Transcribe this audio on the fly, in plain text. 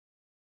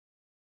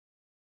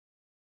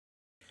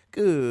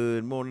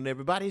Good morning,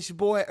 everybody. It's your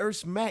boy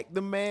Earth Mac, the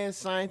mad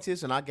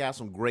scientist, and I got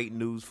some great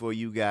news for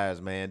you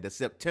guys, man. The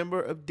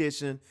September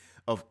edition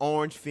of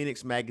Orange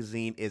Phoenix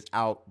magazine is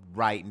out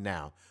right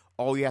now.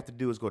 All you have to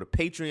do is go to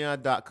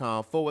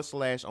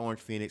patreon.com/Orange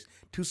Phoenix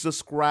to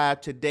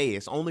subscribe today.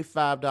 It's only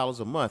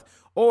 $5 a month.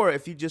 Or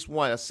if you just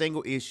want a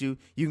single issue,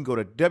 you can go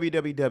to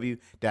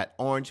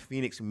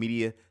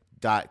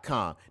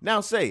www.orangephoenixmedia.com. Now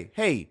say,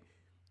 hey,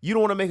 you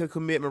don't want to make a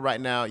commitment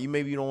right now.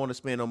 Maybe you don't want to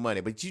spend no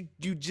money, but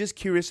you just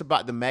curious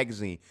about the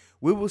magazine.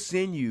 We will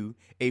send you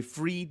a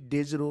free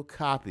digital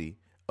copy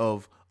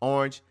of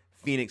Orange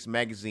Phoenix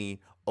magazine,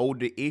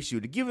 older issue,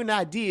 to give you an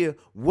idea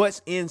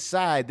what's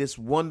inside this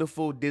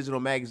wonderful digital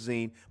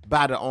magazine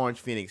by the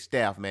Orange Phoenix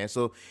staff, man.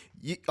 So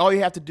all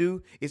you have to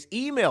do is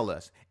email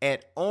us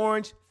at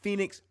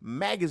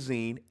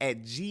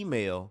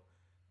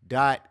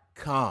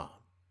orangephoenixmagazine@gmail.com.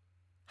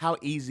 How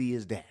easy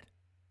is that?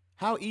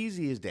 How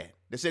easy is that?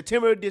 The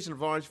September edition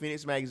of Orange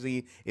Phoenix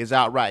magazine is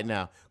out right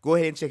now. Go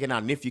ahead and check it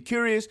out. And if you're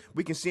curious,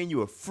 we can send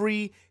you a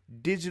free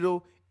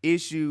digital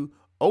issue,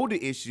 older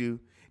issue,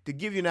 to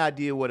give you an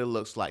idea what it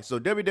looks like. So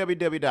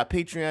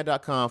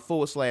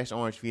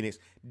www.patreon.com/Orange Phoenix,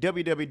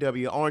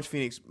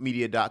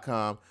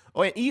 www.orangephoenixmedia.com,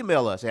 or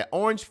email us at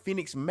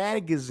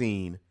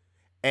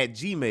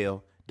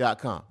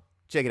orangephoenixmagazine@gmail.com.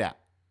 Check it out.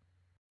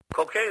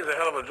 Cocaine's a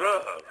hell of a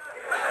drug.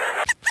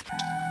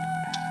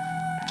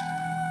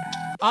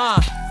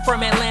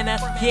 From Atlanta,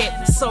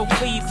 yeah, so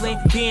Cleveland,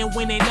 been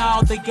winning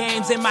all the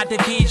games in my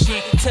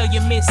division. Tell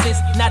your missus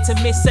not to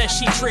miss us,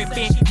 she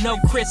tripping. No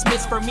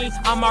Christmas for me,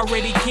 I'm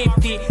already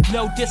gifted.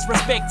 No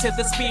disrespect to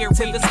the spirit,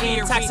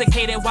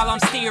 intoxicated while I'm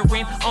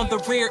steering on the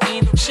rear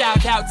end.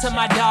 Shout out to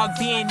my dog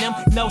Venom,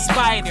 no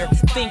spider.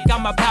 Think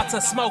I'm about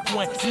to smoke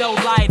one, no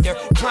lighter.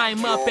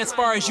 Climb up as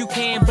far as you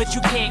can, but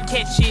you can't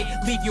catch it.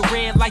 Leave you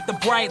red like the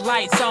bright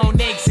lights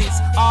on exits.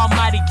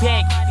 Almighty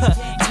back,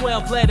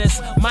 12 letters,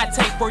 my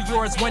take for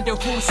yours. Wonder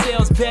who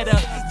sells better.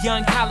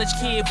 Young college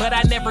kid, but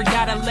I never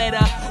got a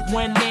letter.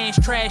 One man's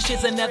trash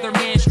is another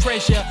man's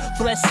treasure.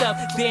 Bless up,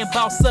 then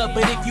boss up.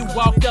 But if you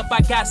walk up,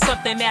 I got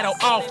something that'll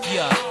off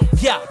ya.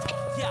 Yeah.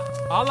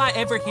 All I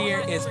ever hear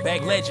is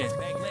Bag Legend.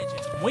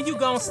 When you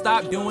gon'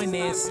 stop doing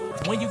this?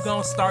 When you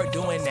gon' start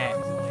doing that?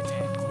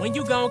 When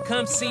you gon'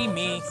 come see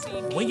me?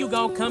 When you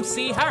gon' come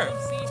see her?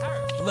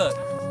 Look,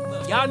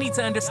 y'all need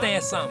to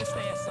understand something.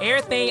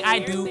 Everything I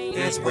do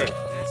is rare.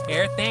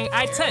 Everything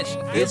I touch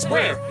is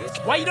rare.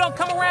 Why you don't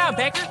come around,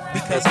 Becker?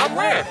 Because I'm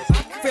rare.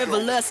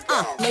 Frivolous,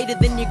 later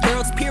than your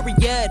girl's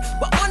period.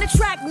 We're on the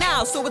track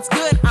now, so it's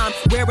good. I'm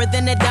rarer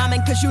than a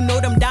diamond, cause you know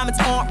them diamonds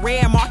aren't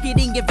rare.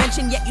 Marketing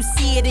invention, yet you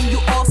see it and you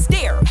all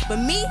stare. But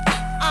me,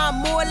 I'm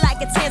more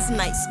like a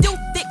tanzanite. Still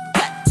thick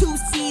cut, 2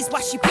 C's,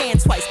 why she paying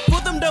twice? For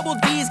them double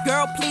D's,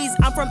 girl, please,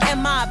 I'm from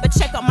MI. But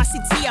check out my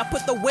CT, I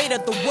put the weight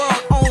of the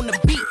world on the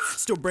beat.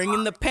 Still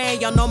bringing the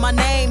pain, y'all know my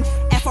name.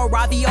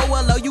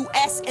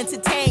 FRIVOLOUS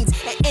entertains.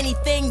 And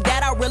anything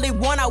that I really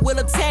want, I will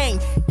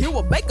obtain. You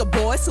a baker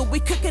boy, so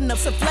we cooking up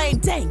some flame.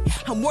 Dang,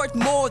 I'm worth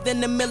more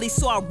than a milli,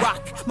 so I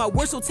rock. My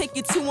words will take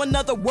you to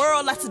another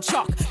world, lots of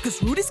chalk.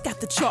 Cause Rudy's got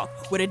the chalk.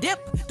 With a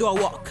dip, do I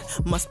walk?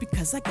 Must be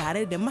cause I got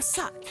it in my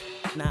sock.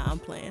 Nah, I'm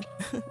playing.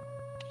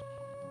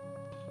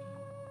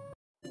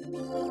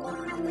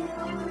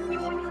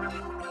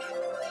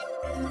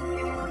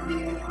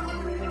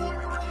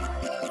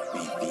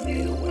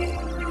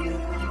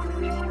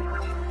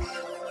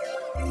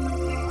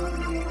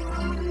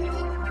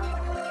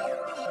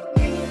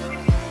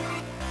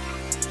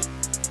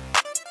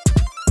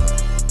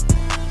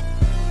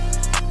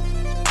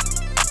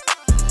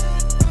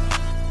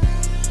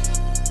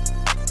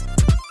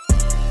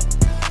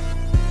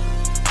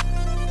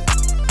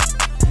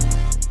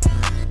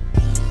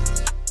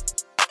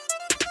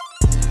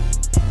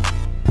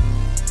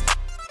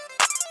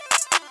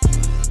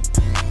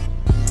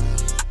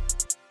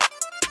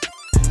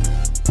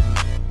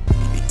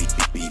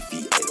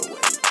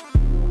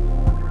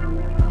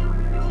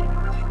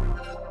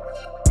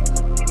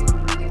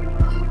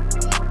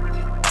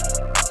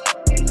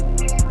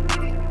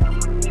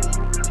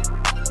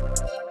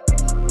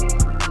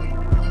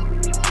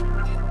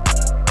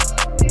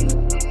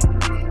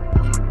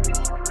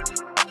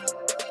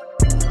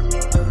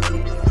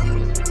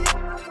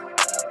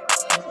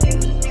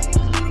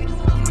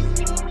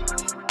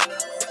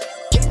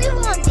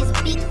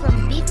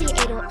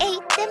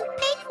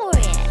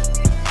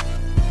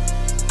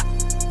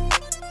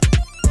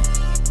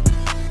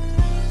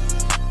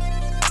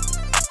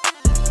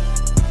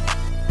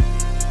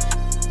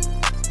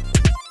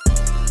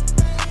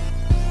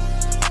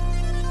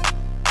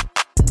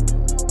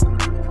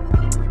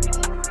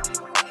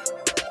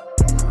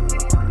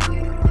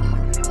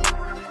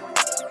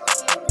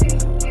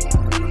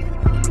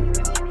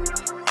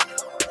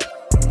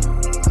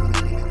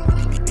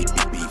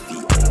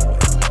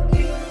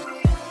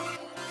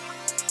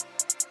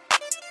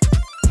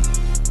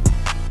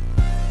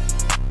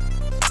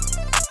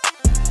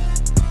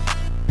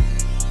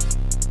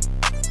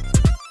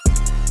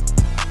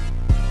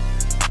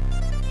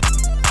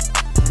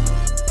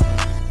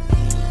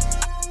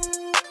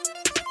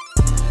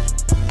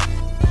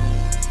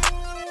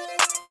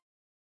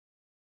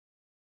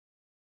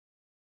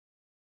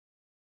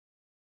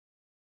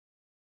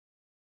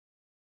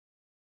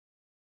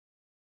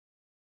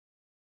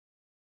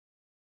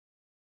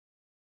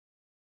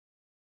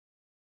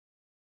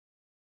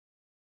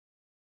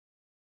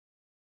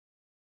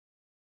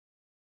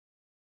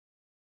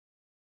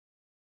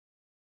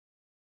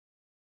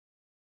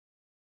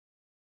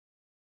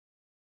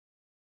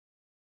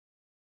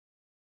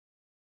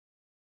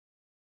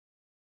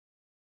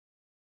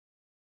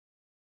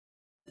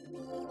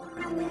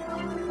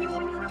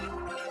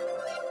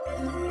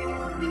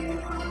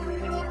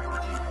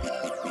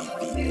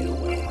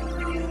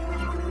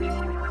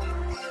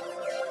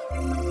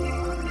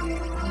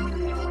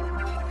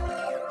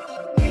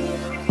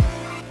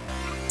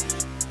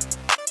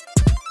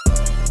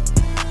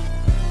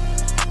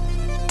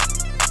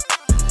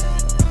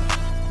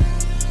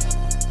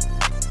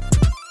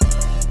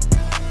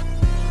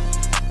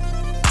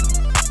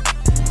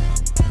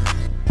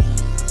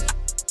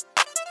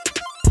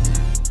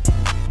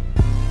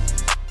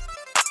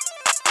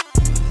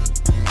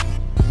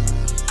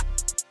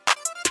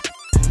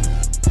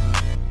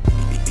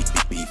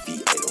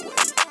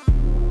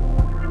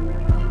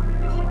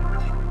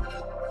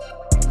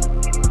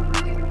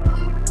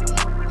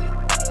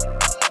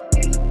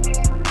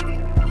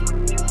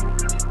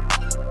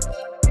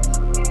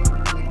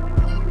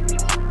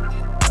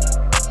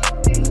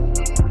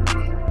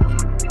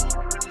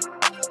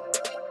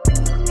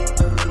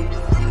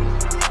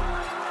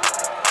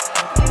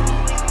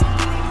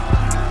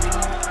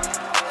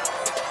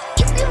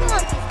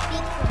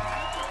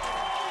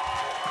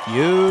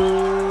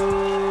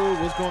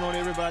 Yo, what's going on,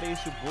 everybody?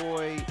 It's your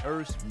boy,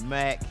 Earth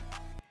Mac,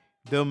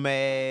 the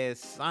mad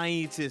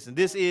scientist, and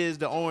this is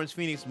the Orange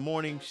Phoenix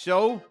Morning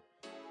Show.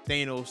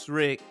 Thanos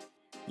Rick,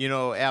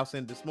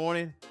 absent this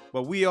morning,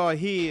 but we are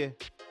here,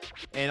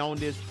 and on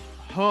this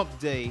Hump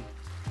Day,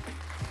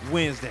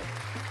 Wednesday.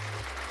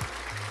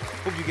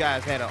 Hope you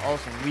guys had an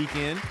awesome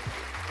weekend.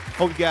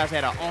 Hope you guys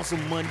had an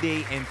awesome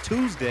Monday and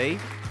Tuesday.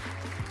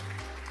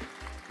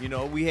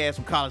 We had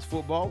some college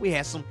football. We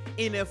had some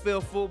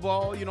NFL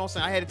football. You know what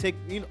I'm saying? I had to take,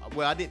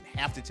 I didn't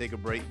have to take a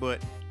break, but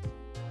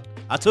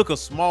I took a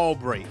small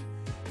break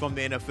from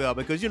the NFL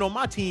because,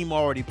 my team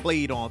already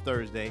played on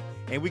Thursday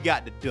and we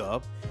got the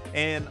dub.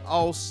 And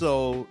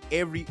also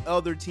every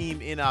other team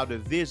in our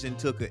division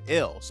took an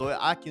L. So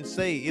I can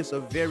say it's a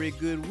very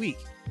good week.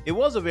 It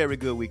was a very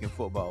good week in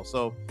football.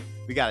 So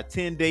we got a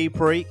 10-day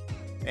break.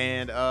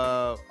 And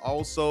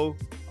also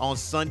on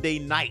Sunday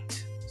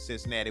night,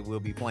 Cincinnati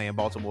will be playing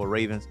Baltimore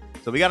Ravens.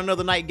 So we got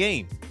another night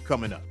game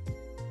coming up.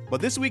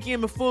 But this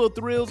weekend was full of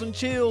thrills and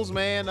chills,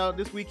 man.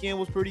 This weekend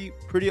was pretty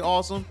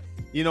awesome.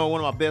 One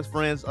of my best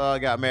friends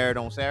got married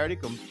on Saturday.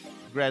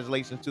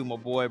 Congratulations to my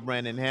boy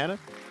Brandon Hanna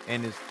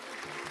and his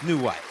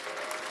new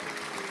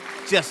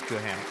wife, Jessica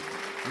Hanna.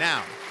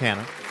 Now,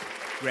 Hanna,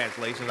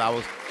 congratulations. I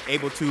was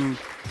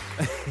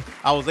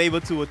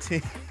able to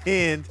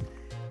attend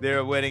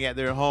their wedding at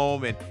their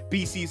home, and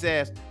BC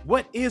asked,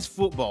 "What is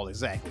football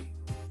exactly?"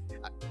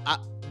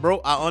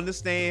 Bro, I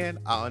understand.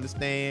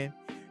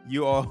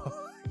 You are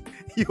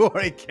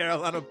a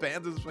Carolina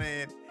Panthers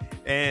fan,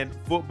 and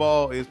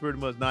football is pretty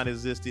much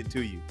non-existent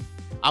to you.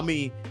 I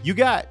mean, you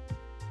got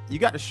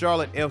the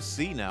Charlotte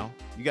FC now.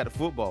 You got the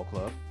football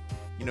club.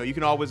 You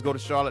can always go to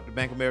Charlotte, the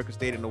Bank of America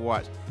Stadium, to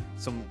watch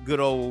some good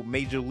old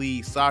Major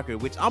League Soccer,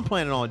 which I'm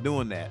planning on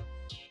doing that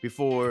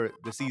before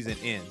the season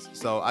ends.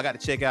 So I got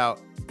to check out.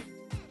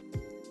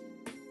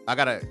 I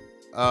gotta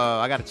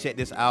check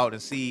this out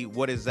and see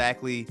what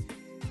exactly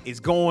is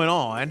going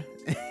on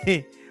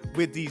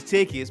with these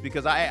tickets,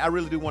 because I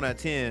really do want to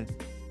attend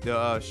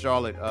the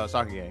Charlotte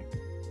soccer game.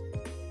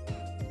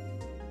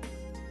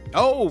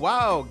 Oh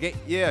wow,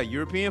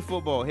 European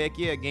football. Heck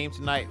yeah, game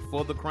tonight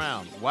for the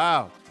crown.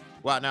 Wow.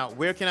 Now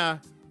where can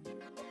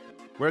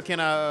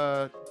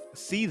I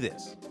see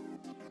this?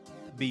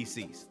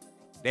 BCs.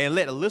 And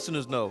let the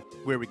listeners know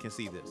where we can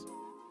see this.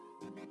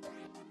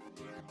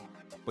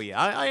 But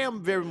yeah, I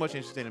am very much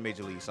interested in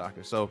Major League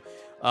Soccer. So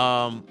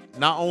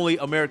not only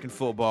American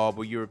football,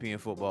 but European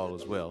football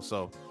as well.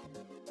 So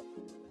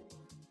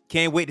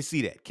can't wait to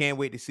see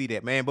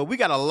that. Man. But we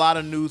got a lot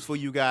of news for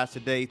you guys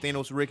today.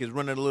 Thanos Rick is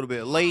running a little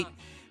bit late.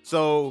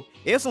 So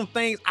there's some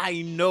things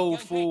I know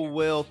full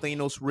well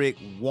Thanos Rick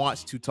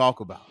wants to talk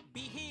about.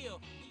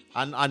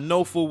 I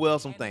know full well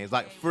some things.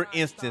 Like, for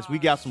instance, we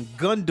got some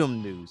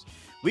Gundam news.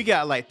 We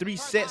got like 3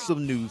 sets of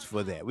news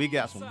for that. We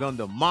got some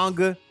Gundam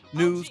manga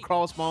news,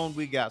 Crossbone.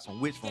 We got some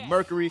Witch from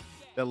Mercury,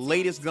 the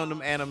latest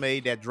Gundam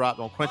anime that dropped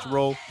on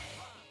Crunchyroll,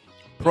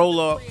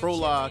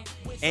 prologue,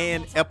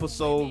 and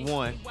episode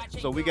 1.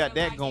 So we got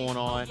that going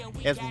on,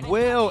 as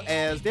well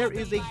as there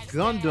is a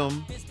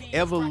Gundam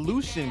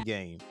Evolution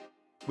game,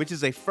 which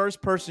is a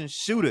first-person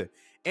shooter.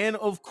 And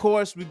of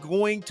course, we're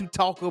going to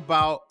talk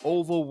about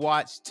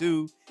Overwatch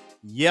 2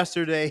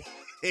 yesterday.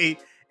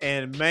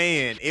 And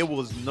man, it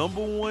was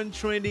 #1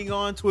 trending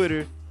on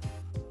Twitter,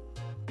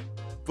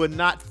 but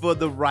not for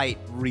the right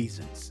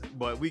reasons.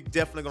 But we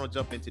definitely gonna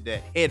jump into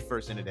that, head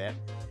first into that.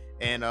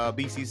 And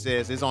BC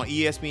says it's on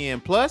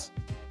ESPN Plus,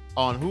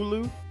 on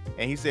Hulu,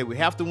 and he said we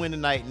have to win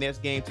tonight,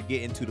 next game, to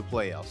get into the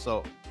playoffs.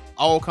 So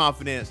all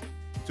confidence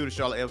to the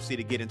Charlotte FC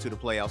to get into the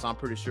playoffs. I'm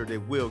pretty sure they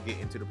will get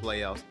into the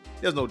playoffs.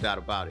 There's no doubt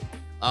about it.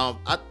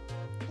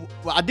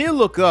 I did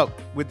look up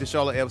with the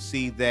Charlotte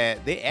FC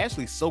that they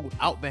actually sold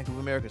out Bank of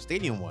America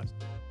Stadium once.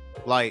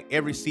 Like,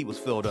 every seat was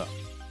filled up.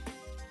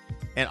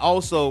 And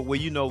also, where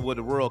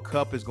the World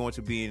Cup is going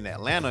to be in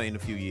Atlanta in a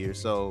few years.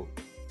 So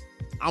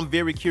I'm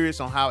very curious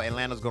on how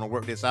Atlanta's going to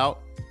work this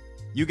out.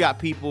 You got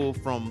people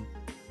from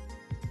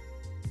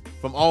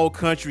from all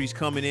countries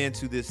coming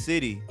into this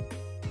city.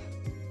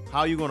 How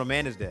are you going to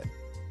manage that?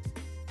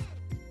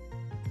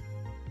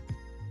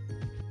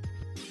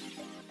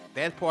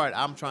 That part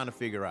I'm trying to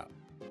figure out.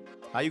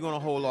 How you going to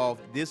hold off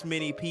this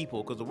many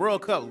people? Because the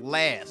World Cup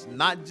lasts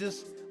not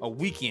just a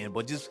weekend,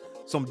 but just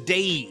some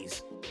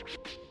days.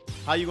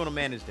 How you going to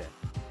manage that?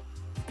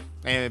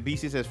 And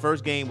BC says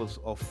first game was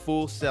a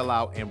full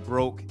sellout and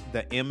broke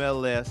the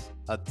MLS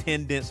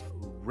attendance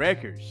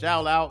record.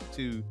 Shout out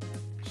to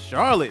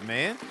Charlotte,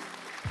 man.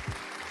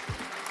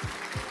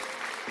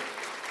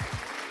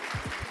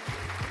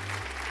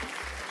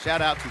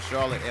 Shout out to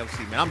Charlotte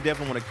FC, man. I'm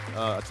definitely want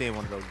to attend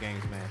one of those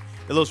games, man.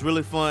 It looks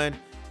really fun.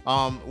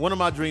 One of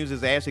my dreams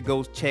is to actually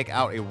go check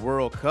out a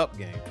World Cup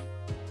game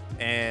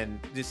and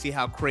just see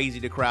how crazy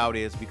the crowd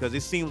is, because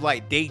it seems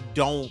like they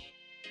don't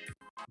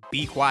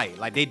be quiet.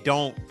 Like they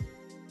don't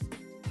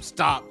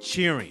stop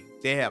cheering.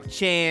 They have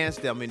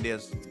chants. I mean,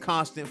 there's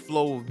constant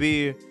flow of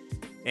beer.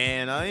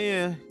 And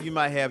yeah, you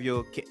might have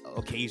your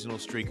occasional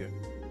streaker,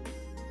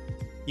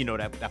 you know,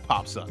 that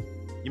pops up.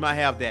 You might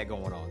have that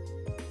going on.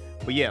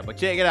 But yeah, but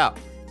check it out.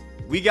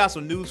 We got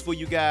some news for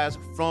you guys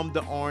from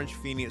the Orange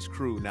Phoenix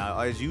crew. Now,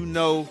 as you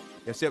know,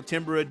 the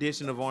September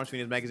edition of Orange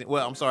Phoenix Magazine,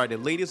 the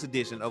latest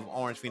edition of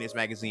Orange Phoenix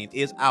Magazine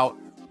is out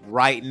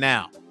right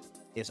now.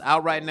 It's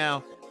out right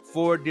now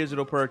for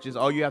digital purchase.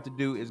 All you have to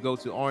do is go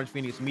to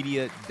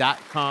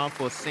orangephoenixmedia.com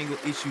for single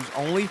issues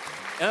only,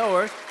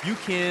 or you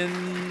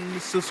can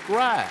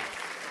subscribe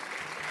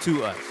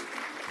to us.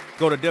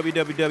 Go to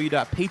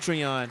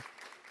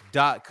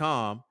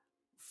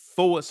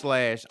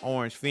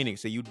www.patreon.com/Orange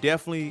Phoenix. So you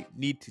definitely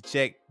need to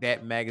check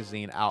that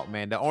magazine out,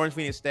 man. The Orange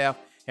Phoenix staff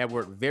have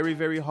worked very,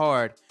 very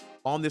hard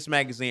on this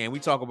magazine, and we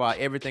talk about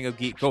everything of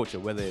geek culture,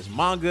 whether it's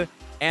manga,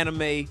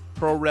 anime,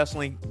 pro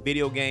wrestling,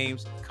 video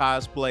games,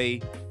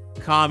 cosplay,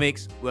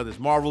 comics, whether it's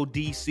Marvel,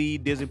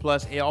 DC, Disney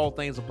Plus, and all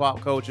things of pop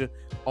culture.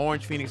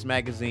 Orange Phoenix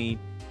Magazine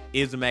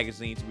is the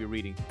magazine to be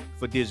reading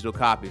for digital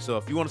copies. So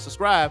if you want to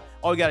subscribe,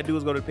 all you got to do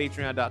is go to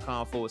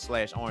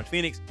patreon.com/Orange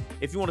Phoenix.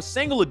 If you want a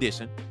single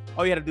edition,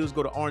 all you got to do is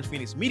go to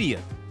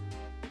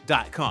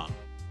orangephoenixmedia.com.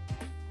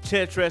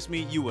 Trust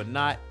me, you will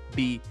not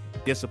be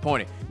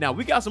disappointed. Now,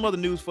 we got some other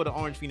news for the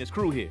Orange Phoenix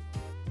crew here.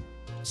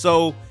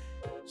 So,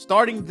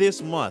 starting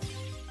this month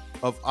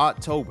of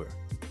October,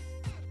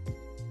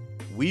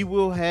 we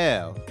will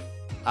have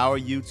our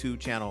YouTube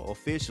channel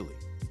officially.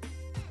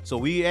 So,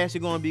 we actually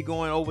going to be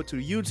going over to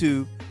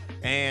YouTube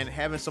and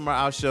having some of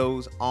our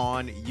shows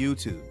on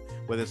YouTube.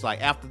 Whether it's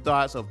like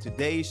afterthoughts of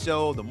today's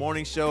show, the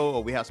morning show,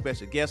 or we have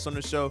special guests on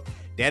the show,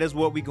 that is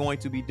what we're going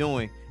to be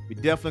doing.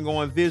 We're definitely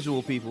going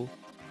visual, people.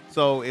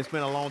 So it's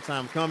been a long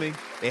time coming.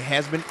 It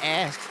has been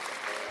asked.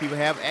 People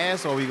have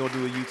asked, are we going to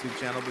do a YouTube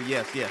channel? But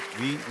yes, we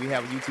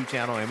have a YouTube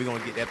channel, and we're going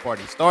to get that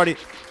party started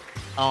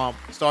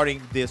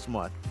starting this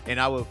month. And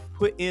I will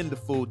put in the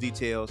full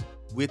details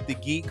with the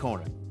Geek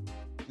Corner.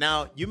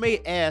 Now, you may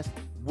ask,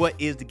 what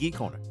is the Geek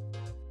Corner?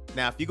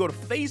 Now, if you go to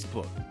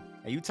Facebook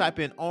and you type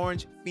in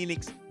Orange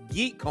Phoenix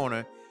Geek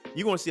Corner,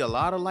 you're going to see a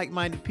lot of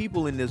like-minded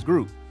people in this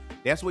group.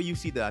 That's where you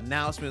see the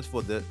announcements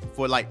for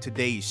like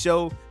today's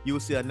show. You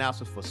will see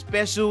announcements for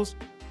specials.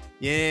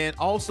 And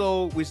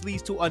also, which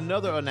leads to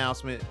another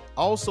announcement.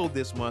 Also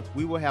this month,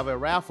 we will have a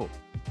raffle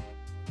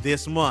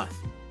this month.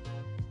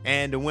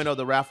 And the winner of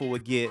the raffle will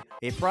get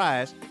a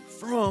prize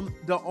from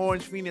the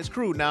Orange Phoenix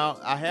crew. Now,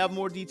 I have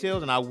more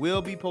details, and I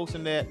will be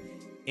posting that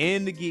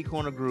in the Geek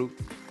Corner group.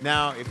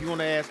 Now, if you want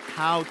to ask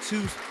how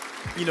to,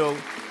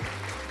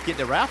 get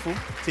the raffle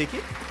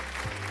ticket,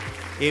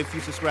 if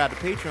you subscribe to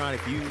Patreon,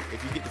 if you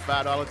get the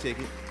 $5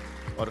 ticket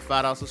or the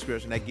 $5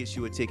 subscription, that gets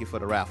you a ticket for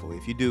the raffle.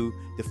 If you do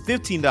the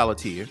 $15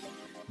 tier,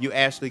 you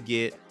actually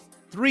get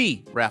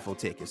 3 raffle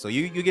tickets. So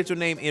you get your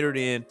name entered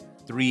in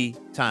 3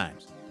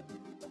 times.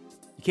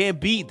 You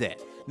can't beat that.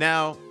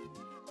 Now,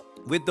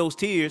 with those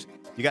tiers,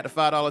 you got the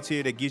 $5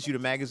 tier that gives you the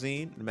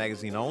magazine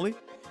only.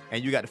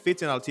 And you got the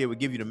 $15 tier, will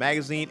give you the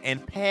magazine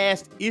and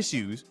past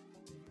issues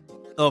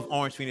of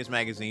Orange Phoenix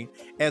Magazine,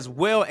 as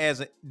well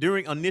as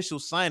during initial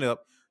sign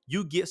up,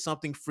 you get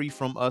something free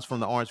from us, from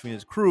the Orange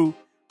Phoenix crew,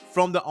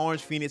 from the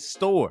Orange Phoenix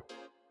store,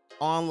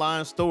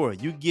 online store.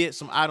 You get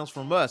some items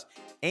from us,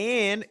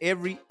 and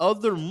every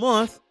other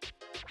month,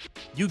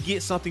 you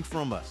get something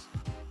from us.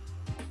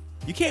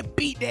 You can't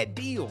beat that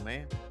deal,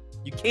 man.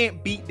 You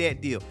can't beat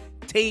that deal.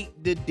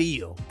 Take the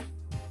deal.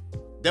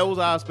 That was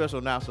our special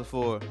announcement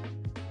for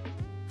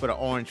the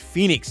Orange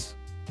Phoenix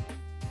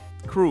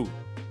crew.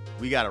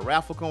 We got a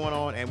raffle going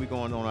on, and we're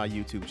going on our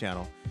YouTube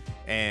channel.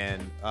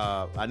 And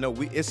I know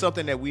it's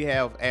something that we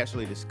have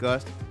actually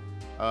discussed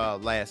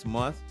last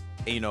month,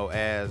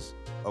 as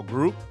a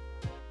group.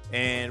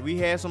 And we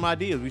had some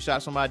ideas. We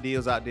shot some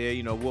ideas out there,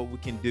 what we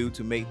can do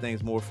to make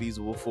things more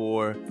feasible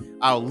for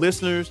our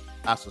listeners,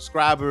 our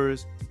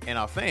subscribers, and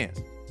our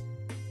fans.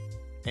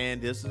 And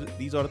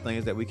these are the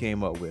things that we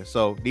came up with.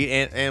 So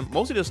and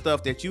most of the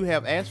stuff that you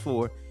have asked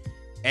for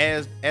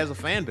as a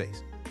fan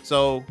base.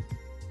 So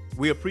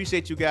we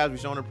appreciate you guys. We're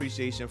showing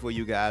appreciation for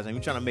you guys, and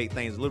we're trying to make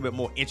things a little bit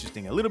more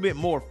interesting, a little bit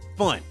more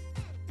fun,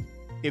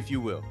 if you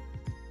will.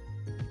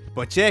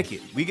 But check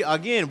it. We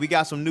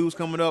got some news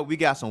coming up. We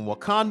got some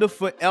Wakanda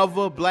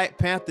Forever, Black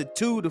Panther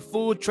 2. The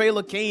full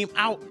trailer came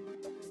out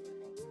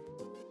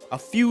a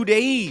few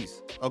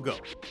days ago.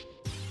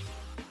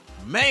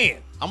 Man,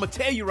 I'm gonna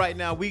tell you right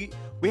now, we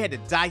had to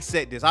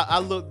dissect this. I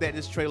looked at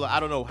this trailer, I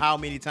don't know how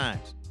many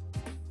times.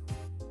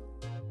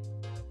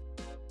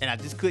 And I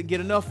just couldn't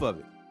get enough of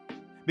it.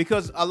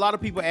 Because a lot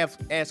of people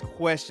ask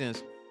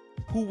questions,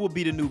 who will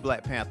be the new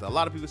Black Panther? A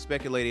lot of people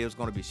speculated it was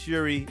going to be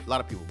Shuri. A lot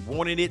of people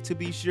wanted it to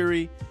be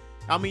Shuri.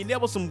 I mean, there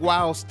was some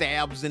wild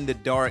stabs in the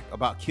dark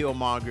about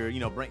Killmonger,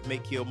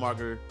 make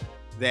Killmonger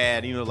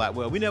that, like,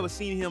 well, we never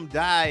seen him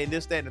die and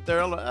this, that, and the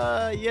third. I'm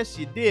like, yes,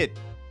 you did.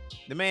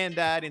 The man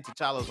died in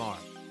T'Challa's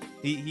arms.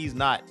 He's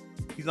not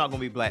going to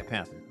be Black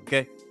Panther,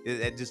 okay?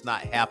 It's just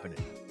not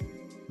happening.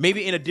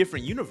 Maybe in a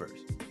different universe,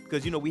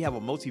 because, we have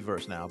a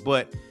multiverse now.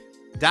 But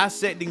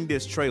dissecting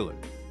this trailer,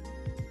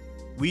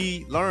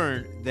 we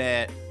learned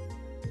that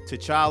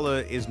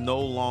T'Challa is no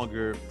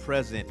longer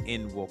present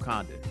in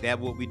Wakanda. That's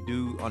what we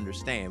do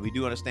understand. We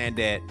do understand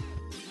that,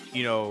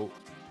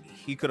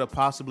 he could have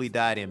possibly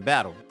died in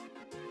battle.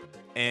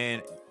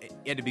 And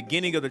at the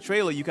beginning of the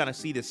trailer, you kind of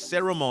see the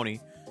ceremony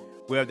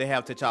where they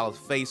have T'Challa's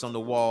face on the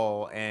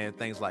wall and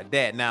things like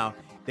that. Now,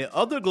 the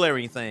other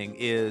glaring thing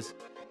is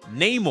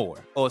Namor,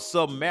 or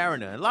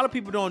Submariner. And a lot of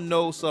people don't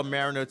know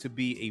Submariner to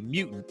be a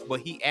mutant, but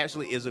he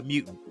actually is a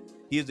mutant.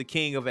 He is the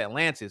king of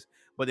Atlantis,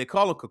 but they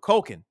call him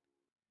Kukulkan.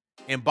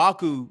 And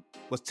Baku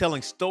was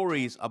telling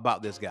stories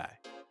about this guy.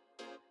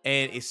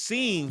 And it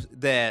seems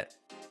that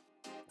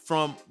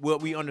from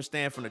what we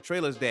understand from the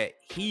trailers that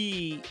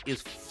he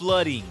is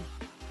flooding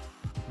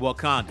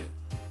Wakanda.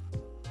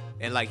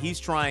 And like he's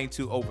trying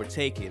to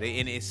overtake it.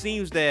 And it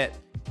seems that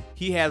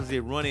he has a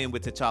run-in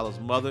with T'Challa's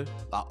mother,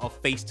 a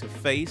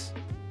face-to-face.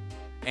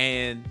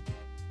 And,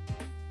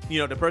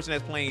 the person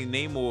that's playing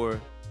Namor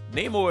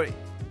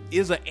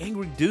is an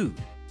angry dude.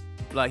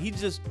 Like,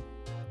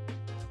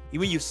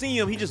 when you see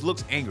him, he just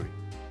looks angry.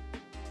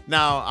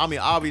 Now, I mean,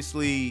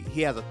 obviously,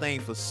 he has a thing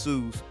for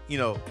Sue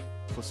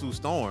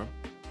Storm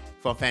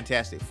from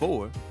Fantastic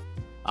Four.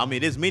 I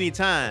mean, there's many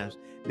times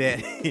that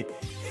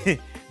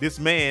this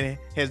man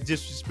has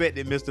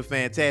disrespected Mr.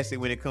 Fantastic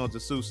when it comes to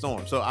Sue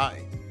Storm. So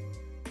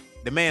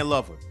the man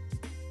loves her.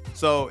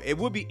 So it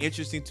would be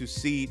interesting to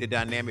see the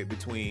dynamic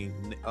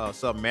between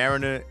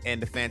Submariner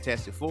and the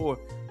Fantastic Four,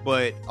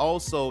 but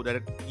also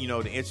that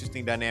the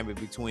interesting dynamic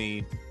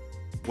between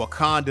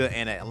Wakanda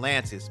and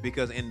Atlantis,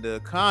 because in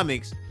the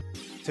comics,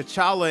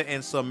 T'Challa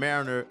and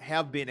Submariner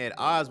have been at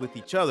odds with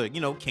each other.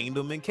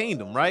 Kingdom and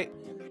kingdom, right?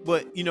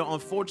 But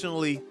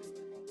unfortunately,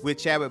 with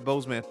Chadwick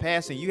Boseman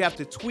passing, you have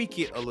to tweak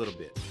it a little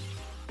bit.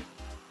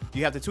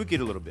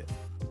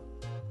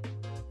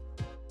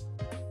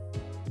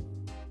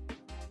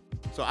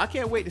 So I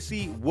can't wait to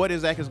see what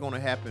exactly is going to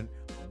happen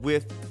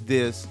with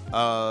this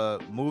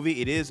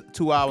movie. It is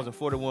 2 hours and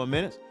 41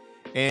 minutes.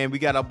 And we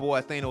got our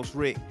boy Thanos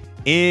Rick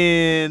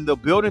in the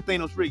building.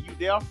 Thanos Rick, you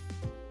there?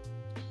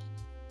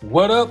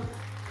 What up?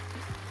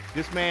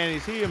 This man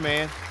is here,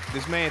 man.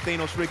 This man,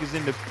 Thanos Rick, is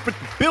in the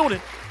freaking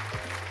building.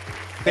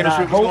 Thanos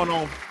Rick, what's going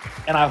on?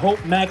 And I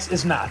hope Max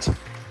is not.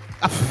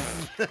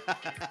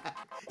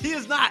 He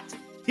is not.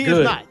 He is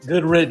not.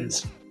 Good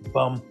riddance,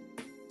 bum.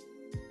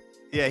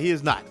 Yeah, he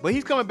is not. But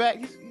he's coming back.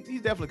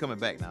 He's definitely coming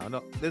back now.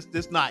 No,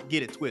 let's not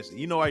get it twisted.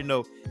 I already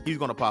know he's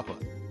going to pop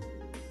up.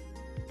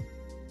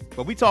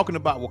 But we talking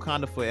about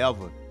Wakanda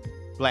Forever,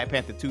 Black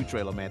Panther 2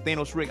 trailer, man.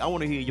 Thanos Rick, I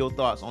want to hear your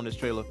thoughts on this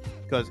trailer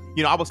because,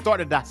 I was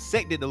starting to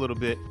dissect it a little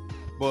bit,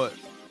 but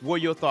what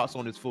are your thoughts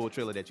on this full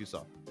trailer that you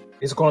saw?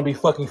 It's going to be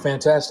fucking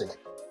fantastic.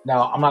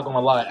 Now, I'm not going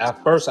to lie.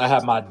 At first, I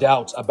had my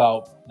doubts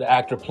about the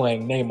actor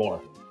playing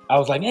Namor. I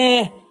was like,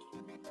 I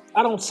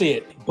don't see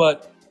it,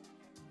 but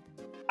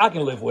I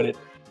can live with it.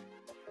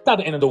 Not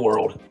the end of the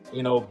world,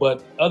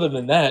 but other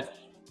than that,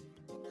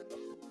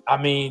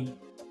 I mean,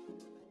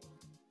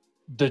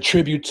 the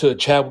tribute to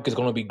Chadwick is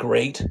going to be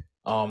great.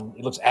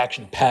 It looks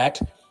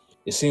action-packed.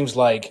 It seems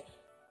like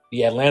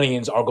the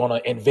Atlanteans are going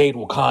to invade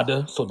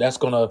Wakanda, so that's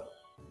going to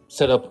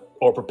set up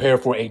or prepare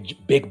for a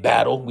big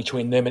battle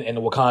between them and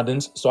the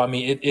Wakandans. So, I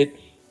mean,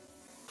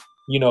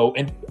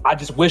 and I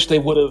just wish they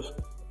would have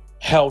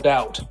held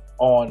out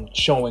on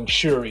showing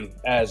Shuri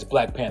as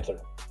Black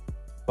Panther.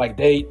 Like,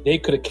 they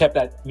could have kept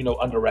that,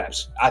 under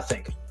wraps, I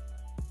think.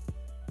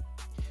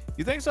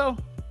 You think so?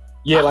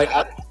 Yeah, like,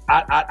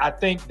 I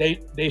think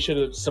they should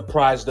have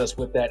surprised us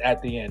with that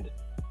at the end.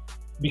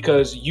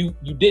 Because you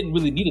didn't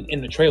really need it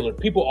in the trailer.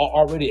 People are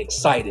already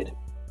excited.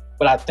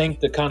 But I think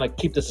to kind of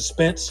keep the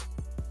suspense,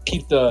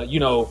 keep the,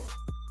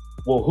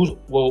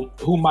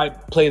 who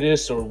might play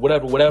this or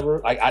whatever.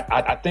 Like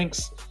I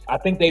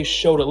think they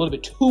showed a little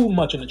bit too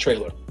much in the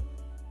trailer.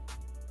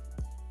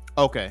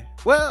 Okay.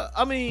 Well,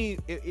 I mean,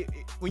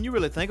 when you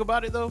really think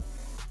about it, though,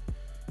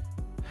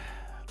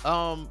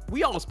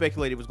 we all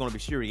speculated it was going to be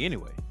Shuri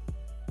anyway.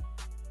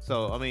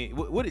 So, I mean,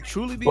 would it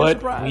truly be a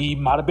surprise? But we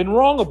might have been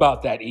wrong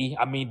about that, E.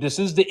 I mean, this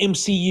is the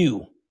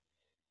MCU.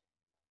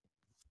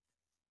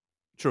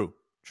 True.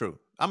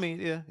 I mean,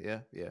 yeah.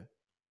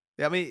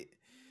 I mean,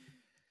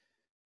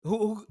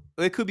 who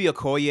it could be a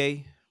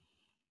Okoye,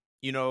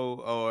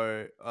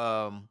 or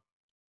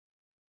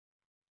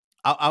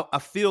I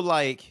feel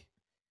like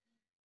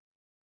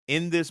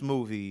in this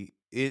movie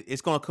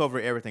it's going to cover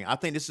everything. I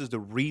think this is the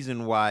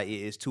reason why it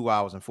is 2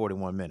 hours and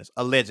 41 minutes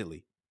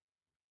allegedly,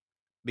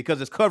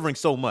 because it's covering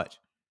so much,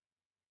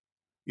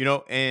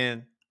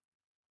 and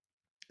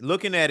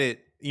looking at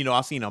it,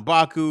 I've seen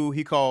M'Baku,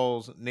 he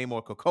calls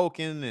Namor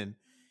Kokokin, and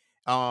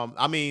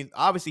I mean,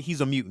 obviously he's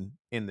a mutant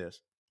in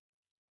this,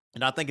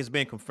 and I think it's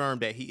been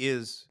confirmed that he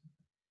is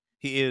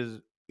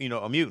a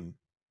mutant.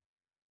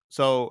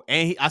 So,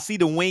 and I see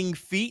the wing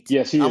feet.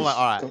 Yes, he I'm is. like,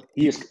 all right,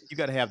 He is. you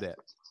got to have that.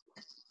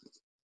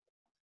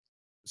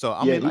 So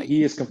I Yeah, mean, like,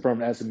 he is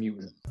confirmed as a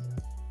mutant.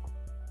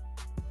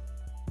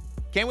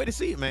 can't wait to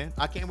see it, man.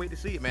 I can't wait to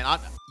see it, man.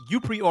 You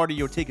pre-ordered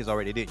your tickets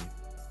already, didn't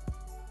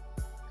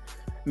you?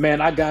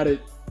 Man, I got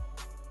it.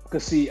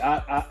 Cause see,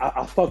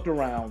 I fucked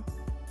around,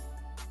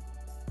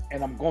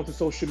 and I'm going to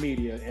social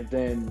media, and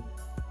then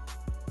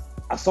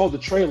I saw the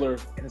trailer,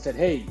 and it said,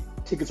 "Hey,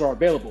 tickets are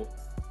available."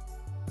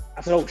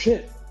 I said, "Oh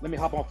shit, let me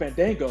hop on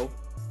Fandango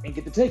and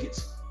get the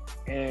tickets."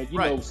 And you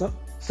know,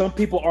 some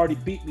people already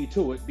beat me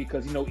to it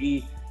because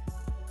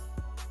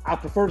I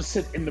prefer to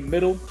sit in the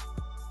middle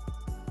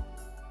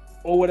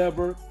or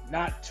whatever,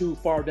 not too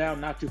far down,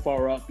 not too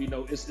far up.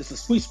 It's a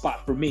sweet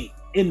spot for me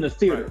in the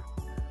theater. Right.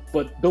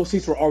 But those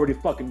seats were already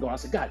fucking gone. I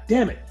said, God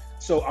damn it.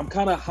 So I'm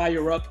kind of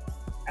higher up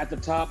at the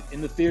top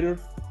in the theater,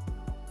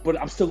 but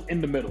I'm still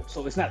in the middle.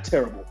 So it's not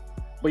terrible.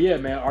 But yeah,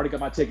 man, I already got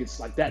my tickets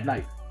like that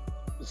night.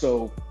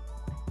 So,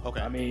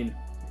 okay. I mean,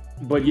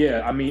 but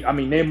yeah, I mean,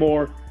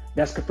 Namor,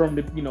 that's confirmed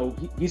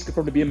to, he's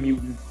confirmed to be a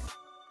mutant.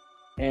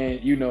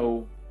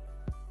 And,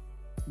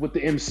 with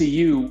the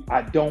MCU,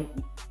 I don't,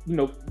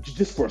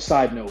 just for a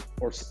side note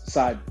or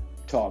side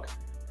talk,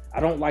 I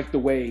don't like the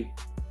way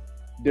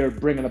they're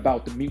bringing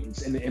about the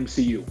mutants in the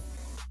MCU.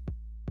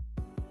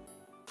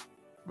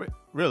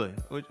 Really?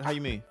 How you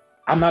mean?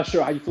 I'm not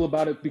sure how you feel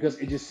about it because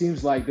it just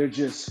seems like they're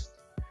just,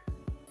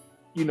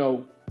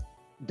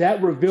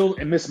 that reveal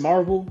in Miss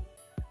Marvel,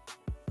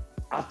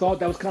 I thought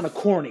that was kind of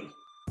corny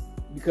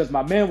because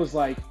my man was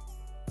like,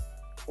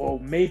 "Oh,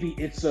 maybe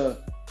it's a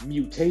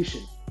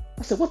mutation."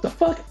 I said, "What the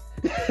fuck?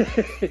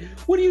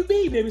 What do you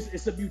mean, maybe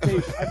it's a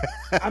mutation?"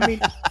 I mean,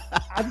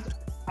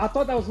 I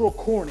thought that was real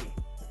corny.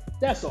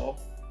 That's all.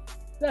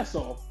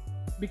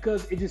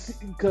 Because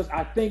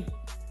I think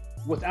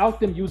without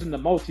them using the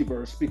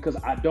multiverse, because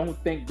I don't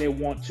think they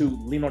want to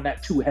lean on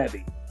that too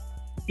heavy,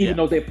 even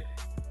though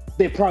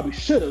they probably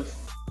should have.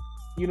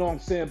 You know what I'm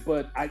saying?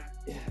 But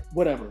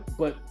whatever.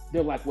 But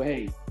they're like, well,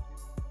 hey,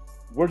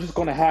 we're just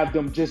gonna have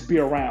them just be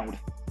around.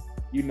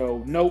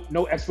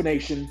 No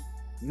explanation,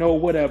 no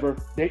whatever.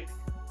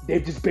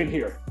 They've just been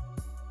here,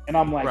 and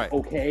I'm like, right.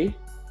 okay,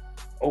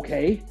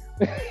 okay.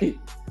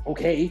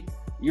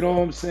 You know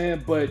what I'm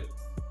saying? But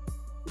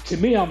to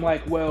me, I'm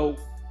like, well,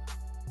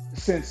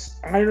 since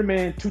Iron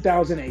Man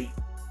 2008,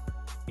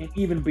 and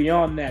even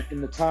beyond that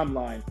in the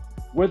timeline,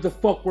 where the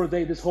fuck were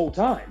they this whole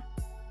time?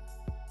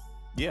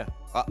 Yeah.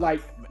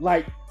 Like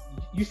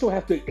you still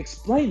have to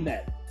explain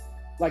that.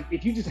 Like,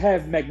 if you just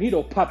have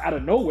Magneto pop out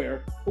of nowhere,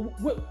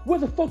 where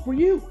the fuck were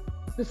you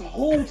this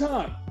whole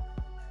time?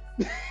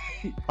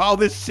 All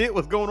this shit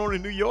was going on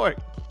in New York.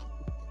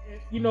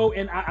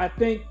 And I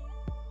think,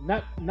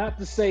 not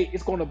to say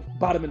it's going to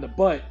bite him in the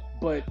butt,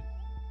 but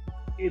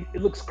it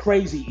looks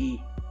crazy,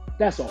 E.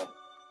 That's all.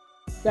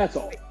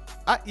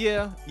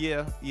 Yeah.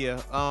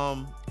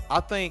 I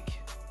think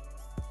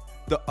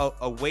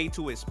a way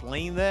to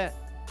explain that,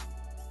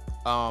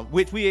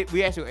 which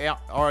we actually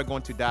are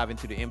going to dive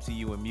into the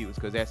MCU and mutants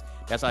because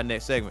that's our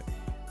next segment.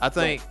 I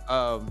think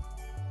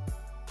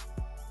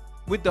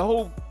with the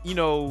whole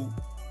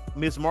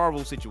Miss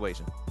Marvel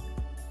situation,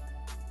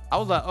 I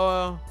was like,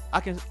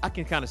 I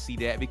can kind of see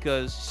that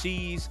because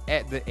she's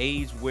at the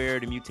age where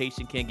the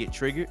mutation can get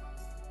triggered.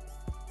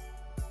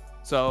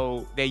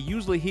 So that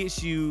usually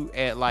hits you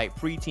at like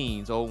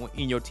preteens or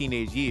in your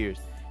teenage years.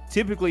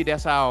 Typically,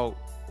 that's how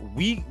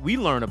we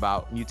learn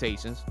about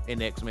mutations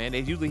in X-Men.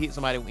 They usually hit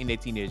somebody in their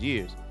teenage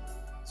years.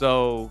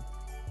 So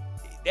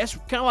that's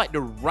kind of like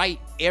the right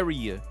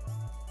area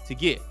to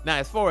get. Now,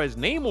 as far as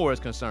Namor is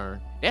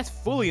concerned, that's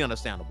fully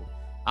understandable.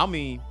 I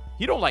mean,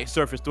 he don't like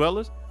surface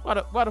dwellers. Why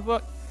the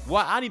fuck?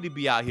 Why I need to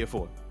be out here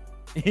for?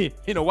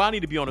 Why I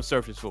need to be on the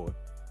surface for?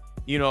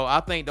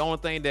 I think the only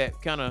thing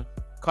that kind of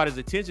caught his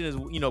attention is,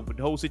 the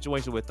whole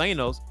situation with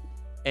Thanos.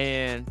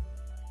 And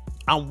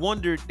I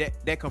wondered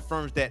that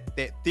confirms that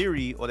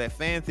theory or that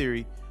fan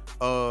theory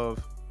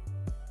of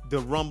the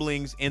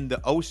rumblings in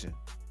the ocean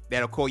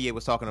that Okoye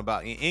was talking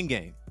about in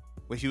Endgame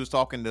when she was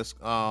talking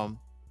to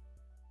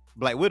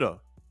Black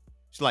Widow.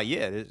 She's like,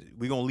 yeah,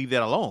 we're going to leave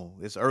that alone.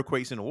 It's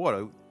earthquakes in the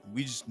water.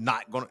 We just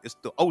not going to, it's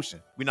the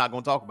ocean. We're not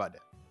going to talk about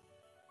that.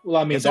 Well,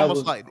 I mean, it's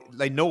almost like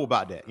they know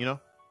about that, Well,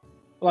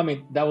 I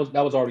mean, that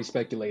was already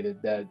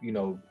speculated that,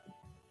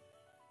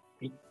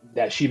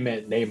 that she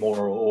meant Namor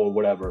or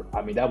whatever.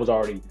 I mean, that was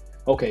already,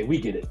 okay, we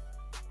get it.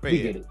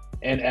 We get it.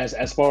 And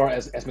as far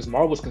as Ms.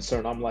 Marvel's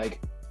concerned, I'm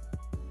like,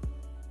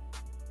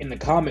 in the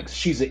comics,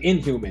 she's an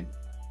Inhuman,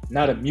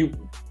 not a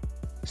mutant.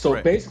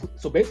 So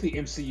basically,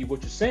 MCU,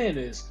 what you're saying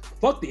is,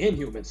 fuck the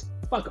Inhumans,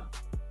 fuck them.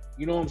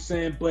 You know what I'm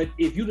saying? But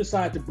if you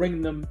decide to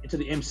bring them into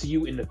the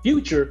MCU in the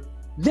future,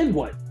 then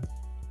what?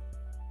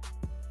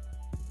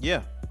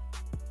 Yeah.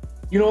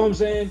 You know what I'm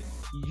saying?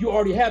 You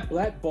already have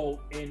Black Bolt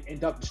and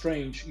Doctor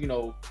Strange,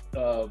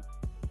 the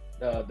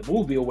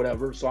movie or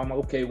whatever. So I'm like,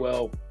 okay,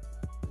 well,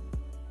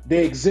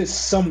 they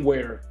exist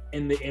somewhere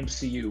in the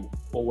MCU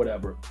or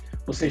whatever.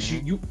 But since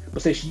you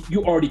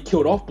already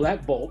killed off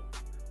Black Bolt,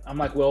 I'm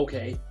like, well,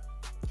 okay.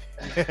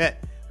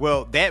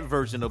 Well, that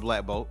version of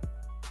Black Bolt,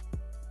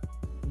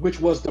 which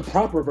was the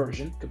proper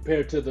version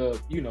compared to the,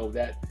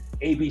 that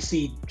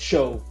ABC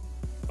show,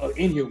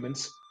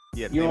 Inhumans.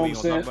 Yeah, you know what I'm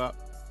saying? Talk about?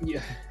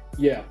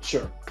 Yeah,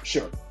 sure.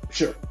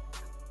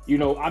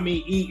 I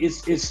mean,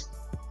 it's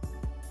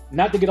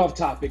not to get off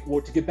topic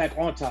or to get back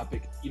on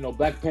topic.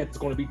 Black Panther's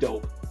going to be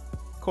dope.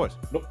 Of course.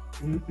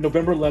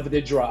 November 11th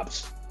it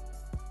drops.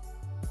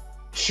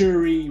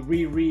 Shuri,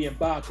 Riri, and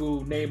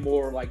Baku,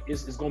 Namor, like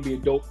it's going to be a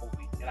dope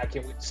movie, and I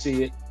can't wait to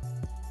see it.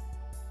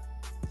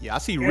 Yeah, I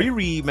see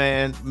Riri,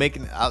 man,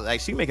 making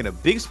a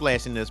big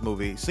splash in this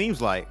movie.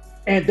 Seems like,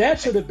 and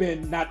that should have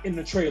been not in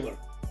the trailer.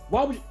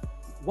 Why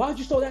would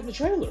you throw that in the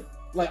trailer?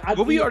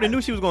 We already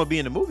knew she was going to be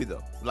in the movie,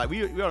 though. Like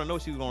we already know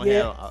she was going to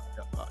have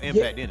an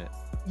impact in it.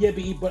 Yeah,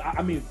 but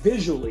I mean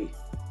visually,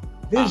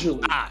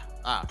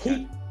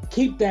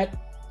 keep that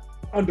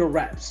under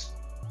wraps.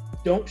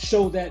 Don't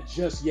show that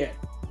just yet.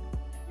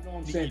 You know what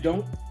I'm saying?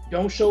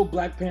 Don't show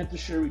Black Panther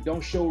Shuri.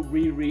 Don't show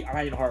Riri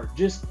Ironheart.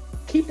 Just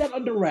keep that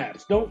under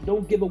wraps.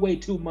 Don't give away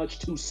too much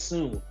too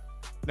soon.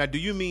 Now, do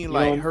you mean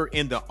like her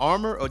in the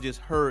armor or just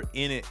her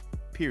in it?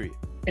 Period.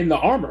 In the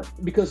armor,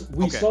 because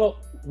we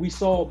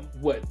saw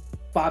what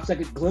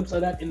 5-second glimpse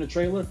of that in the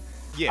trailer.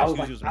 Yeah, she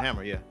was using a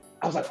hammer. Yeah.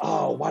 I was like,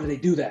 oh, why did they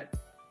do that?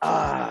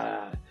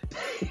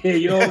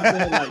 You know what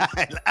I'm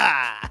saying?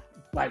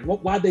 Like,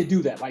 why'd they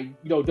do that? Like,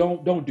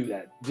 don't do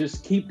that.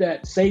 Just keep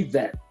that. Save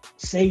that.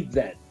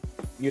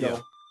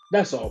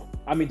 That's all.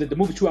 I mean, the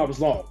movie's 2 hours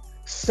long.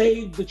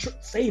 Save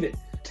it.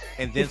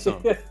 And then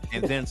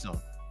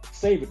some.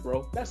 Save it,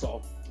 bro. That's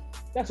all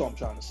I'm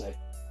trying to say.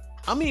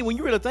 I mean, when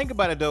you really think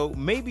about it, though,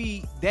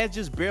 maybe that's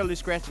just barely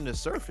scratching the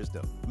surface,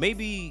 though.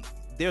 Maybe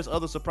there's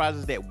other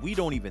surprises that we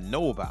don't even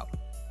know about.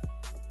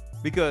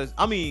 Because,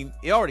 I mean,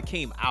 it already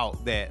came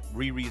out that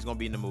Riri is going to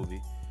be in the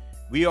movie.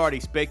 We already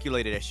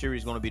speculated that Shuri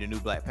is going to be the new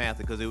Black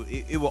Panther because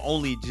it will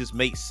only just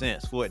make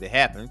sense for it to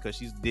happen because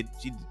she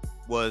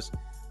was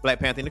Black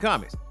Panther in the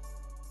comics.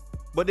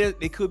 But there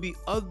could be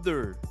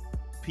other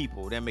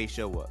people that may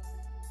show up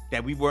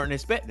that we weren't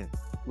expecting.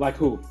 Like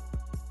who?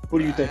 Who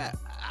do you think?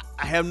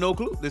 I have no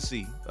clue. Let's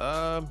see.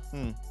 How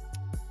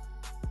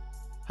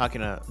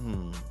can I?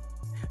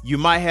 You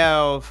might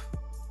have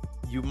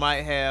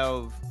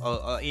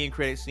a end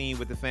credit scene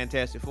with the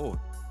Fantastic Four.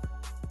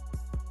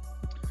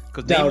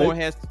 Because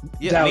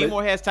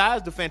Namor has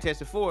ties to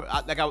Fantastic Four.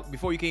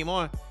 Before you came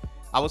on,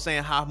 I was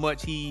saying how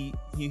much he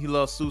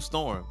loves Sue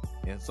Storm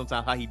and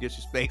sometimes how he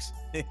disrespects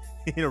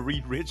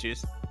Reed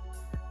Richards.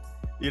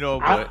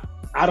 But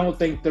I don't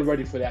think they're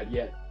ready for that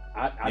yet.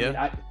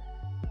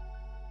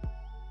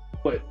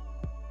 But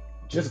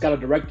just got a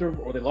director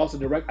or they lost a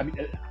director. I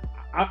mean,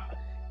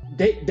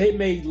 they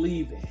may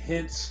leave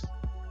hints,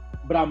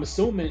 but I'm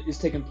assuming it's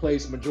taking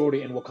place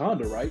majority in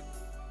Wakanda, right?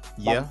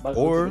 Yeah,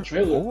 or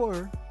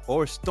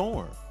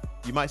Storm.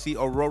 You might see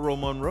Aurora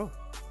Monroe.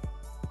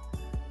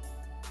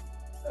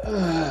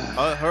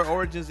 Her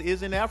origins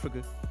is in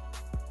Africa.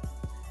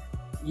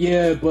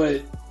 Yeah,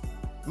 but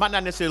might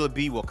not necessarily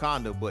be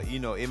Wakanda, but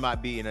it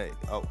might be in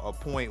a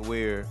point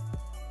where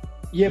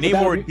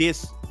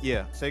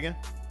Namor say again?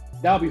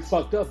 That'll be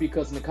fucked up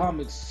because in the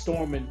comics,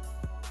 Storm and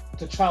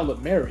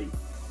T'Challa married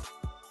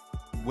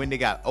when they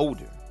got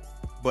older.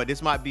 But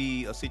this might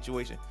be a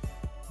situation.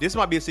 This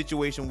might be a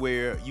situation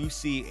where you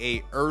see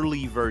a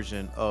early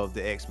version of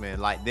the X-Men,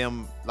 like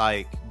them,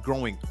 like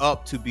growing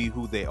up to be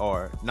who they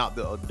are, not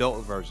the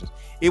adult versions.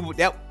 It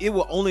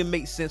will only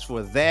make sense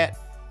for that,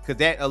 because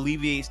that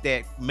alleviates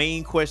that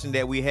main question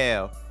that we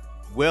have: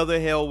 where the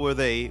hell were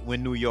they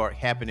when New York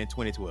happened in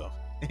 2012?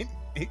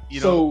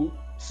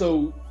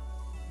 So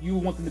you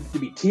want them to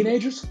be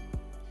teenagers?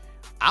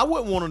 I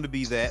wouldn't want them to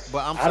be that,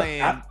 but I'm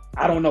saying.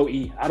 I don't know,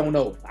 E. I don't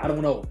know.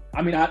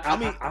 I mean,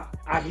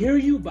 I hear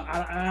you, but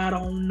I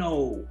don't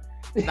know.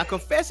 Now,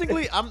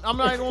 confessingly, I'm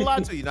not even gonna lie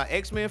to you. Now,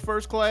 X-Men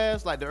First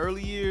Class, like the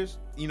early years,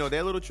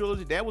 that little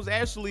trilogy, that was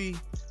actually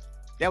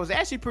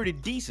pretty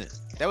decent.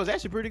 That was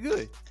actually pretty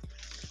good.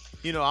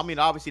 I mean,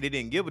 obviously they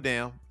didn't give a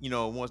damn,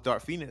 once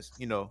Dark Phoenix,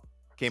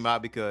 came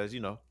out because,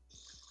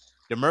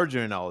 the merger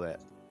and all that.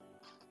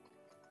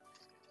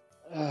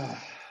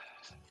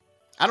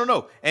 I don't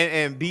know.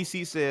 And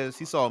BC says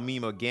he saw a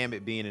meme of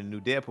Gambit being in a new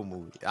Deadpool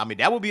movie. I mean,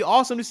 that would be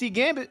awesome to see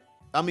Gambit.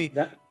 I mean,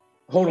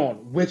 hold on.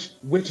 Which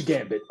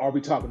Gambit are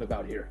we talking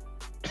about here?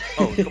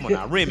 Oh, come on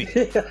now, Remy.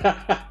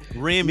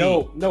 Remy.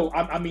 No.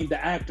 I mean the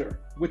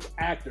actor. Which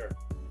actor?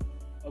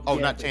 Oh,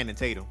 Gambit? Not Channing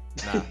Tatum.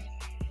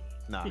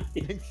 Nah.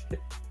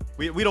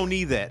 We don't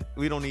need that.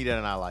 We don't need that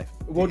in our life.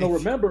 Well, no,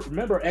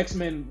 remember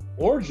X-Men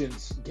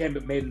Origins,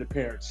 Gambit made an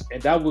appearance,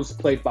 and that was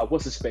played by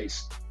what's his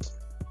face,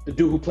 the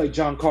dude who played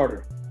John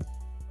Carter.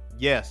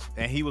 Yes,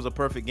 and he was a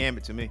perfect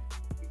Gambit to me.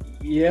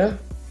 Yeah.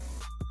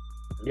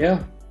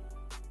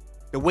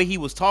 The way he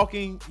was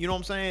talking, you know what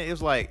I'm saying? It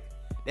was like,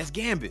 that's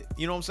Gambit.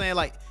 You know what I'm saying?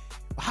 Like,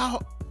 how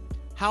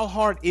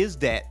hard is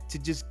that to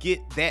just get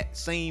that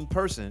same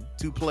person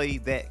to play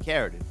that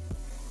character?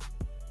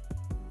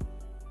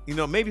 You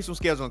know, maybe some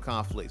scheduling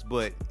conflicts,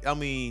 but I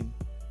mean,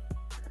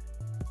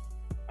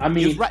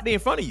 it's right there in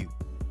front of you.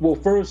 Well,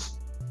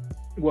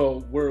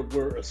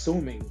 we're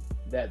assuming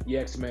that the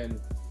X-Men,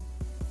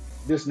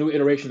 this new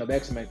iteration of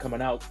X-Men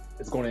coming out,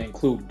 is going to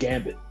include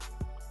Gambit.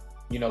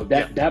 You know,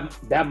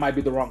 that might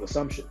be the wrong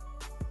assumption.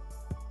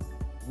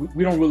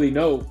 We don't really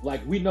know.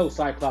 Like, we know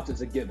Cyclops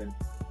is a given,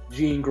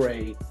 Jean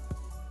Grey,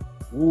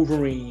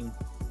 Wolverine,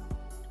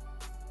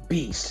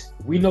 Beast.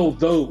 We know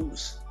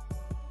those,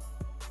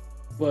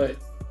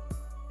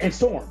 and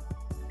Storm.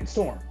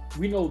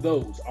 We know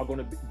those are going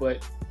to be,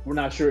 but we're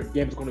not sure if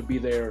Gambit's going to be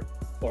there,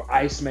 or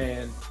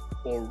Iceman,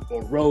 or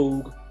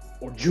Rogue,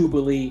 or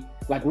Jubilee.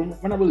 Like, we're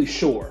not really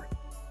sure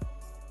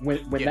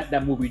when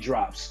that movie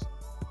drops.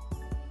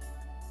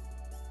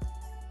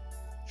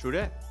 True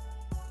that.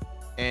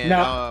 And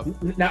now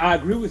I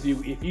agree with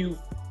you.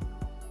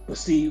 But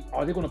see,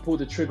 are they going to pull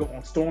the trigger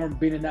on Storm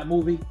being in that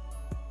movie?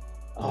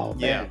 Oh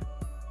man,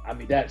 I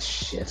mean, that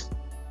shit.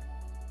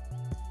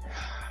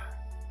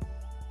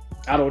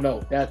 I don't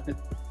know.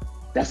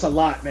 That's a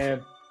lot,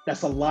 man.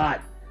 That's a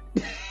lot.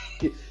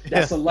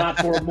 That's a lot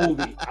for a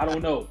movie. I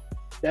don't know.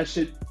 That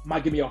shit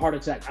might give me a heart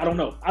attack. I don't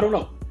know. I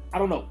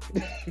don't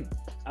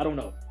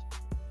know.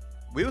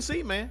 We'll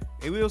see, man.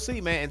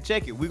 And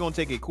check it. We're going to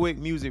take a quick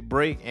music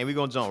break, and we're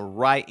going to jump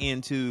right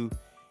into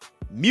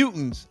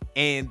Mutants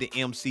and the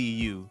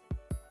MCU.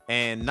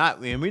 And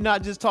we're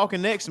not just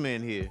talking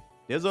X-Men here.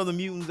 There's other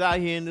mutants out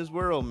here in this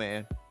world,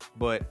 man.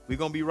 But we're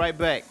going to be right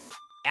back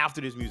after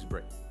this music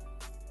break.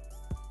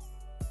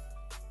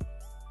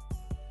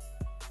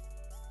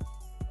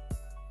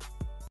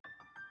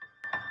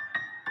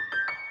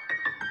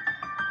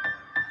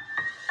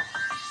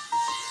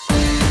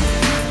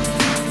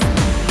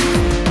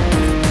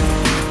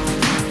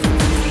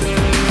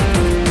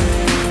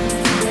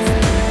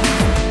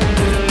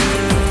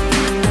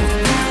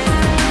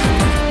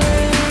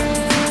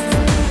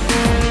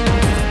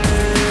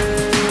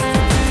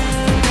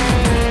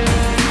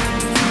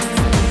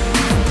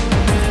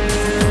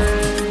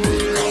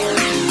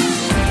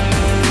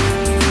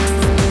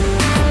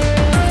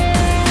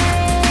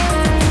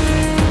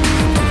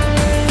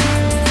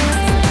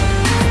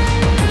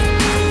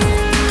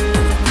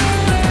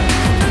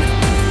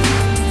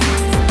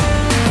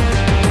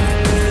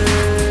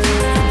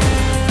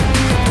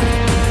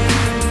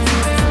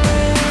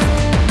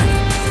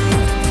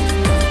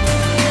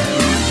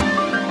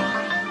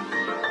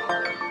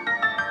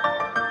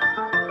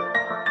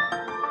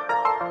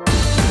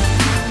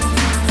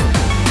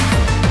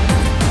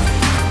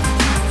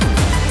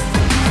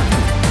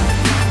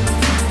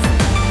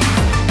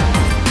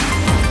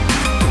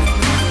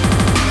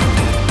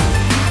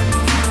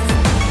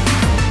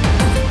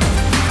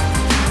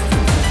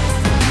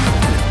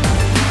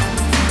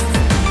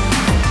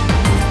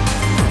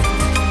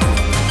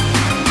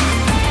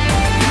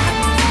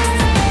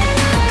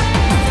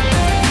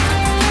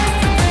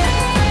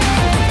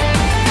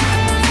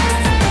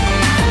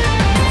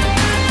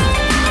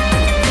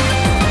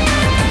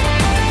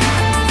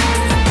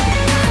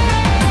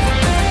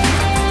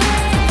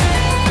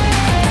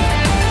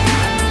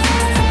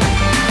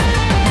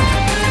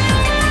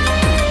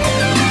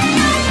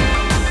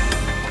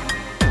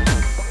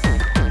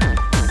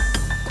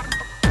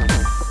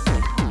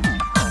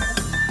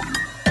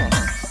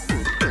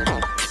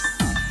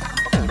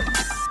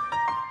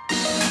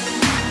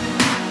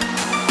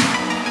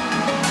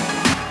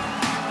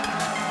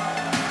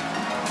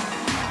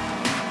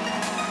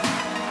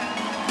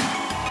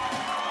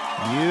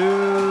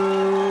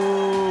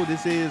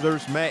 This is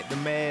Earth's Matt, the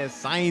mad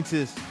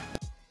scientist.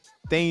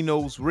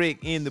 Thanos Rick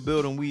in the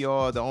building. We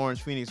are the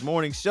Orange Phoenix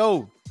Morning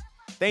Show.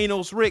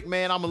 Thanos Rick,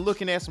 man, I'm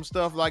looking at some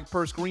stuff like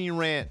per Screen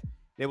Rant.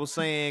 They were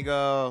saying,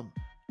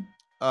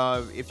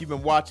 if you've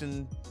been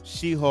watching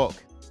She-Hulk,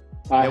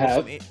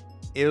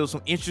 there was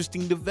some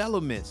interesting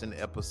developments in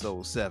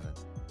episode 7.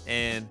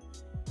 And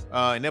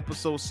in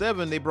episode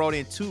 7, they brought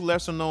in 2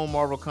 lesser-known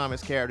Marvel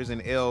Comics characters in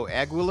El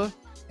Aguila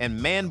and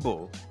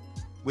Manbull,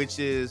 which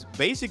is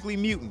basically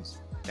mutants.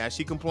 Now,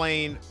 she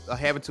complained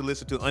having to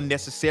listen to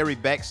unnecessary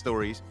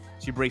backstories.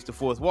 She breaks the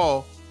fourth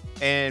wall.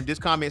 And this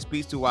comment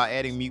speaks to why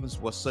adding mutants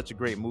was such a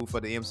great move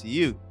for the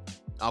MCU.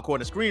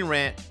 According to Screen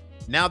Rant,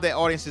 now that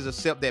audiences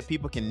accept that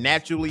people can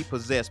naturally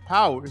possess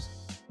powers,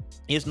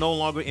 it's no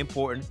longer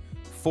important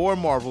for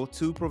Marvel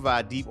to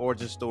provide deep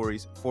origin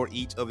stories for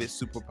each of its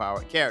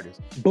superpowered characters.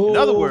 Bullshit.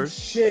 In other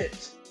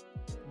words,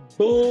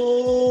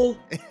 bullshit.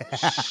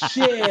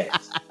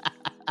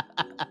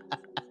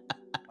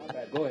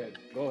 Go ahead.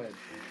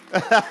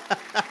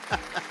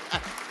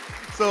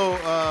 So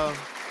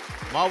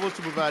Marvel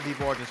to provide deep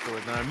origin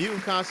stories. Now, the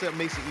mutant concept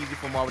makes it easy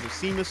for Marvel to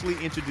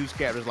seamlessly introduce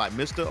characters like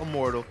Mr.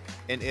 Immortal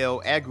and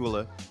El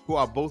Aguila, who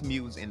are both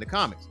mutants in the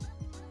comics.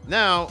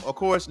 Now, of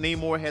course,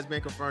 Namor has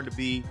been confirmed to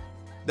be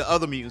the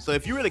other mutant. So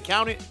if you really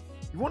count it,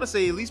 you want to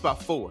say at least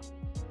about four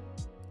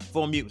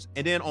mutants.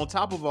 And then on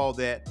top of all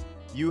that,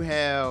 you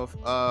have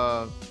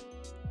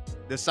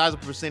the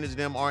sizable percentage of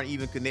them aren't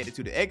even connected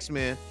to the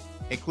X-Men,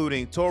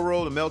 including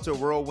Toro, the Melter,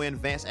 Whirlwind,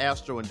 Vance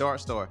Astro, and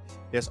Darkstar.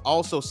 There's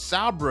also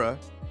Sabra,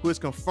 who is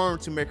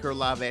confirmed to make her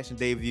live-action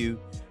debut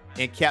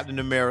in Captain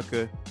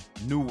America: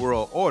 New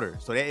World Order.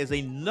 So that is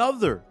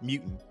another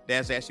mutant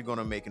that's actually going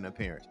to make an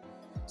appearance.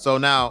 So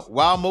now,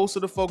 while most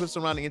of the focus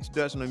around the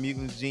introduction of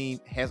mutant gene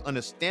has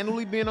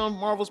understandably been on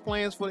Marvel's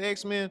plans for the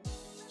X-Men,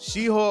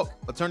 She-Hulk: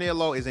 Attorney at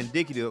Law is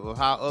indicative of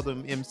how other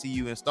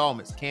MCU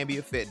installments can be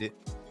affected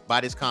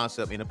by this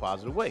concept in a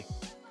positive way.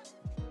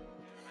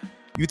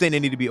 You think they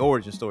need to be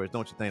origin stories,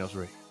 don't you think,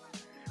 Ray?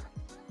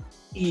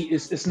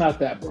 It's not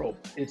that, bro.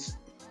 It's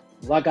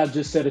like I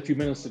just said a few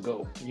minutes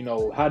ago.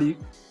 How do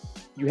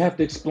you have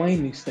to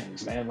explain these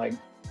things, man? Like,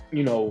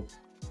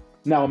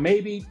 now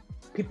maybe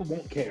people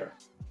won't care.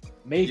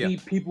 Maybe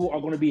people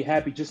are going to be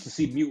happy just to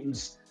see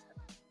mutants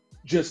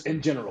just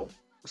in general.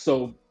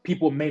 So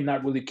people may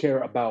not really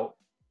care about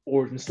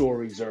origin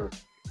stories or,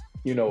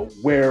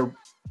 where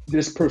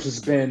this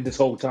person's been this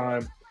whole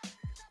time.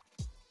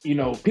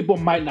 People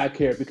might not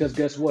care because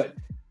guess what?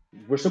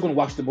 We're still going to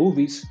watch the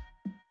movies.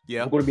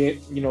 Yeah. We're going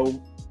to be,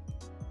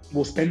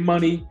 we'll spend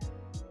money.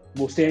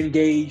 We'll stay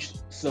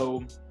engaged.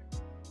 So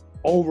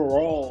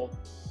overall,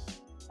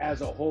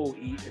 as a whole,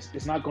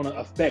 it's not going to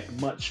affect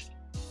much,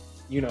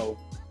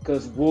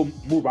 because we'll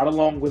move right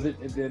along with it,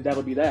 and then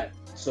that'll be that.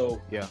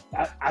 So yeah,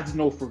 I just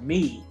know for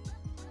me,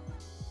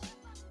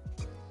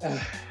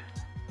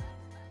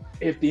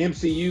 if the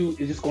MCU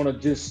is just going to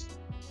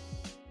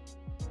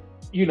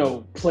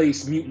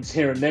place mutants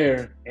here and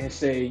there and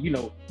say,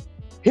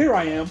 here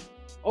I am.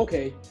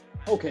 Okay,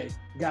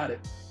 got it.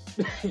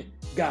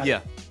 Got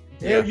it.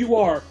 There you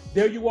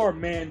are,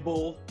 man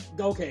bull.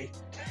 Okay.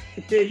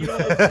 You know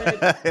what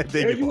I'm saying?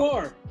 there you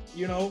are.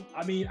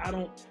 I mean, I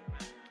don't.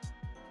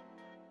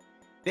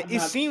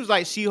 It seems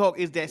like She-Hulk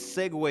is that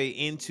segue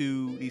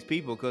into these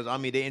people because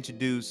they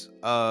introduce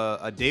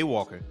a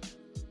Daywalker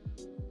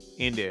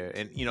in there,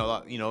 and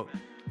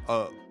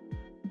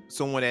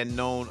someone that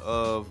known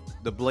of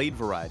the Blade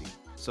variety.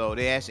 So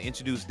they actually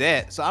introduced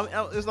that. So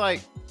it's like,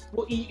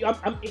 well, you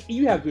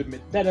have to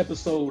admit that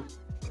episode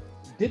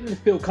didn't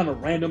feel kind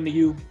of random to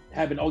you,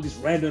 having all these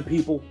random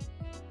people.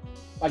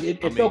 Like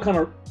it felt kind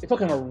of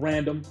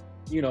random,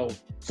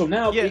 So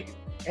now,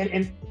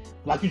 and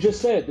like you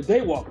just said, the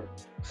Daywalker.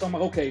 So I'm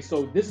like, okay,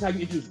 so this is how you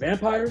introduce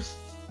vampires,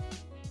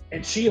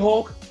 and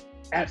She-Hulk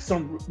at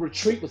some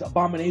retreat with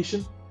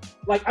Abomination.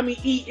 Like, I don't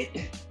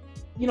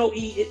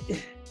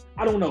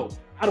know.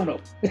 I don't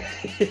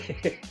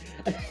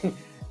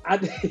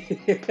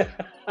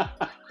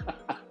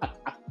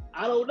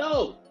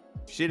know.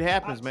 Shit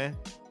happens, man.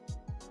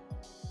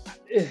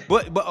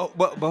 But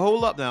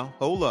hold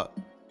up.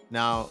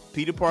 Now,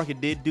 Peter Parker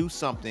did do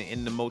something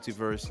in the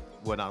multiverse.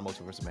 Well, not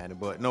multiverse of Madness,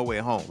 but No Way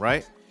Home,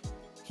 right?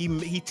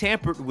 He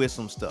tampered with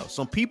some stuff.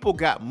 Some people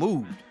got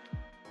moved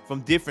from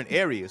different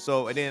areas.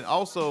 So, and then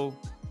also,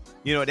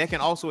 that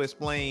can also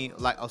explain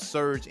like a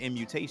surge in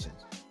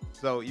mutations.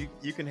 So you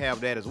can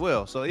have that as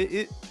well. So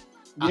but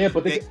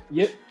they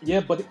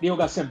all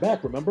got sent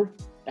back. Remember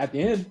at the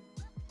end?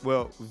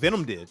 Well,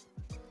 Venom did,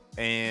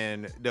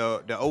 and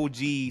the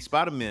OG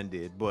Spider-Man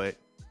did, but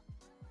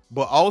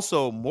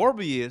also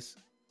Morbius.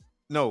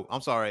 No,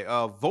 I'm sorry.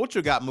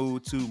 Vulture got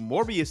moved to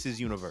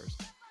Morbius's universe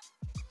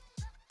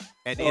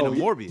at the end of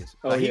Morbius.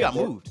 He got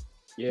moved.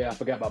 Yeah, I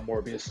forgot about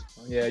Morbius.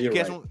 Yeah, you're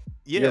right.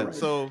 You're right.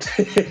 So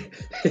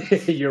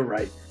you're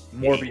right.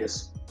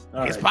 Morbius.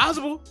 It's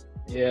possible.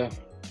 Yeah.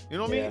 You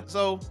know what I mean?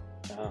 So.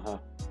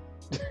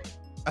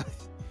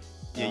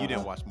 You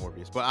didn't watch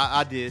Morbius, but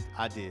I did.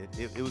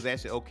 It was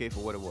actually okay for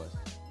what it was.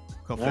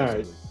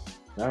 Confessively.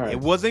 All right. It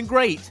wasn't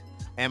great.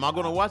 Am I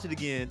going to watch it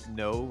again?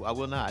 No, I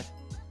will not.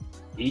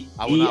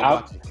 I will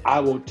not watch it. I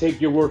will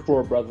take your word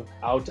for it, brother.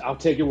 I'll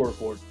take your word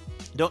for it.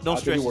 Don't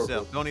stress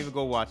yourself. Don't even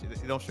go watch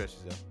it. Don't stress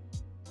yourself.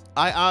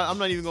 I'm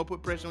not even going to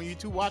put pressure on you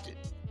to watch it.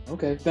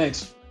 Okay,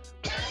 thanks.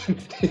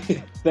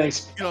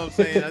 Thanks. You know what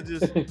I'm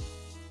saying?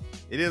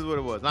 It is what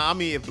it was. Now,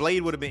 if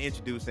Blade would have been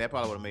introduced, that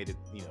probably would have made it,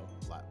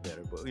 a lot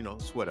better. But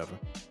it's whatever.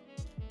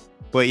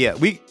 But yeah,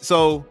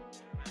 so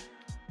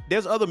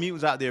there's other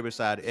mutants out there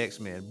beside the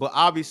X-Men, but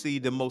obviously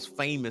the most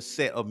famous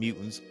set of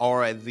mutants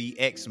are the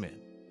X-Men.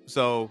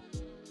 So,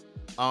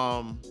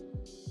 I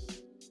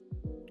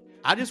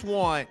just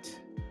want.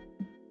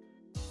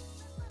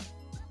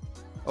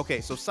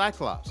 Okay, so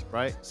Cyclops,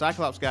 right?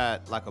 Cyclops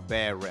got like a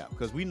bad rap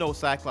because we know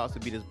Cyclops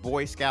to be this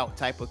Boy Scout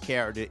type of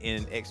character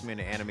in X-Men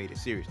the animated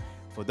series.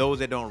 For those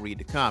that don't read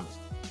the comics,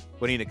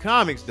 but in the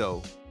comics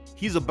though,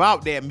 he's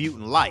about that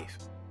mutant life.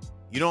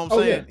 You know what I'm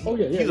saying?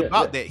 He's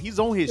about that. He's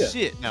on his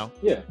shit now.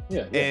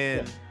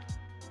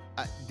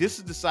 This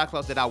is the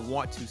Cyclops that I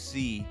want to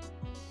see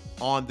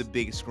on the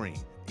big screen.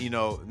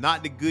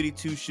 not the goody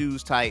two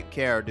shoes type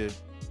character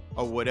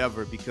or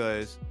whatever,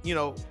 because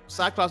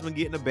Cyclops been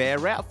getting a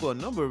bad rap for a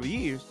number of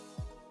years.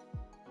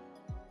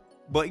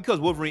 But because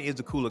Wolverine is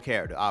the cooler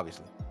character,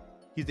 obviously.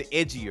 He's the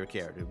edgier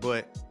character,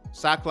 but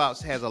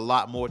Cyclops has a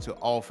lot more to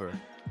offer.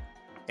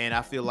 And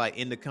I feel like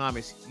in the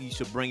comics, you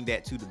should bring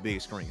that to the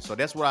big screen. So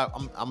that's what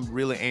I'm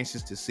really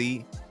anxious to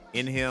see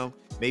in him.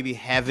 Maybe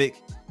Havoc,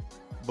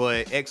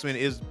 but X-Men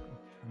is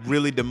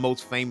really the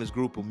most famous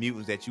group of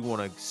mutants that you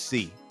want to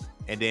see.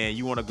 And then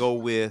you want to go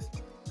with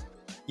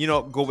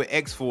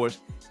X-Force.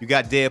 You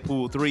got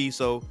Deadpool 3,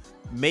 so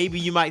maybe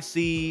you might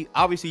see,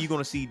 obviously you're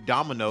going to see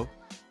Domino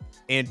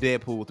in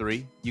Deadpool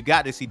 3. You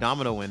got to see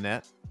Domino in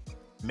that.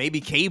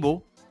 Maybe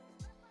Cable.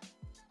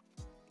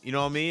 You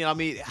know what I mean? I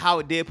mean,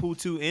 how Deadpool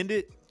 2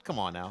 ended? Come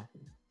on now.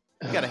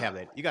 You got to have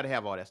that. You got to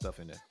have all that stuff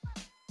in there.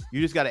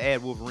 You just got to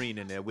add Wolverine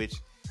in there, which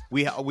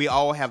we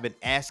all have been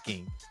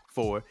asking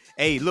for.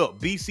 Hey, look,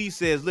 BC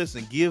says,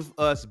 listen, give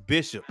us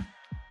Bishop.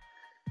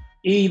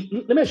 Let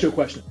me ask you a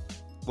question.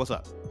 What's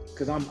up?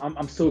 Because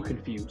I'm so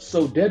confused.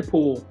 So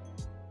Deadpool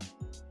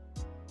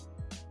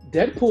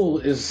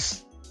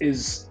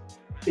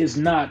is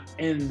not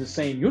in the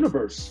same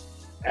universe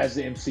as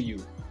the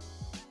MCU,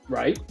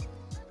 right?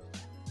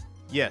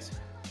 Yes.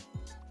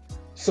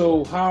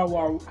 So how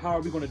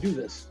are we going to do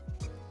this?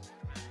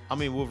 I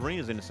mean, Wolverine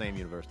is in the same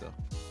universe, though.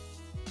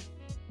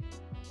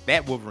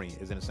 That Wolverine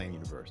is in the same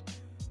universe.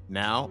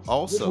 Now,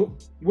 also,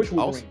 which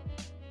Wolverine?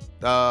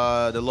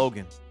 The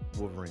Logan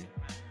Wolverine.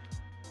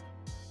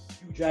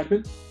 Hugh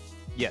Jackman?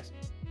 Yes.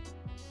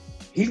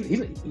 He's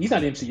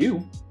not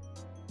MCU.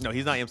 No,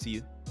 he's not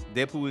MCU.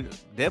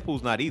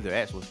 Deadpool's not either,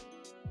 actually.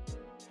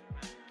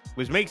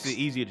 Which makes it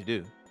easier to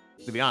do,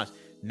 to be honest.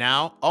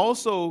 Now,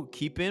 also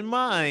keep in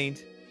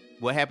mind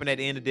what happened at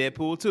the end of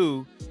Deadpool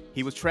 2.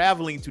 He was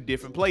traveling to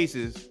different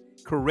places,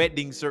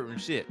 correcting certain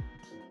shit.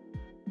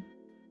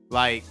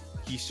 Like,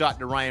 he shot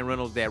the Ryan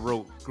Reynolds that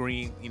wrote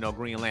Green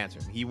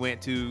Lantern. He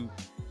went to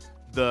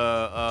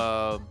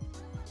the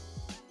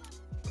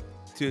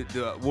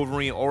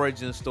Wolverine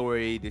origin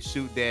story to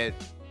shoot that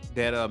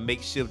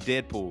makeshift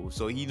Deadpool.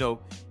 So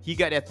he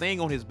got that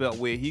thing on his belt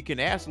where he can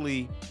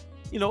actually,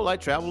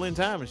 like travel in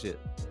time and shit.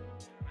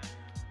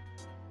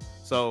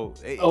 So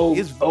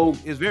it's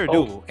very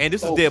doable. And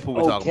this is Deadpool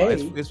we're talking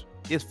about.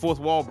 It's fourth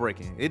wall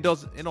breaking. It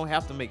don't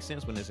have to make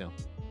sense when it's him.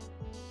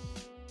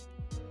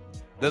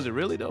 Does it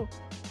really though?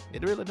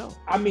 It really don't.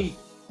 I mean,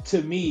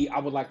 to me, I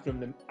would like for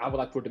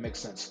it to make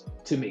sense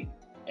to me.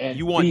 And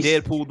you want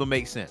Deadpool to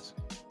make sense?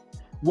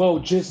 Well,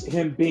 just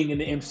him being in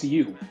the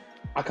MCU.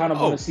 I kind of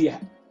want to see,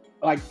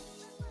 I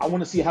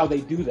want to see how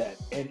they do that.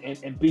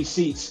 And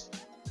B-Seats,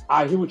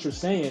 I hear what you're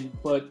saying,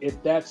 but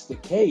if that's the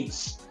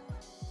case,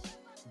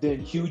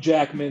 then Hugh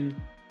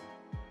Jackman,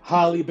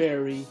 Halle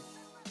Berry,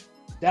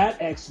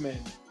 that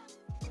X-Men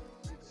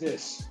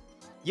exists.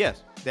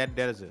 Yes, that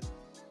is it.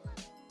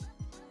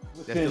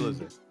 That still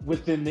is it.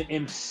 Within the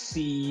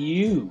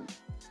MCU.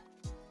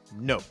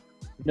 No.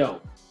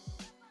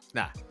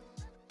 Nah.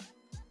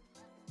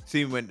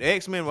 See, when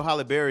X-Men with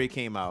Halle Berry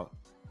came out,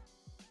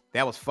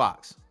 that was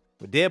Fox.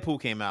 When Deadpool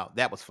came out,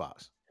 that was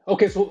Fox.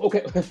 Okay,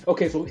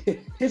 so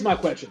here's my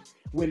question.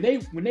 When they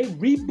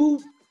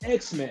reboot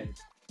X-Men,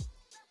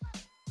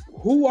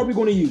 who are we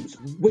going to use?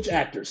 Which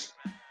actors?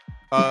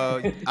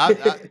 I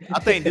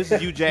think this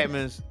is Hugh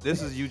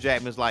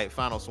Jackman's like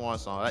final swan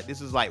song. Like, this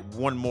is like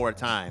one more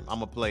time I'm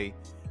gonna play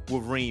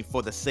Wolverine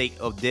for the sake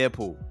of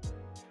Deadpool.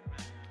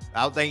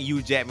 I don't think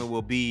Hugh Jackman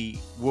will be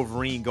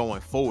Wolverine going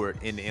forward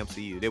in the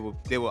MCU.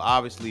 They will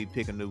obviously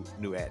pick a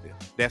new actor.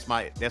 That's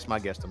my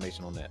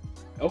guesstimation on that.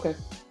 Okay.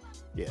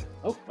 Yeah.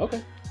 Oh,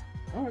 okay.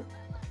 All right.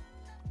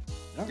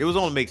 It was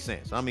only make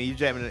sense. I mean, Hugh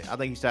Jackman, I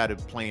think he started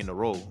playing the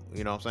role.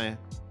 You know what I'm saying?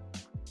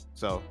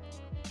 So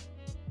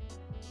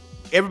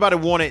everybody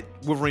wanted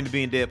Wolverine to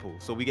be in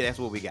Deadpool, so that's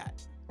what we got.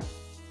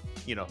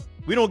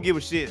 We don't give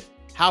a shit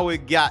how he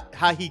got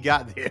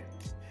there.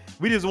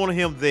 We just wanted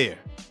him there.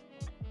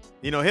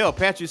 Hell,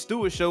 Patrick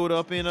Stewart showed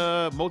up in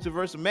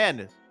Multiverse of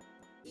Madness.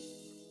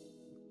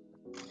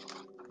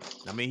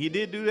 I mean, he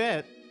did do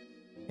that,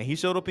 and he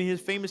showed up in his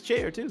famous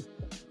chair too.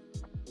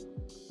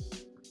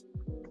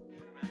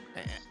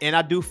 And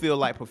I do feel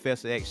like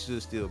Professor X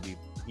should still be,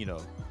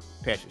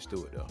 Patrick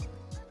Stewart though.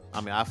 I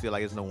mean, I feel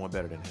like there's no one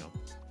better than him.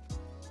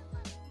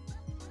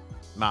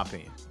 My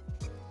opinion.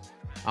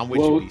 I'm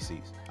with you,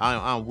 BCs.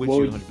 I'm with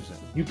you 100%.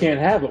 You can't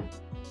have him.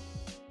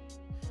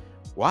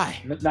 Why?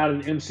 Not in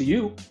the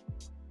MCU.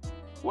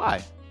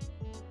 Why?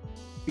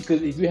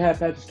 Because if you have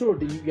Patrick Stewart,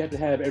 then you have to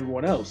have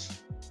everyone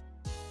else.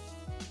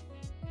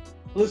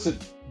 Listen,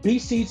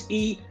 B-Seats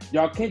E,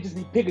 y'all can't just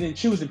be picking and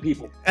choosing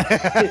people.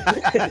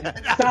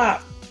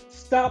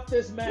 Stop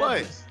this madness.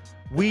 What?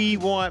 We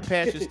want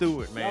Patrick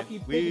Stewart, man.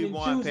 We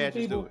want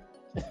Patrick Stewart.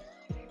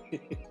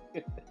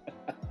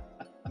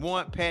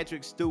 Want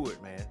Patrick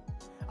Stewart, man.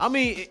 I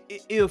mean,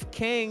 if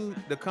Kang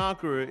the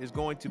Conqueror is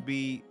going to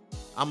be,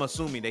 I'm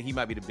assuming that he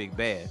might be the big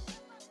bad.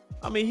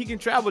 I mean, he can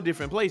travel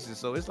different places,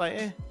 so it's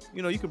like,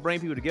 you can bring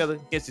people together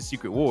against the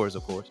Secret Wars,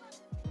 of course.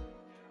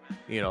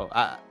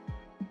 I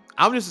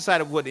I'm just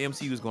excited what the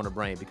MCU is going to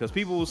bring because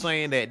people were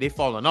saying that they're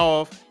falling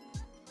off,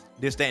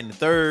 this, that, and the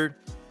third.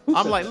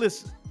 I'm like,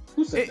 listen,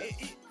 Who said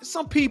that?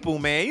 some people,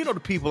 man, you know, the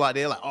people out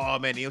there like, oh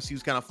man, the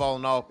MCU's kind of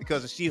falling off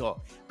because of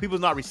She-Hulk. People's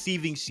not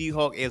receiving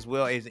She-Hulk as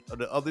well as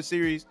the other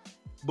series,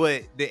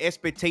 but the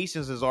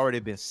expectations has already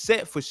been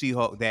set for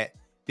She-Hulk that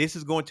this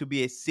is going to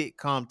be a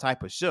sitcom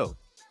type of show.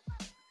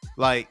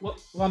 Like, Well,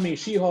 I mean,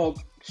 She-Hulk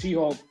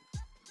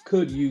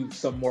could use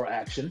some more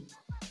action.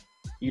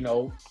 You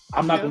know,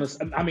 I'm not gonna.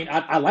 I mean,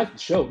 I like the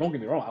show. Don't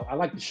get me wrong. I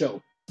like the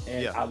show,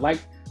 and I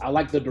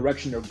like the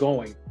direction they're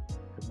going.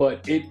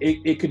 But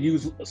it could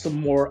use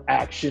some more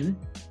action.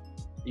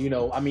 You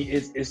know, I mean,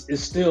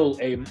 it's still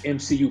a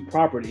MCU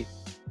property.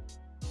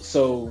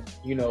 So,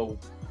 you know,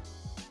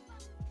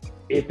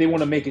 if they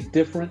want to make it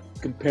different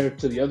compared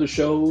to the other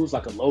shows,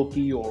 like a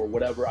Loki or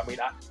whatever, I mean,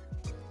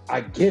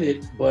 I get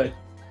it, but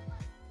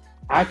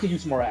I could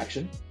use more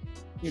action.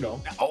 You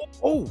know.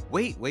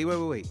 Wait.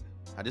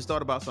 I just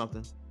thought about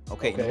something.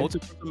 Okay.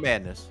 Multiverse of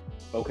Madness.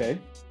 Okay.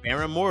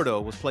 Baron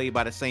Mordo was played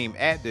by the same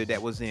actor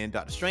that was in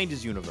Doctor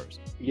Strange's universe.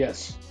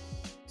 Yes.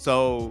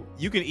 So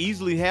you can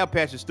easily have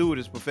Patrick Stewart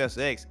as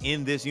Professor X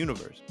in this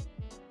universe.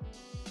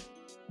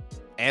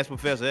 As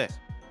Professor X.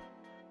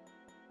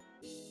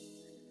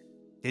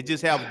 They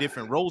just have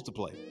different roles to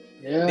play.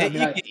 Yeah.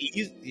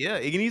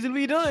 It can easily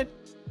be done.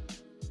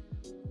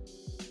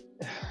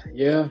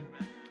 Yeah.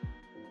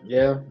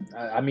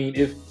 I mean,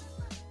 if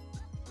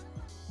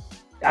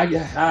I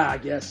guess.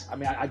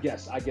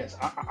 I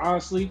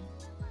honestly,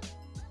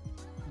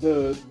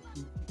 the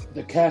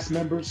cast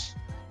members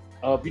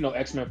of, you know,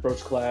 X-Men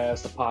First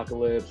Class,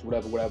 Apocalypse,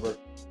 whatever.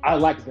 I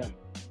like them.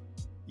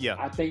 Yeah.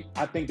 I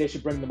think they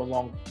should bring them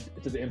along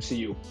to the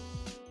MCU.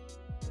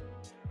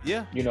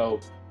 Yeah. You know,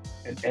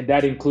 and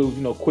that includes,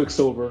 you know,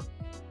 Quicksilver.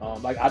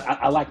 Like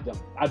I like them.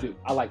 I do.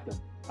 I like them.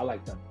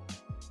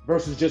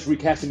 Versus just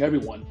recasting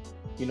everyone.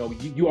 You know,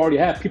 you already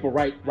have people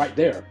right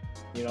there.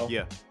 You know.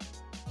 Yeah.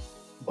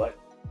 But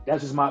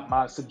that's just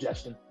my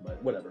suggestion.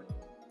 But whatever.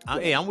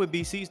 Hey, I'm with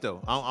BC's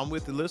though. I'm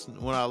with one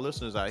of our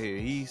listeners out here.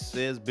 He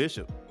says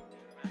Bishop.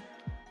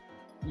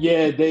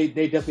 Yeah, they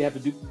definitely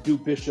have to do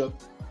Bishop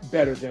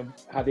better than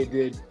how they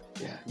did.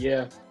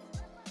 Yeah.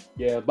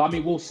 But I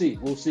mean, we'll see.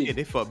 Yeah,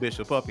 they fucked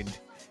Bishop up in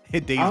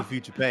Days of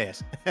Future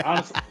Past.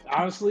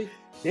 honestly,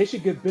 they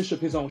should give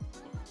Bishop his own.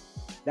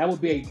 That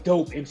would be a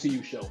dope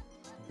MCU show.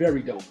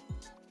 Very dope.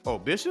 Oh,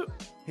 Bishop?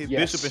 Yes.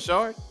 Bishop and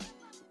Shard?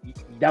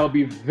 That would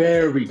be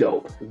very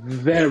dope.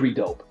 Very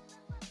dope.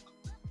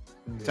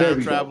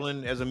 Time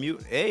traveling as a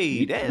mutant.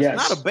 Hey, that is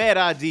not a bad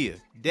idea.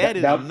 That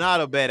is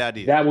not a bad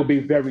idea. That would be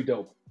very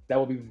dope. That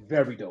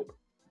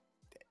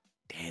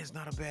is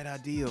not a bad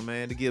idea,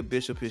 man, to give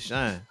Bishop his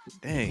shine.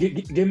 Dang.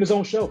 Give him his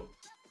own show.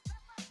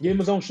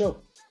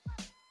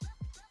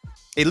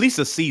 At least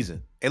a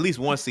season. At least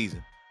one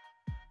season.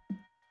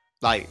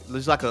 Like,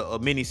 it's like a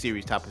mini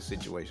series type of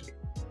situation.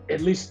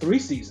 At least 3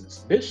 seasons.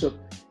 Bishop,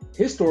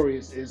 his story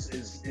is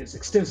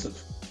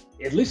extensive.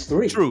 At least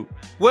 3. True.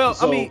 Well,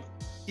 so, I mean,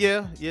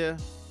 yeah.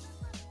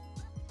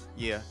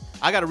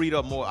 I got to read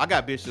up more. I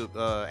got Bishop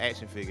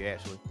action figure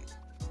actually.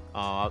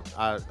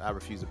 I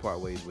refuse to part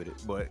ways with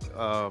it, but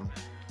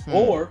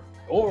or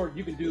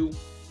you can do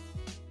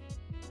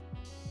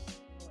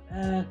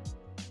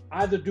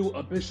either do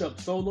a Bishop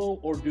solo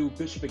or do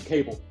Bishop and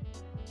Cable.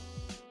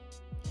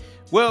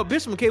 Well,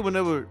 Bishop and Cable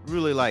never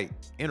really they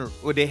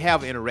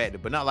have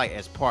interacted, but not like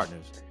as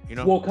partners, you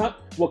know. Well,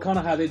 kind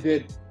of how they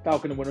did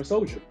Falcon and Winter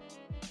Soldier.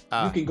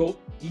 You can go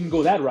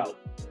that route.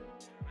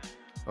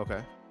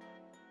 Okay.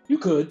 You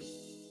could.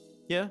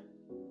 Yeah.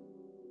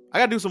 I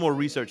gotta do some more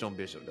research on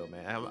Bishop though,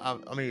 man.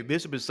 I mean,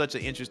 Bishop is such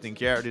an interesting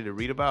character to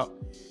read about.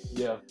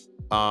 Yeah.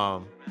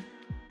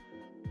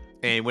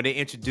 And when they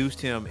introduced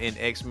him in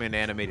X-Men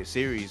animated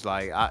series,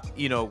 like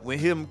when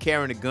him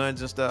carrying the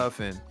guns and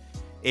stuff and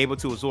able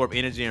to absorb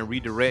energy and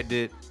redirect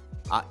it,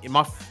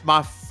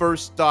 my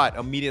first thought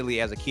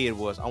immediately as a kid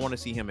was, I want to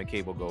see him and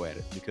Cable go at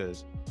it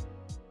because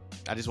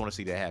I just want to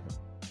see that happen.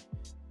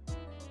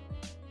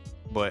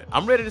 But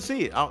I'm ready to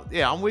see it.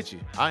 I'm with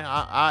you.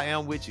 I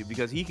am with you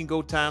because he can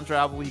go time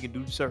travel. He can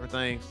do certain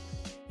things.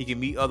 He can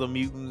meet other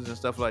mutants and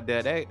stuff like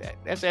that.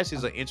 That's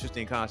actually an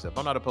interesting concept.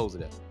 I'm not opposed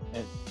to that.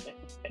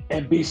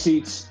 And B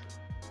Seats,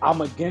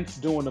 I'm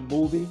against doing a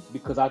movie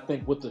because I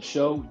think with the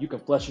show you can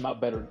flesh him out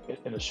better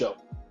in a show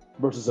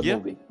versus a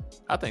movie.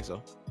 I think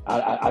so.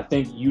 I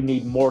think you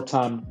need more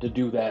time to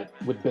do that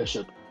with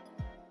Bishop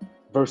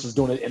versus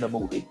doing it in a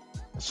movie.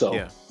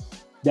 So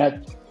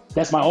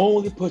that's my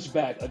only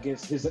pushback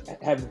against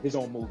having his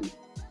own movie.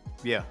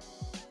 Yeah.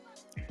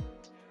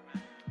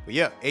 But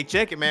yeah, hey,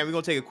 check it, man. We're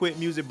gonna take a quick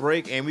music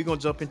break and we're gonna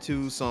jump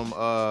into some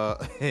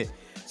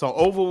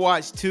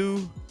Overwatch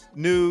 2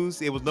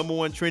 news. It was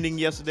 #1 trending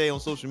yesterday on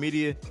social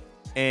media,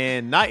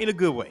 and not in a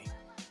good way.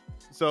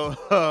 So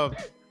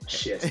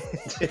shit.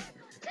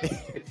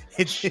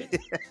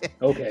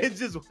 Okay. It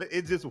just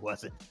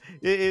wasn't.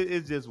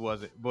 It just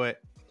wasn't.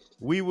 But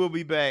we will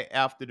be back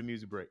after the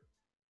music break.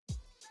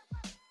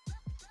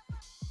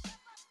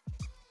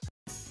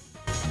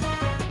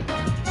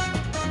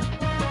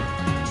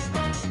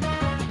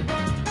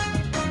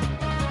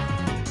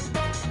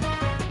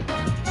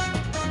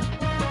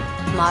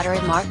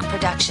 Moderate Mark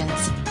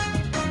Productions.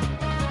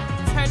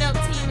 Turn up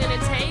Team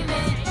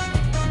Entertainment.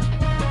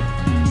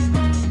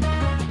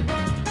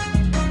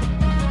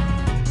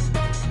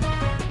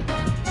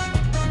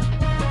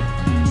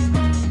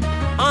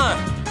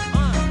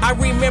 I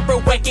remember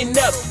waking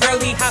up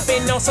early,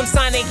 hopping on some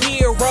Sonic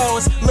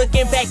Heroes.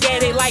 Looking back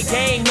at it like,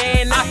 dang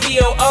man, I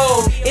feel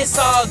old. It's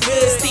all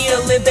good, still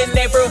in the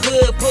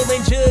neighborhood,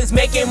 pulling jugs,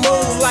 making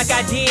moves like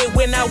I did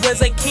when I was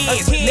a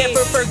kid.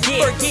 Never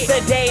forget the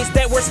days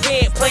that were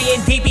spent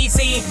playing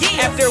DBZ.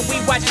 After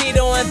we watched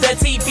it on the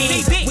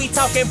TV, we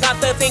talking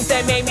about the things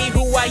that made me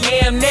who I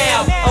am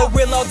now. A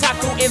real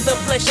otaku in the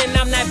flesh, and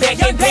I'm not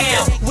backing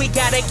down. We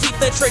gotta keep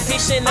the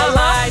tradition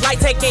alive,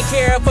 like taking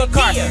care of a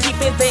car,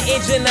 keeping the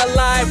engine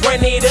alive.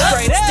 Run it up.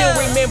 Still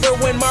remember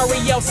when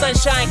Mario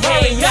Sunshine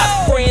came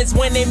out. Friends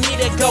wanted me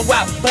to go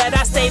out, but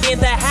I stayed in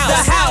the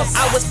house.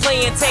 I was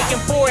playing Taken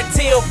 4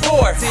 till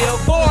 4.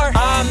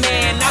 Aw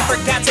man, I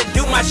forgot to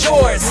do my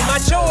chores.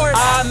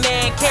 Aw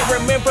man, can't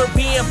remember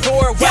being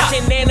bored.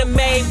 Watching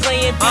anime,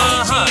 playing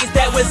BGs.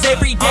 That was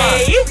every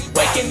day.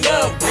 Waking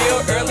up real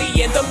early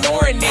in the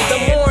morning.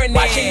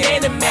 Watching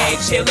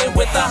anime, chilling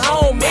with the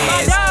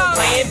homies.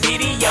 Playing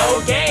video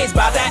games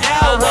by the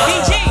hour.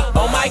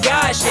 Oh my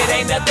gosh, it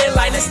ain't nothing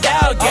like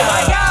nostalgia. Oh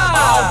my God.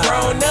 All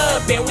grown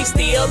up and we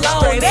still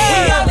on it.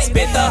 We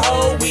spent the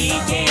whole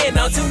weekend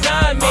on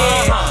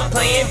Toonami,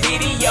 playing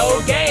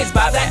video games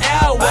by the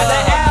hour.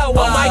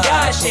 Oh my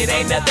gosh, it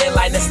ain't nothing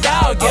like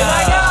nostalgia. Oh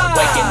my God.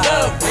 Waking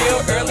up real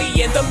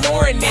early in the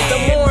morning.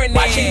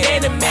 Watching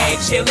anime,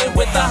 chilling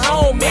with the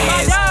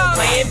homies.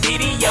 Playing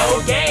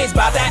video games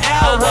by the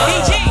hour.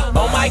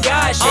 Oh my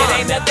gosh, it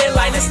ain't nothing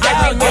like nostalgia.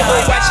 I remember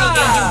watching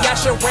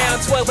Inuyasha around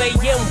 12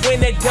 a.m.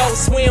 when Adult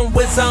Swim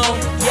was on.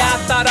 Yeah, I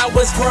thought I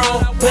was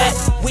grown, but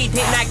we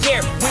did not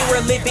care. We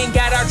were living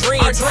out our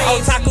dreams.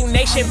 Otaku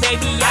Nation,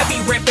 baby, I be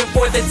repping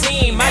for the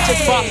team. I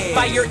just bought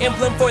Fire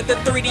Emblem for the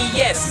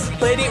 3DS,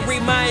 but it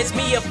reminds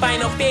me of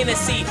Final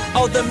Fantasy.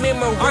 Oh, the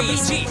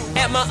memories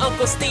at my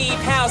Uncle Steve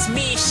house,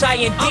 me, Shy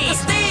and D.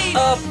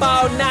 Up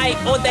all night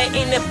on that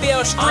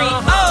NFL street.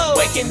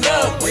 Waking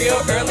up real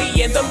early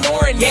in the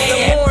morning.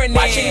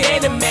 Watching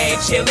anime,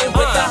 chilling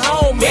with the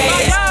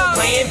homies.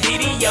 Playing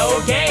video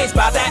games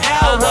by the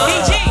hour.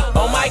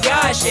 Oh my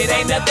gosh, it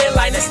ain't nothing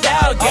like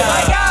nostalgia.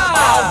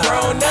 All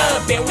grown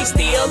up and we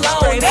still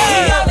on it.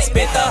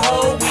 Spent the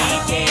whole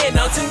weekend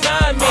on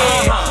Toonami,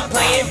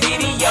 playing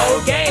video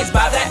games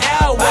by the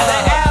hour.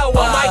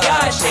 Oh my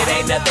gosh, it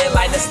ain't nothing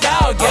like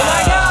nostalgia.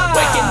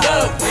 Waking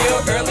up real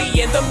early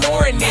in the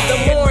morning.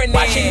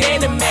 Watching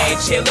anime,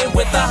 chilling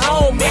with the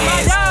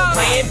homies.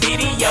 Playing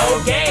video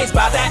games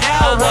by the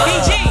hour.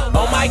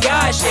 Oh my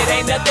gosh, it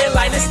ain't nothing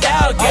like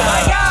nostalgia.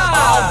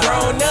 All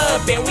grown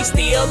up and we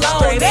still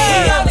on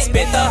it.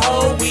 Spent the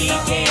whole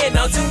weekend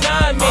on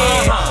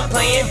Toonami,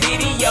 playing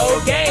video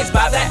games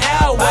by the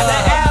hour.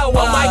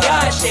 Oh my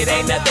gosh, it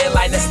ain't nothing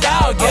like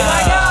nostalgia.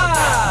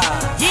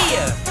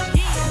 Yeah.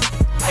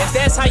 And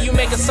that's how you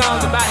make a song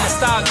about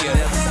nostalgia.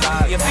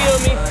 You feel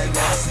me?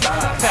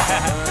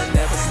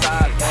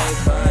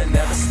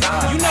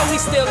 You know we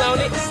still on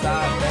it.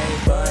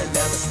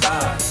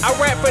 I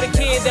rap for the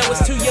kid that was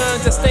too young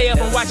to stay up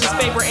and watch his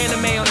favorite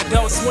anime on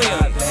Adult Swim.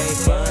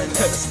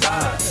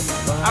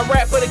 I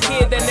rap for the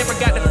kid that never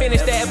got to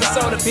finish that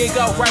episode of Big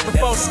O right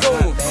before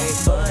school.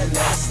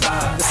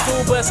 The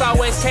school bus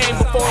always came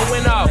before it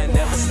went off.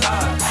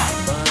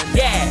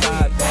 Yeah.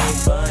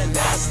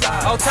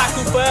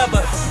 Otaku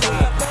forever.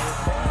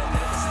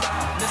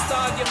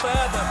 Nostalgia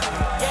forever.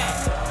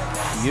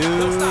 Yeah.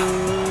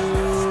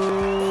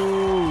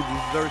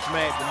 Dirt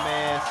Smack, the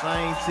mad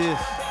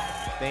scientist.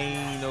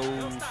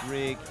 Thanos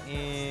Rick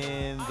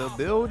in the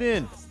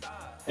building.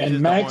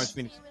 And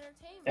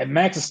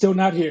Max is still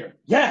not here.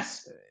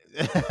 Yes.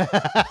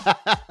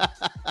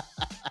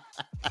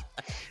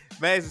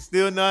 Max is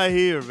still not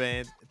here,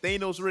 man.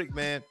 Thanos Rick,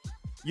 man.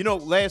 You know,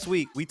 last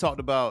week we talked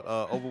about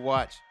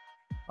Overwatch,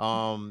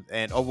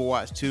 and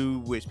Overwatch 2,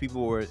 which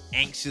people were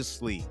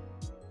anxiously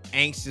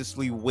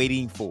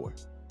waiting for.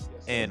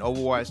 And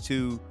Overwatch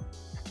 2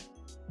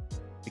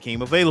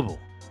 became available.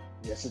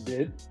 Yes, it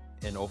did.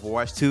 And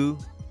Overwatch 2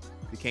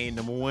 became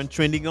 #1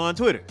 trending on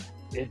Twitter.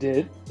 It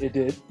did.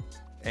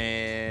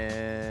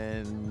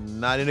 And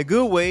not in a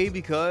good way,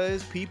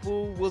 because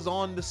people was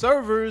on the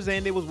servers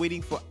and they was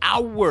waiting for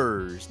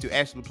hours to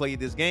actually play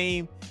this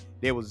game.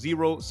 There was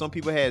some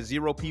people had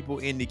 0 people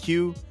in the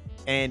queue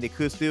and they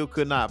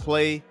could not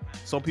play.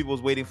 Some people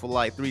was waiting for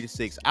like 3 to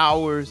 6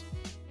 hours,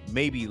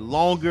 maybe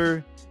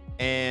longer.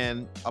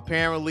 And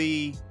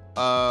apparently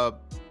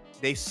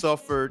they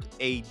suffered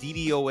a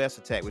DDoS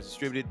attack, which is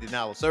distributed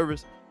denial of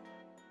service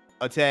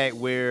attack,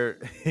 where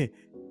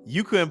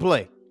you couldn't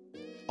play.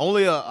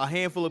 Only a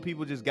handful of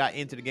people just got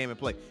into the game and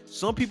played.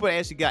 Some people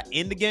actually got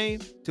in the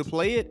game to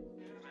play it,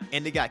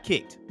 and they got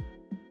kicked.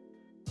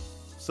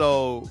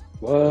 So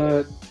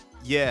what?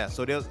 Yeah.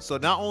 So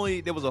not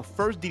only there was a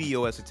first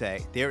DDoS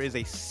attack, there is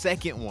a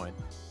second one,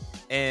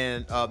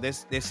 and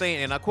they're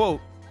saying, and I quote,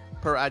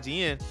 per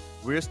IGN,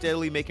 "We're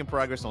steadily making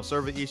progress on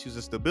server issues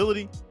and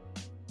stability.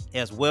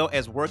 as well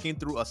as working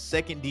through a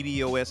second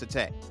DDoS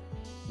attack.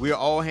 We are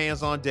all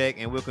hands on deck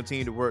and we'll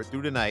continue to work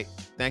through the night.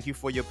 Thank you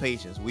for your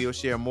patience. We'll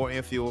share more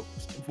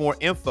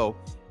info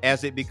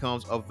as it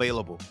becomes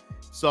available.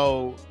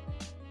 So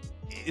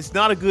it's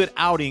not a good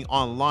outing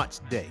on launch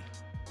day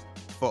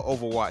for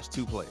Overwatch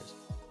 2 players.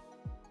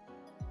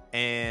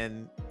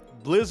 And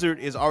Blizzard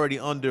is already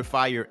under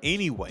fire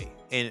anyway.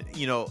 And,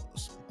 you know,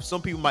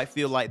 some people might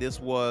feel like this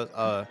was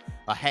a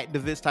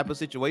hacktivist type of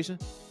situation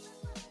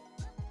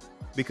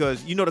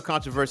because you know the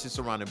controversy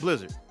surrounding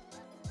Blizzard.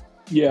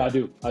 Yeah, I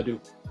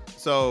do.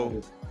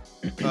 So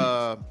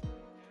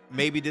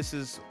maybe this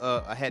is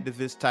a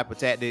hacktivist type of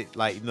tactic.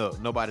 Like, no,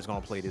 nobody's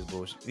gonna play this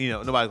bullshit. You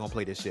know, nobody's gonna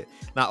play this shit.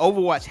 Now,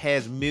 Overwatch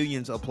has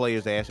millions of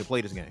players that actually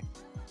play this game.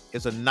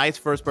 It's a nice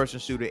first-person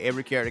shooter.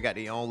 Every character got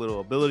their own little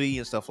ability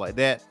and stuff like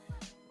that.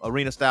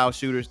 Arena-style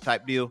shooters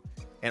type deal.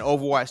 And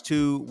Overwatch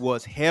 2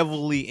 was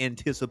heavily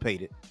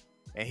anticipated.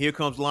 And here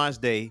comes launch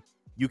day.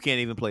 You can't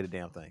even play the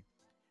damn thing.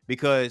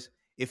 Because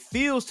it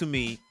feels to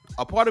me,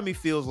 a part of me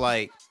feels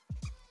like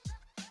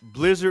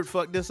Blizzard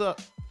fucked this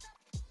up.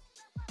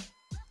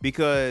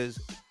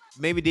 Because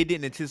maybe they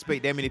didn't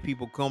anticipate that many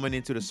people coming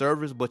into the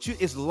servers, but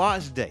it's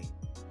launch day.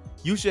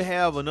 You should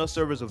have enough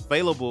servers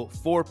available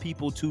for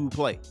people to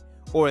play.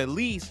 Or at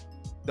least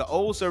the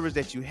old servers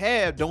that you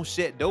have, don't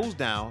shut those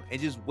down and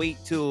just wait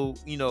till,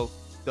 you know,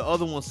 the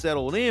other ones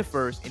settled in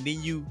first, and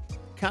then you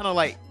kind of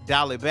like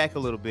dial it back a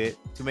little bit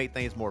to make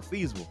things more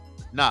feasible.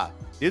 Nah,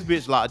 this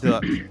bitch locked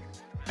up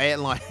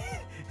at launch.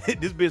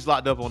 This bitch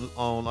locked up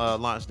on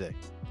launch day.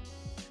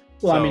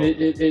 Well, so, I mean,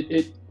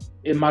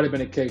 it might have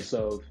been a case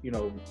of, you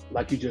know,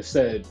 like you just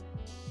said,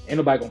 ain't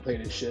nobody gonna play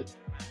this shit.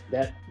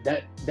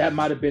 That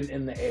might have been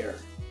in the air.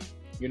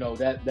 You know,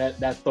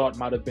 that thought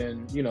might have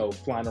been, you know,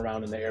 flying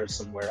around in the air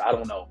somewhere. I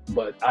don't know,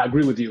 but I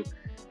agree with you.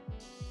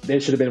 They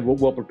should have been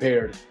well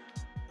prepared,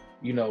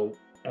 you know,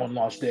 on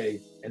launch day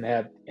and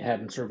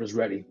having servers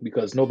ready,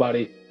 because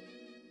nobody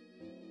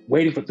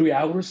waiting for 3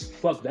 hours.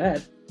 Fuck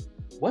that.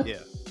 What? Yeah.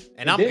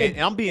 And I'm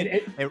being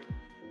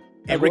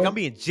Rick, I'm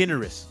being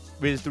generous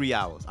with 3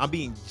 hours. I'm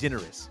being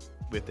generous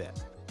with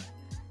that.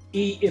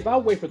 If I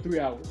wait for 3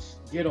 hours,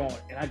 get on,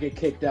 and I get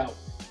kicked out,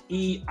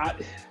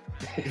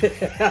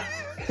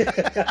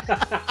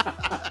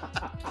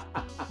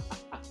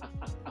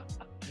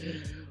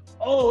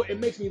 oh, it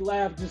makes me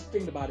laugh just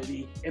thinking about it,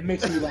 E. It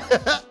makes me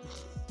laugh.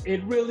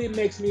 It really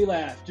makes me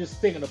laugh just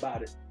thinking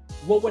about it.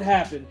 What would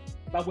happen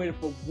if I waited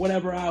for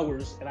whatever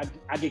hours and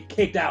I get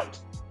kicked out?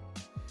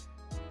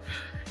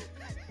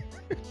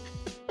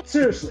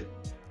 Seriously.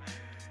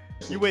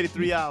 You waited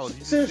 3 hours.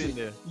 You seriously,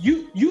 there.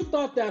 You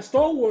thought that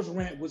Star Wars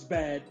rant was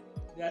bad.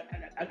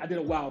 I did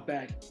a while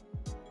back.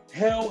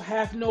 Hell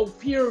have no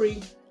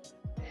fury.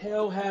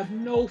 Hell have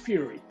no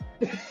fury.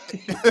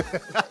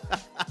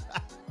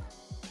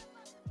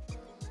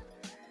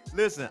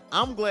 Listen,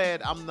 I'm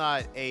glad I'm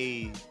not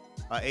a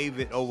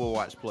avid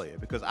Overwatch player,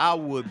 because I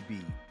would be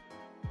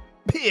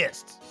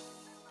pissed.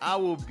 I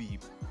will be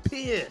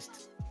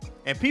pissed.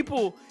 And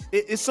people,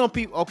 it's some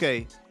people,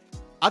 okay,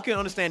 I can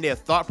understand their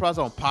thought process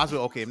on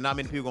possible, okay, not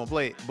many people gonna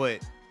play it, but,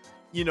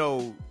 you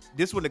know,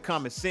 this when the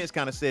common sense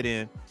kind of set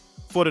in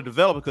for the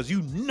developer, because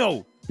you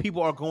know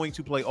people are going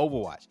to play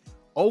Overwatch.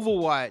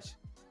 Overwatch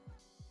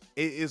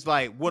is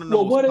like one of the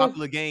most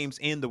popular games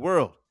in the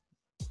world.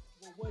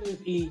 Well,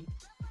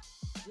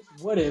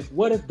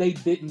 what if they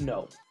didn't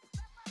know?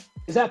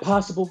 Is that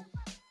possible?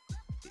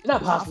 It's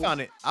not possible.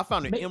 I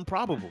found it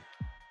improbable.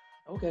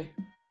 Okay.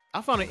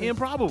 I found it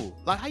improbable.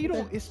 Like, how you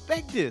don't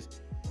expect this?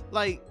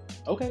 Like,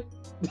 okay.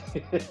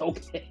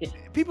 Okay.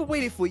 People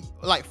waited for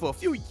a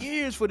few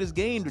years for this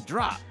game to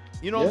drop.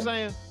 You know what I'm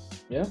saying?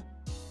 Yeah.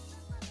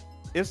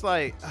 It's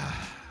like,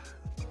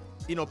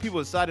 you know, people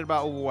excited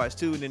about Overwatch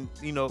 2, and then,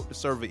 you know, the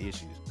server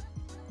issues.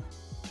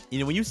 You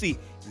know, when you see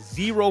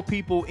 0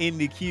 people in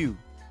the queue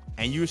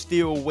and you're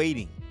still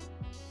waiting.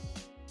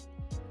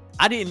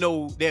 I didn't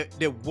know that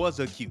there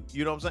was a queue.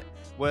 You know what I'm saying?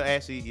 Well,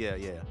 actually,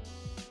 yeah.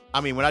 I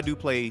mean, when I do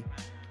play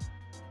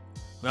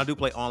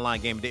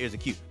online gaming, there is a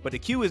queue. But the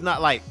queue is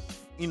not like,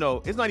 you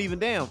know, it's not even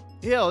damn.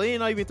 Hell, it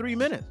ain't not even 3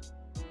 minutes.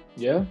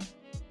 Yeah.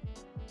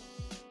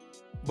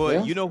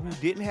 But you know who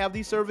didn't have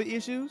these server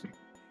issues?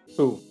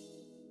 Who?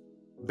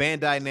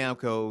 Bandai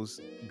Namco's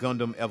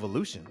Gundam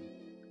Evolution.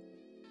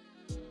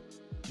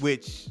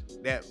 Which,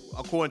 that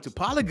according to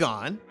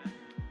Polygon,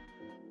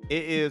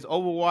 it is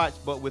Overwatch,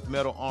 but with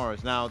metal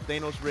arms. Now,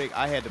 Thanos Rick,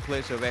 I had the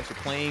pleasure of actually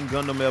playing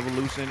Gundam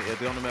Evolution.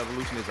 Gundam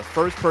Evolution is a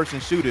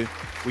first-person shooter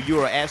where you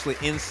are actually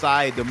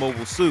inside the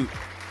mobile suit,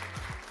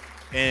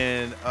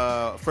 and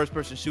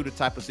first-person shooter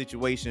type of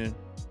situation,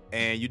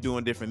 and you're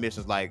doing different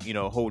missions like, you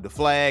know, hold the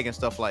flag and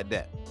stuff like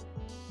that.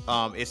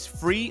 It's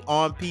free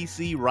on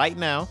PC right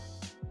now.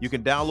 You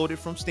can download it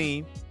from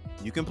Steam.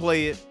 You can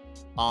play it,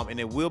 and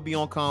it will be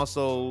on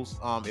consoles,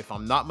 if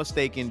I'm not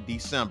mistaken,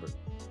 December.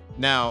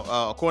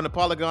 Now, according to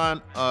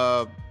Polygon,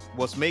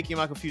 what's making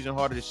my confusion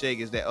harder to shake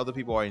is that other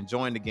people are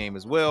enjoying the game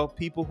as well.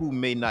 People who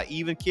may not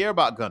even care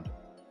about Gundam.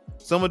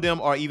 Some of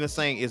them are even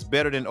saying it's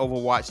better than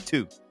Overwatch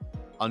 2,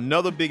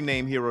 another big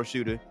name hero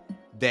shooter.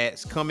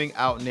 that's coming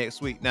out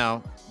next week.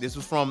 Now, this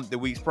was from the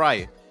weeks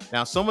prior.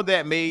 Now, some of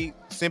that may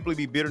simply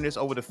be bitterness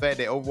over the fact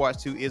that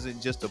Overwatch 2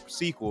 isn't just a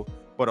sequel,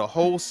 but a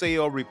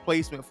wholesale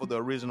replacement for the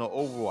original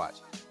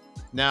Overwatch.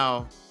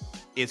 Now,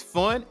 it's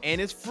fun and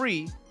it's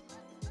free.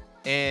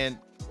 And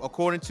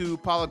according to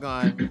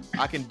Polygon,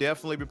 I can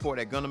definitely report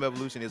that Gundam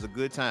Evolution is a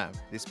good time.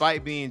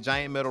 Despite being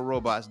giant metal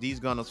robots, these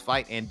Gundams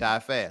fight and die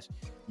fast.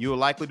 You are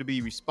likely to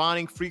be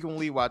respawning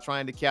frequently while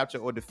trying to capture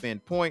or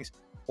defend points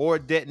or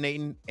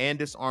detonating and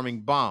disarming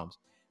bombs.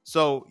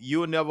 So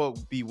you'll never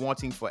be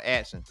wanting for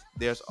action.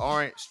 There's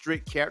aren't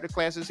strict character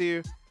classes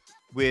here,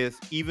 with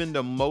even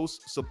the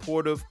most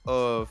supportive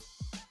of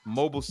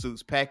mobile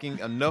suits packing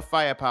enough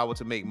firepower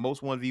to make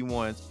most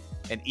 1v1s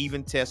and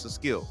even test a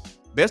skill.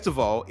 Best of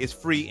all, it's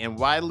free and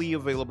widely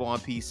available on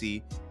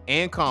PC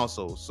and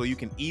consoles, so you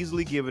can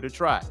easily give it a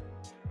try.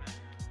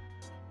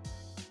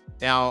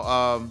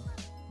 Now,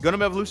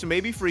 Gundam Evolution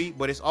may be free,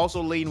 but it's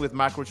also laden with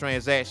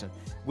microtransactions,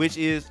 which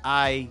is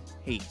I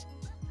hate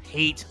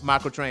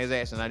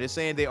microtransactions. I'm just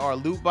saying there are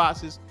loot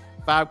boxes,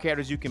 5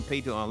 characters you can pay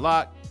to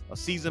unlock, a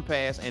season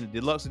pass, and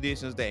deluxe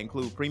editions that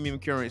include premium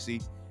currency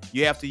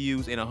you have to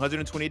use in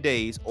 120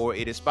 days or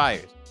it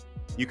expires.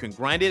 You can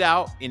grind it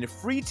out in the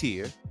free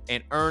tier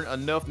and earn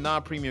enough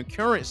non-premium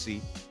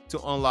currency to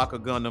unlock a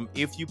Gundam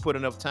if you put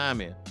enough time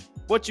in.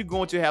 But you're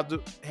going to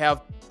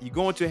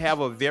have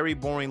a very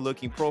boring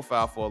looking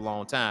profile for a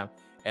long time.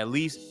 At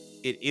least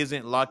it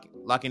isn't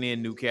locking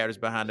in new characters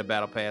behind the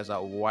battle pass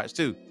out Overwatch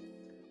 2.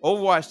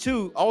 Overwatch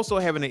 2 also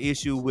having an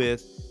issue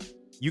with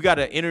you got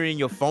to enter in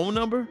your phone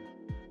number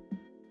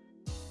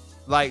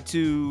like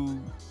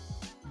to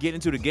get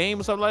into the game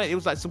or something like that. It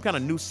was like some kind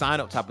of new sign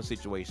up type of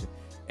situation.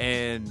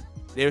 And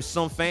there's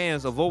some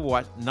fans of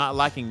Overwatch not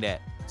liking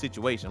that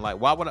situation. Like,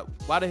 why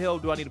the hell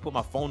do I need to put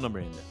my phone number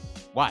in there?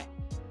 Why?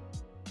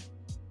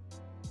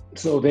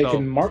 So they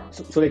can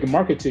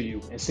market to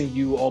you and send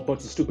you all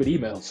bunch of stupid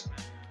emails.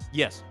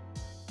 Yes,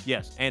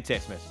 and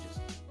text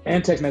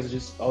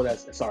messages. Oh,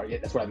 that's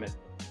what I meant.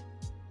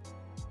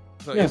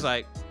 So it's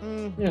like,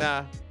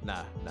 nah.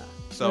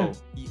 So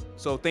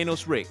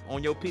Thanos Rick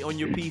on your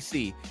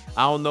PC.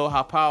 I don't know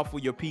how powerful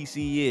your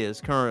PC is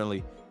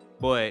currently,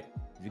 but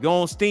if you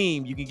go on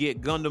Steam, you can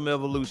get Gundam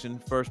Evolution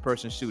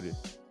first-person shooter.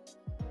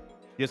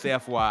 Just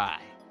FYI.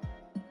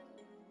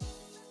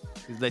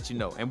 Just let you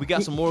know. And we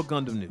got some more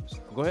Gundam news.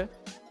 Go ahead.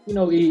 You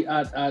know,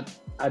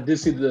 I did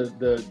see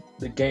the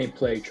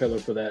gameplay trailer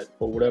for that,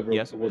 or whatever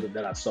it was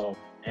that I saw.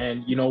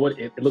 And you know what?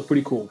 It looked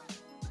pretty cool.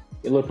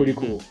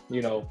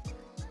 You know,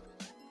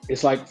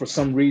 it's like for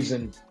some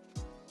reason,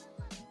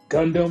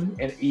 Gundam,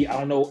 and I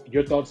don't know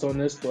your thoughts on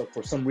this, but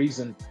for some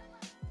reason,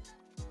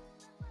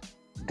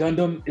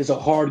 Gundam is a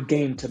hard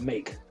game to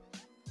make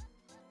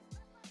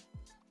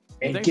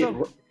and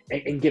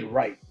get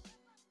right.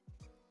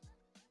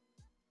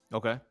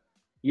 Okay.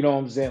 You know what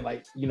I'm saying?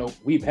 Like, you know,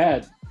 we've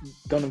had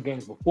Gundam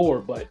games before,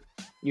 but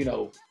you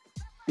know,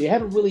 they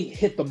haven't really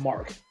hit the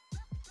mark.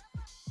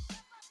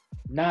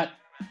 Not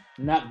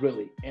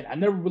really. And I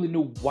never really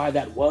knew why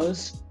that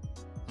was.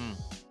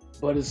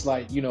 But it's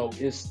like, you know,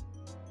 it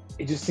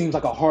just seems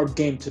like a hard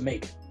game to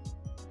make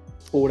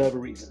for whatever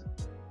reason.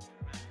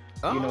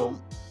 You know.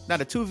 Now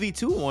the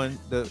 2v2 one,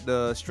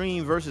 the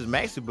Stream versus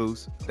Maxi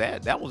Boost,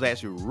 that was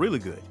actually really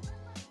good.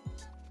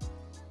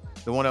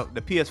 The one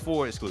the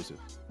PS4 exclusive.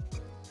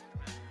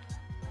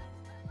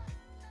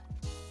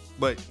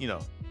 But you know,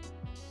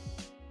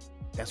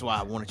 that's why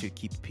I wanted you to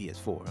keep the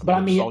PS4. But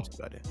I mean, salty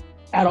about that.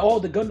 Out of all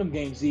the Gundam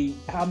games,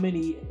 how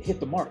many hit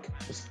the mark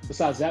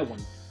besides that one?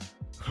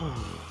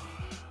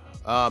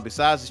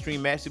 Besides the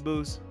Stream Maxi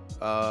Boost,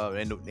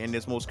 and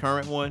this most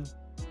current one,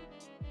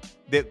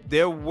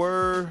 there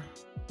were.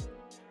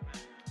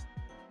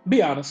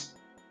 Be honest.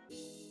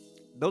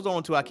 Those are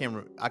only two I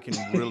can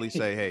really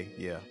say, hey,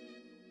 yeah.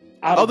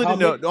 Other than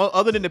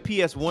the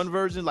PS1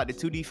 version, like the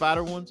 2D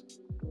fighter ones,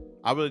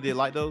 I really did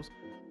like those.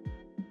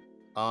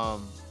 Nah.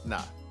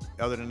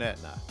 Other than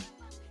that, nah.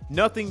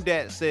 Nothing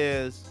that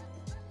says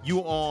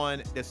you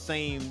on the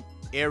same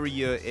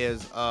area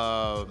as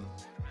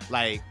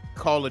like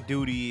Call of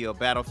Duty or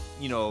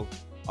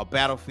a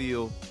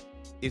Battlefield.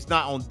 It's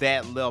not on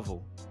that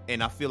level,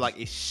 and I feel like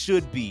it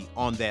should be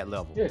on that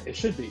level. Yeah, it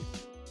should be.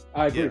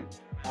 I agree. Yeah.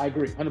 I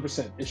agree,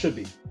 100%. It should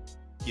be.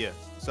 Yeah.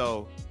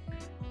 So,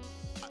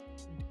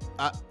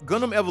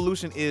 Gundam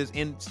Evolution is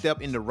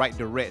step in the right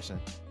direction.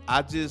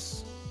 I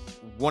just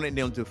wanted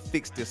them to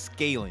fix the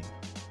scaling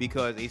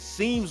because it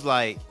seems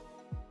like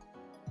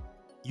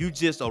you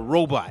just a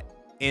robot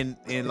in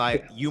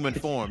like human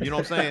form. You know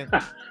what I'm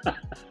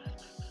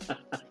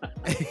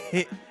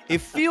saying? It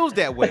feels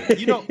that way.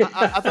 You know,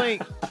 I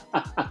think.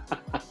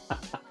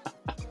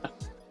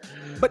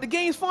 But the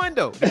game's fun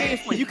though. The game's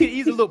fun. You can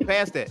easily look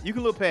past that. You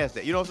know what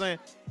I'm saying?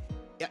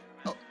 Yeah.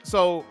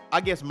 So I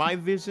guess my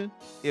vision,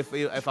 if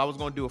I was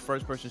going to do a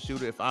first-person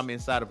shooter, if I'm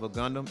inside of a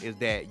Gundam, is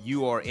that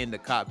you are in the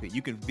cockpit.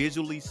 You can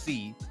visually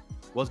see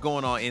what's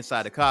going on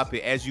inside the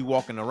cockpit as you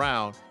walking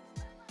around,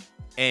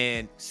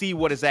 and see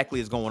what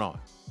exactly is going on.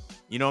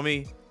 You know what I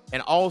mean?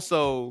 And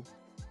also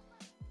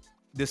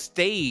the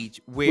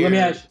stage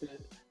where.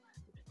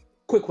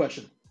 Quick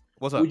question: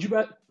 What's up?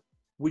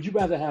 Would you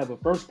rather have a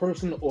first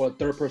person or a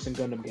third person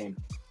Gundam game?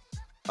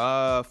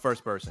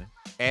 First person.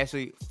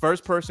 Actually,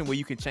 first person where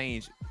you can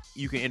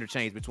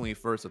interchange between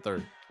first or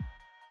third.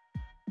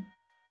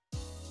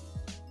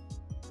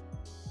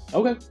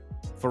 Okay.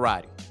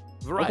 Variety.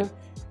 Okay.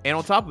 And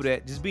on top of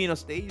that, just being a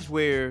stage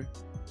where,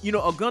 you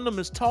know, a Gundam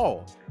is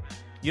tall.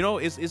 You know,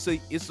 it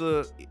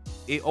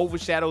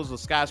overshadows a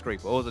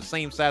skyscraper, or the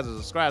same size as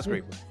a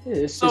skyscraper. Yeah,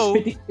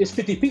 it's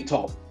 50 feet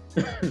tall.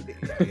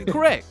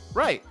 Correct.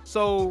 Right.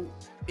 So,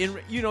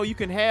 you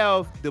can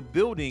have the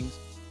buildings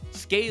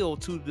scale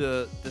to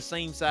the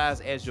same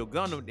size as your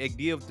Gundam. It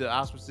gives the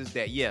auspices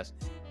that yes,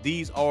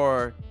 these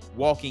are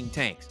walking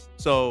tanks.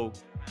 So,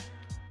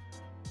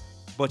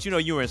 but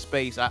you're in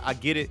space. I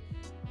get it,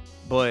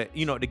 but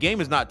the game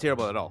is not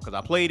terrible at all because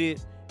I played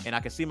it and I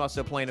can see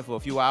myself playing it for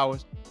a few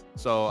hours.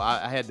 So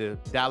I had to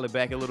dial it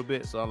back a little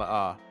bit. So I'm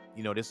like,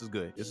 this is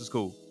good. This is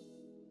cool.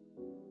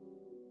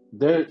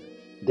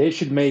 They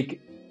should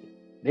make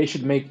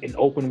an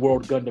open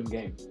world Gundam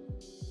game.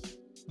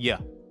 Yeah.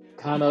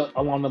 Kind of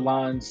along the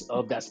lines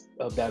of that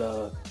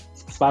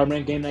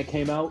Spider-Man game that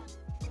came out,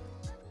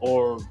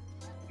 or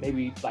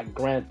maybe like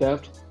Grand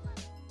Theft,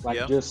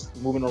 just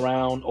moving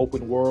around,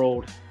 open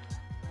world,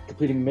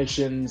 completing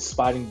missions,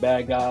 fighting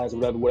bad guys,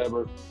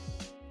 whatever.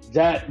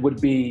 That would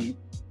be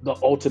the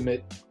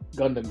ultimate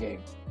Gundam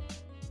game.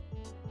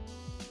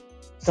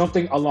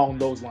 Something along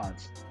those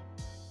lines.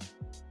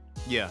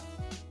 Yeah.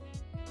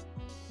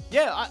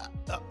 Yeah,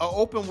 an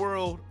open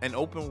world that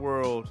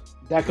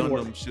can Gundam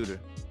work. shooter.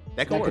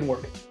 That can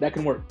work.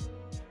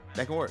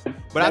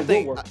 But I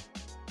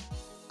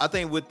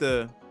think with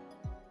it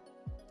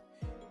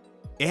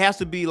has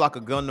to be like a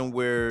Gundam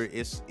where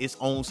it's its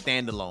own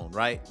standalone,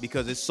 right?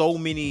 Because there's so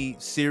many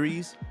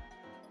series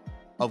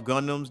of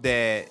Gundams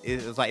that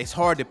it's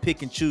hard to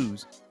pick and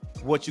choose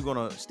what you're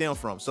gonna stem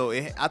from. So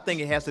I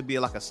think it has to be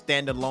like a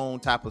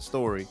standalone type of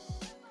story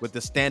with the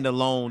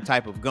standalone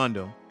type of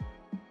Gundam.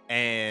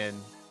 And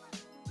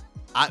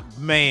you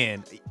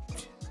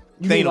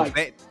mean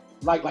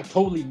like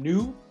totally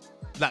new?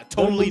 Like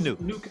totally new.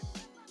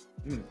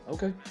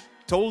 Okay.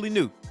 Totally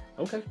new.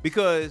 Okay.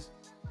 Because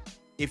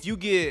if you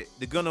get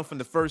the Gundam from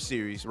the first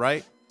series,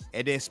 right?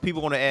 And then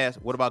people want to ask,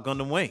 what about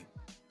Gundam Wing?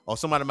 Or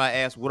somebody might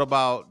ask, what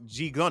about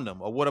G Gundam?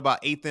 Or what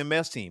about 8th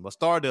MS Team? Or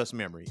Stardust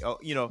Memory? Or,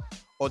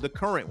 or the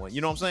current one.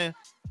 You know what I'm saying?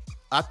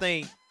 I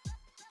think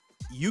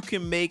you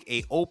can make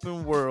a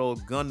open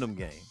world Gundam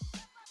game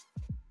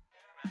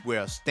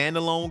where a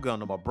standalone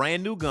Gundam, a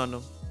brand new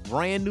Gundam,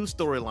 brand new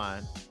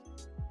storyline,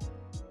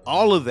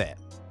 all of that.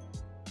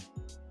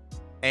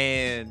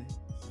 And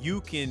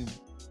you can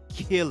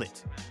kill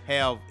it.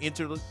 Have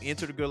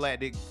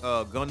intergalactic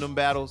Gundam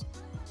battles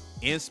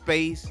in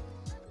space.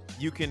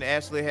 You can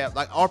actually have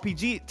like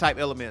RPG type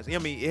elements. I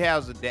mean, it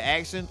has the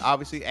action,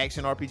 obviously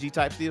action RPG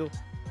type still,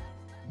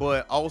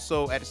 but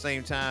also at the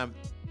same time,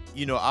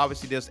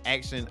 obviously there's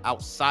action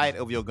outside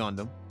of your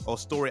Gundam or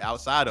story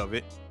outside of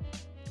it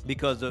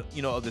because of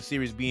of the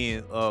series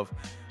being of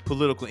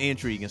political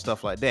intrigue and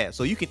stuff like that.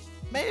 So you can,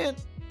 man,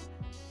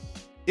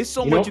 it's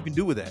so much you can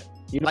do with that.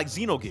 Like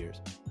Xenogears,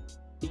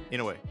 in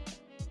a way.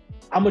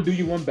 I'm gonna do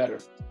you one better.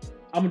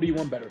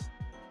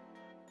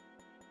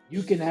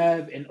 You can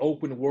have an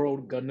open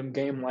world Gundam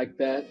game like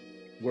that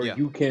where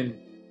you can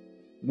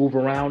move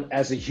around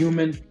as a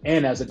human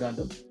and as a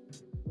Gundam.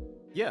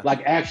 Yeah.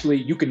 Like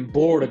actually you can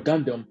board a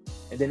Gundam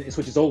and then it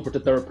switches over to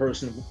third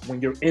person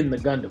when you're in the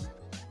Gundam.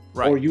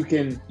 Right. Or you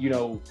can,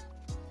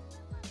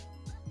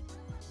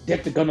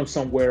 deck the Gundam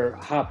somewhere,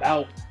 hop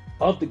out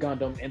of the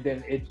Gundam, and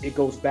then it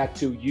goes back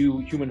to you,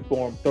 human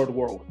form, third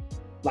world.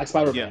 Like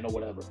Spider-Man or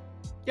whatever.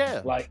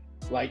 Yeah. Like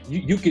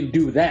you can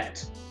do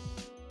that.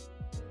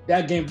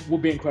 That game will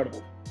be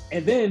incredible.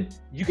 And then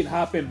you can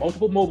hop in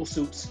multiple mobile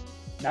suits,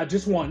 not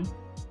just one.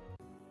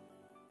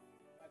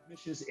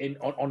 Missions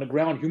on the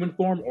ground, human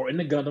form, or in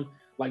the Gundam.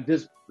 Like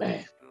this,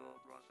 man.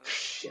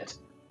 Shit.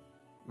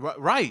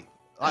 Right.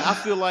 I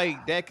feel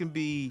like that can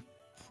be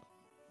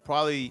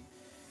probably.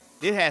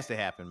 It has to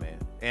happen, man.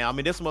 And I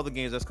mean, there's some other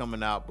games that's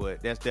coming out,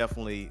 but that's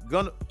definitely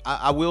Gundam.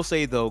 I will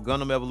say though,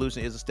 Gundam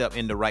Evolution is a step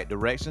in the right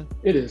direction.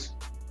 It is.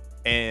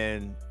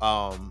 And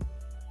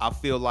I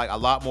feel like a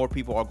lot more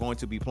people are going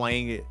to be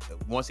playing it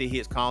once it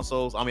hits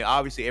consoles. I mean,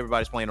 obviously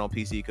everybody's playing on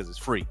PC because it's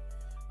free.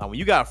 When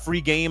you got a free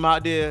game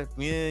out there,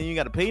 you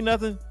got to pay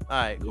nothing.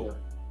 All right, cool.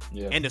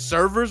 Yeah. And the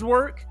servers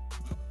work.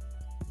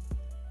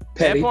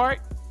 Petty. That part.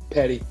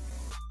 Petty.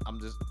 I'm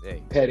just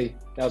petty.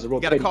 That was a real.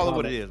 You got to call it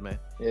what it is, man.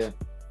 Yeah.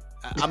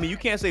 I mean, you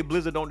can't say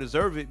Blizzard don't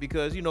deserve it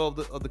because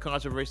of the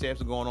controversy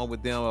that's going on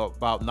with them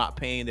about not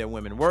paying their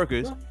women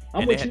workers. Yeah,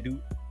 I'm with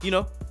you.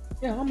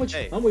 Yeah, I'm with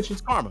you. I'm with you.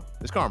 It's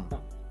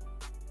karma.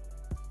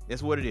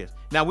 That's what it is.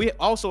 Now we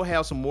also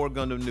have some more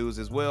Gundam news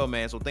as well,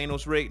 man. So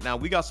Thanos Rick. Now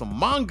we got some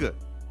manga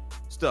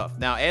stuff.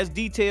 Now, as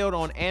detailed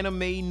on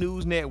Anime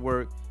News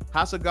Network,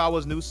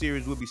 Hasagawa's new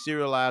series will be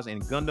serialized in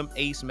Gundam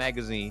Ace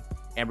magazine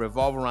and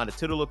revolve around the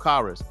titular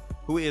Karas,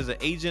 who is an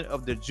agent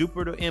of the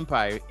Jupiter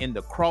Empire in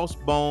the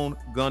Crossbone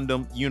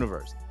Gundam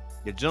universe.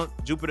 The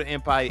Jupiter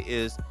Empire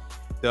is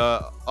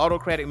the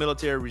autocratic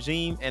military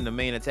regime and the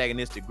main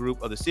antagonistic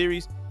group of the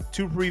series.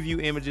 2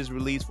 preview images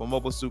released for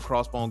Mobile Suit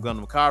Crossbone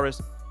Gundam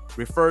Karis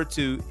refer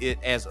to it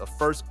as a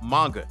first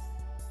manga,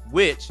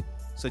 which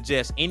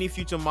suggests any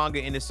future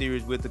manga in the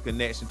series with a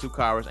connection to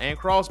Karis and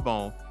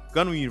Crossbone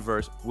Gundam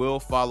universe will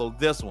follow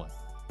this one.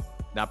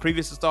 Now,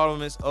 previous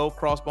installments of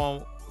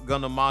Crossbone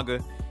Gundam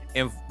manga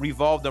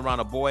revolved around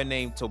a boy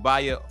named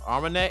Tobiah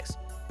Armanax,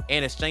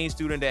 an exchange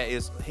student that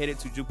is headed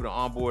to Jupiter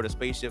on board a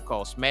spaceship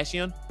called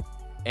Smashion.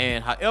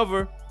 And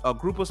however, a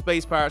group of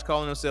space pirates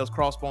calling themselves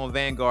Crossbone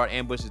Vanguard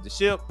ambushes the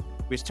ship,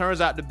 which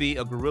turns out to be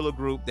a guerrilla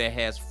group that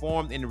has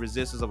formed in the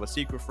resistance of a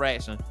secret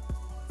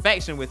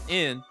faction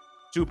within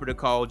Jupiter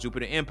called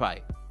Jupiter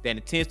Empire that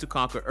intends to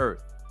conquer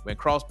Earth. When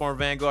Crossbone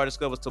Vanguard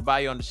discovers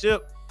Tobiah on the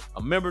ship,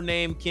 a member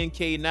named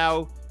Kincaid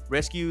Nao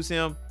rescues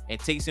him and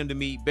takes him to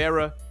meet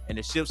Bera and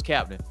the ship's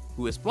captain,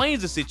 who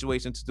explains the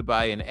situation to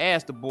Tobiah and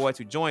asks the boy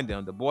to join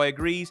them. The boy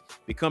agrees,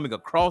 becoming a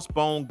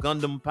Crossbone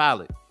Gundam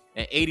pilot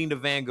and aiding the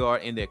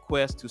Vanguard in their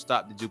quest to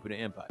stop the Jupiter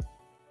Empire.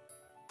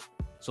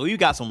 So you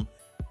got some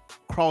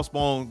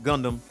Crossbone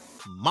Gundam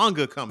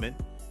manga coming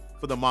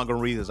for the manga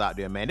readers out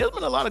there, man. There's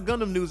been a lot of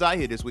Gundam news out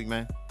here this week,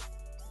 man.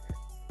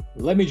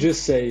 Let me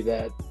just say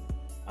that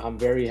I'm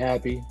very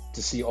happy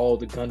to see all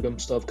the Gundam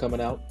stuff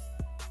coming out.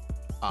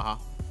 I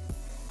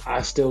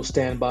still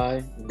stand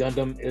by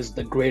Gundam is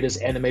the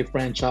greatest anime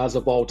franchise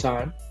of all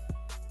time.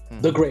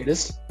 The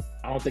greatest.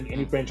 I don't think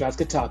any franchise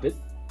could top it.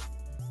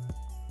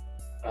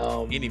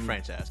 Any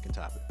franchise can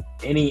top it.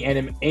 Any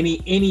anime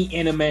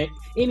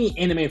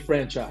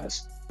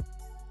franchise.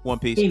 One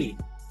Piece. Any.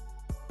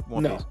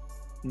 One Piece.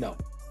 No.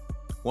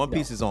 One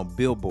Piece is on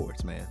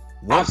billboards, man.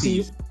 One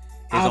Piece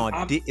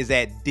is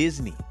at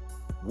Disney.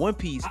 One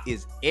Piece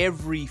is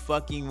every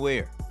fucking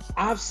where.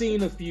 I've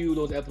seen a few of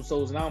those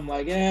episodes and I'm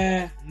like,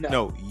 no.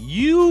 No,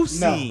 you've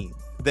seen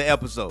the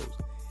episodes.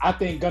 I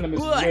think Gundam is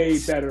way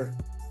better.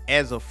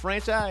 As a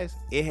franchise,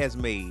 it has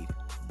made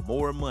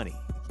more money.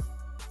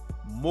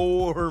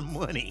 More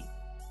money.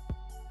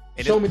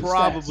 And show it's me the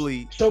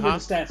probably stats. Show me the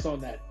stats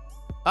on that.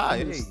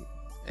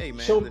 Hey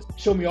man.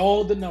 Show me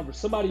all the numbers.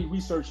 Somebody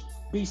research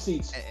B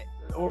seats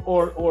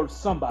or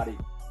somebody.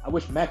 I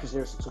wish Mac was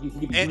here so he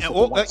could be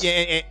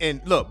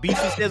and look, B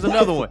seats there's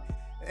another one.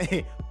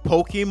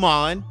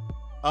 Pokemon,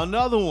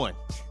 another one.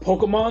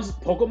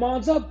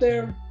 Pokemon's up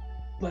there,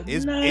 but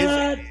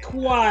not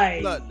quite.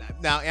 Look,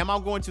 now, am I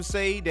going to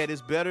say that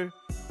it's better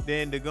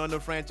than the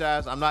Gundam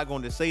franchise? I'm not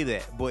going to say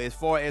that. But as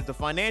far as the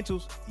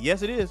financials,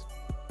 yes, it is.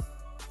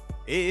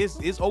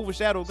 It's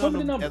overshadowed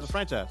Gundam as a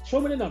franchise.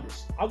 Show me the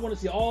numbers. I want to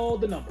see all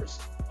the numbers,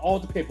 all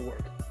the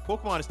paperwork.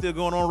 Pokemon is still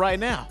going on right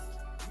now.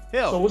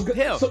 Hell, there's a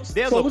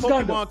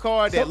Pokemon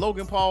card that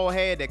Logan Paul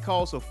had that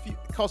costs a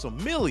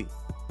milli.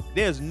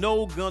 There's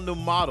no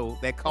Gundam model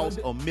that costs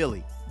a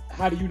milli.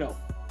 How do you know?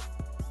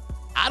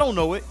 I don't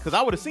know it because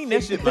I would have seen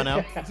that shit by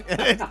now.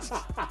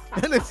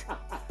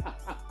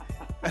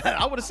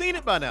 I would have seen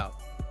it by now.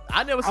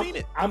 I never seen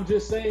it. I'm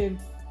just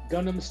saying,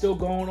 Gundam is still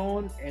going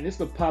on, and it's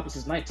been popping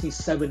since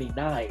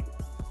 1979.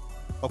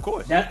 Of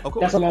course.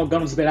 That's how long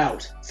Gundam's been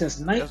out. Since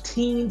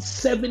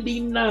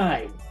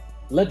 1979.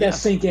 Let that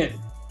sink in.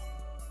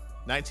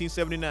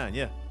 1979,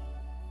 yeah.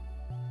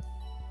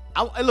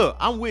 Look,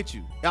 I'm with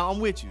you. I'm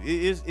with you.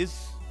 It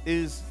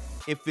is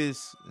if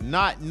it's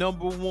not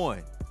number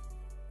one,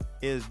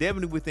 it's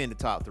definitely within the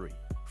top 3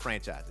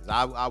 franchises.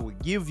 I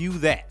would give you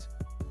that.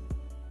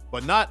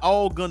 But not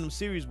all Gundam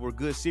series were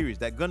good series.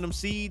 That Gundam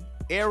Seed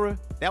era,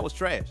 that was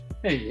trash.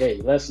 Hey,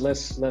 let's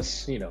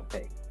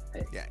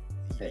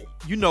hey.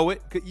 You know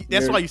it.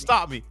 That's why you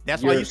stopped me.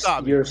 That's why you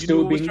stopped me. You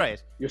knew it was trash.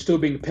 You're still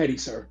being petty,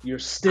 sir. You're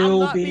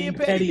still being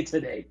petty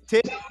today.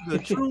 Tell the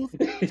truth,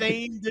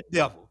 shame the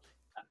devil.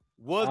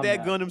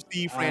 That Gundam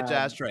Seed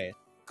franchise trash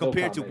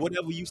compared to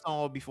whatever you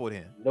saw before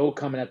then? No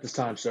comment at this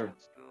time, sir.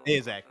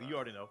 Exactly. You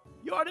already know.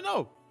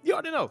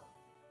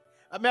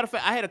 As a matter of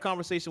fact, I had a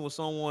conversation with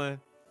someone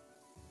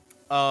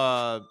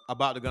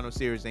about the Gundam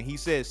series, and he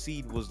said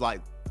Seed was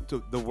like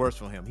the worst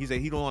for him. He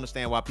said he don't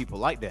understand why people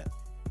like that.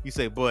 He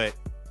said, but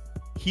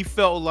he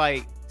felt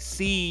like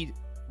Seed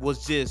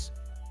was just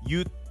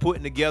you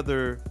putting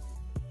together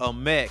a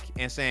mech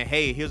and saying,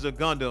 hey, here's a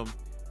Gundam,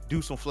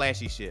 do some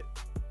flashy shit.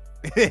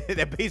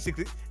 That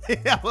basically,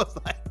 I was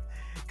like,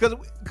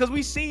 because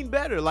we seen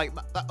better. Like,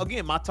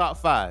 again, my top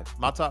five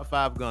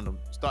Gundam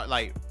start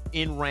like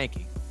in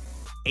ranking.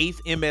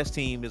 8th MS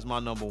Team is my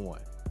number 1.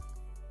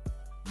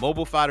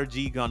 Mobile Fighter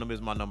G Gundam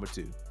is my number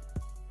 2.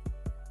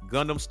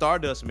 Gundam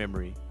Stardust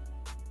Memory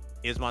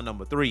is my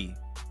number 3.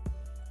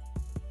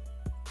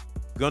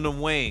 Gundam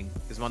Wing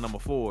is my number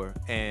 4,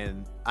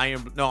 and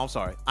Iron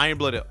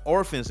Blooded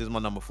Orphans is my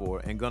number 4,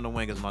 and Gundam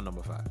Wing is my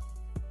number 5.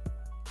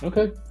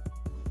 Okay.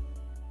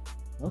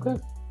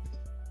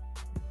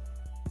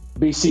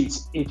 B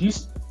seats. If you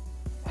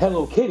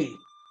Hello Kitty.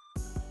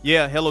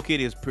 Yeah, Hello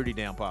Kitty is pretty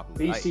damn popular.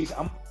 B seats.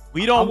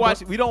 We don't watch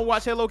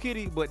Hello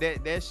Kitty, but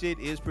that shit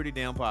is pretty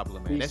damn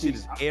popular, man. That shit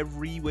is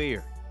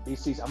everywhere. B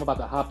seats. I'm about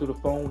to hop through the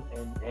phone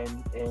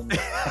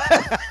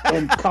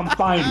and come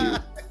find you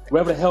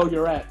wherever the hell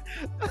you're at.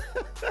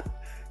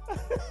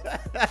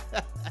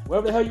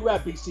 Wherever the hell you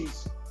at,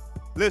 BCs.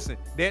 Listen,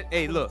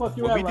 hey, look, Fuck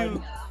you when at we right do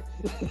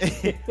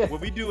now. when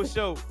we do a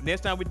show,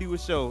 next time we do a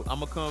show,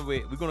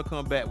 we're gonna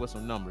come back with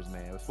some numbers,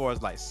 man. As far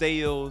as like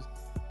sales,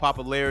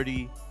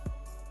 popularity,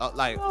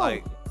 like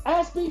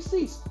ask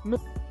BCs.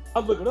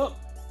 I'll look it up.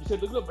 You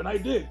said look it up, and I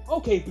did.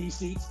 Okay,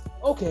 BCs.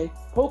 Okay,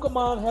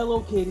 Pokemon,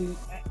 Hello Kitty,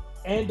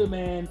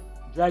 Ant-Man,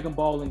 Dragon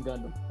Ball, and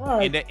Gundam. All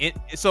right.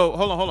 So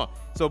hold on.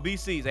 So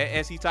BCs,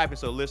 as he typing,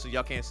 so listen,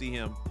 y'all can't see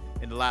him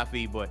in the live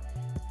feed, but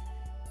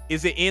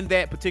is it in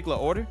that particular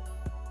order?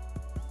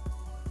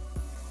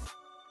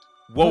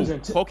 Whoa,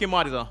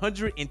 Pokemon is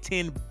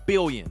 110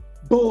 billion.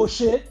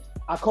 Bullshit.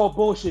 I call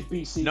bullshit,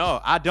 BC. No,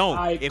 I don't.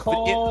 I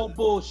call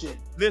bullshit.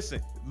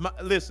 Listen,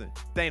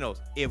 Thanos.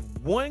 If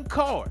one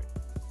card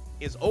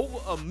is over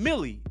a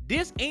milli,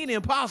 this ain't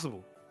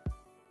impossible.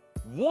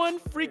 One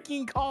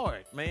freaking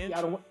card, man.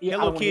 Yeah,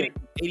 Hello Kitty,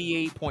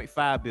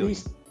 88.5 billion.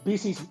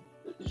 BC,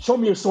 show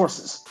me your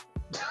sources.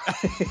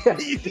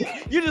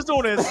 You just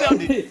don't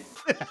accept it.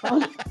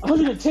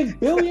 110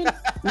 billion?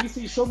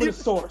 BC, show me the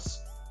source.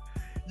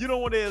 You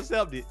don't want to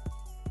accept it.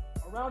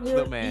 Around here,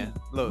 look, man.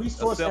 Look, we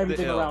source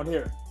everything around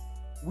here.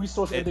 We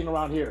source everything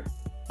around here.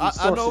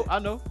 I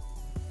know.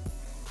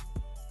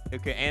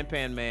 Okay,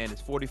 Ant-Man Man is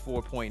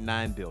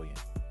 44.9 billion.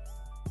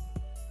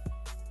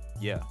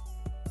 Yeah.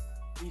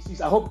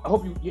 BCs, I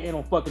hope you ain't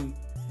on fucking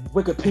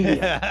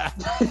Wikipedia.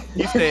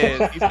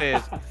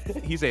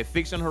 he said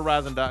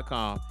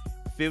fictionhorizon.com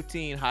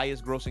 15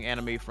 highest grossing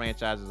anime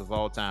franchises of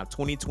all time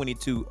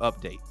 2022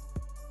 update.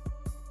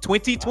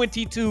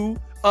 2022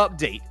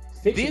 update.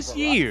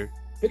 Year.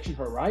 Fiction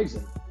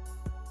Horizon.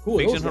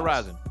 Fiction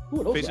Horizon.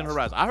 Who are those Fiction guys?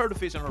 Horizon. I heard of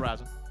Fiction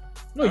Horizon.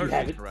 No, you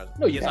haven't.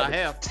 No, you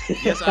haven't.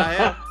 Yes, I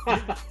have.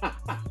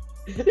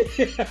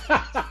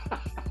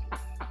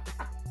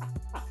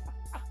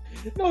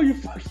 No, you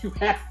fuck you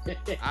haven't.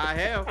 I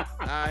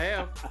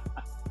have.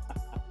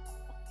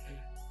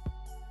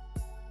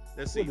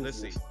 Let's see.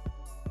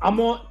 I'm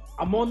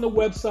on the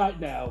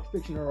website now.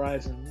 Fiction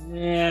Horizon.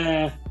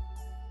 Yeah.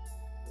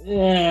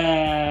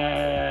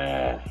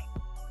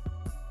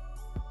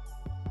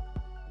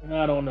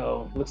 I don't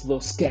know. Looks a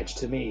little sketch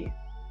to me.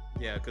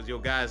 Yeah, because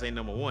your guys ain't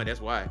number one. That's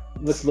why.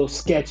 Looks a little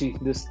sketchy.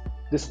 This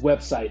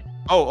website.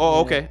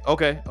 Okay.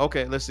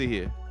 Let's see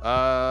here.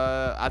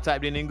 I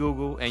typed in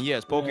Google, and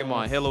yes,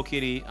 Pokemon, Hello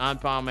Kitty,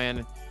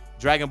 Ant-Man,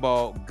 Dragon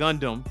Ball,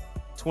 Gundam,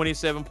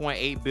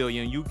 27.8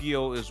 billion.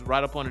 Yu-Gi-Oh is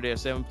right up under there,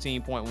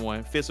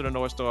 17.1. Fist of the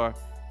North Star,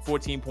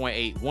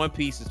 14.8. One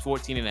Piece is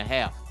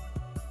 14.5.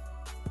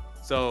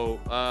 So,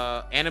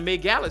 Anime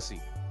Galaxy.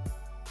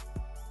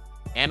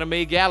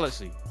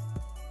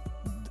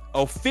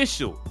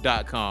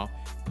 Official.com.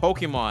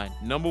 Pokemon,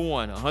 number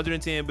 1,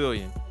 110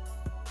 billion.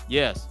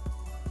 Yes.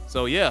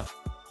 So, yeah,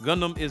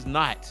 Gundam is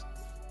not.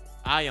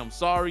 I am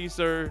sorry,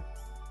 sir.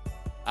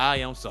 I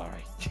am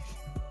sorry.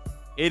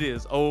 It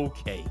is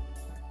okay.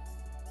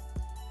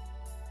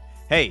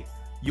 Hey,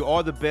 you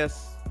are the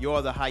best. You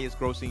are the highest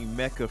grossing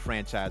mecha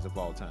franchise of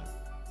all time.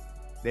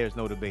 There's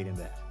no debating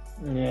that.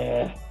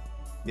 Yeah.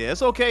 Yeah,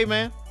 it's okay,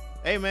 man.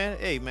 Hey,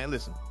 man,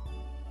 listen.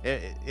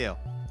 Yeah.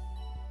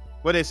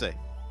 What they say?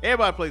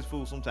 Everybody plays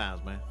fool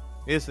sometimes, man.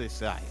 It's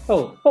exciting.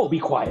 Oh, be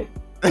quiet.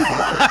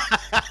 How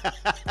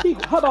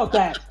about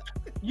that?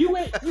 You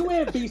and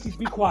BCs,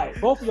 be quiet.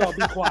 Both of y'all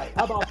be quiet.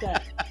 How about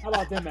that? How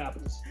about them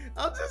apples?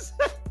 I'm just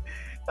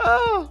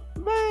oh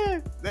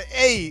man.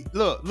 Hey,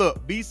 look,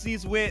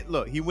 BC's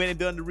he went and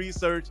done the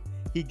research.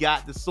 He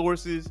got the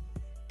sources.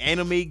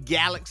 Anime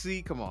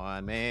Galaxy. Come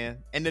on, man.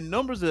 And the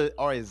numbers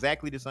are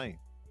exactly the same.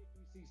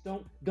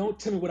 BCs, don't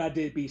tell me what I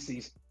did,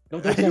 BCs.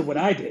 Don't tell me what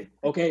I did.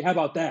 Okay? How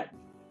about that?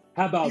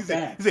 How about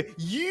that? He said,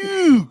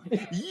 you.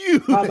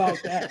 How about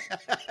that?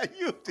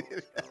 You did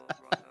it.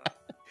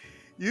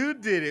 You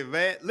did it,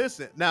 man.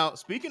 Listen, now,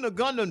 speaking of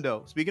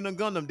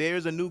Gundam,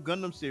 there's a new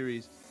Gundam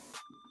series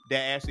that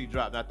actually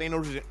dropped. Now,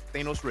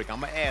 Thanos Rick, I'm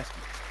going to ask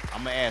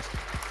you.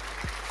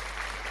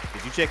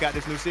 Did you check out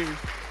this new series?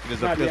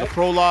 There's a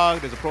prologue.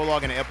 There's a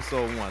prologue in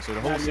episode 1. So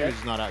the whole series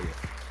is not out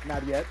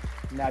yet.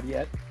 Not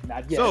yet.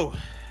 So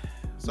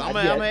I'm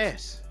going to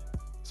ask.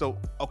 So,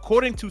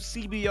 according to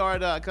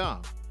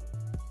CBR.com,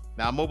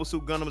 now, Mobile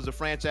Suit Gundam is a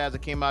franchise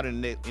that came out in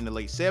the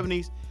late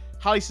 70s.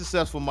 Highly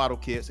successful model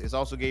kits. It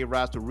also gave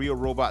rise to real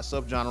robot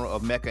subgenre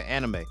of mecha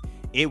anime.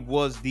 It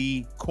was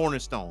the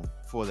cornerstone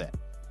for that.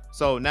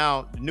 So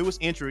now, the newest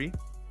entry,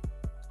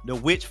 The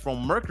Witch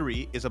from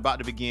Mercury, is about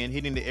to begin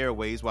hitting the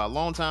airwaves. While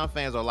longtime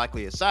fans are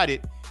likely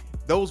excited,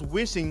 those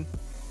wishing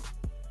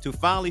to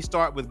finally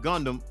start with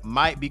Gundam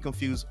might be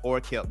confused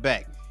or kept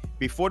back.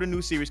 Before the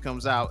new series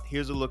comes out,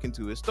 here's a look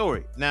into its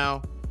story.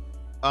 Now,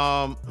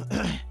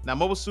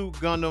 Mobile Suit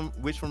Gundam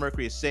Witch from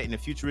Mercury is set in a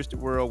futuristic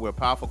world where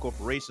powerful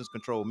corporations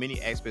control many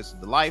aspects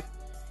of the life.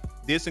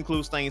 This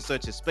includes things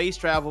such as space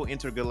travel,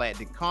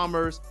 intergalactic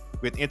commerce,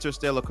 with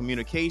interstellar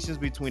communications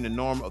between the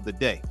norm of the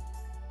day.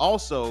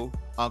 Also,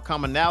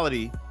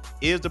 commonality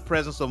is the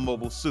presence of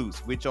mobile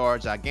suits, which are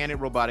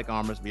gigantic robotic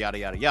armors, yada,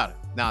 yada, yada.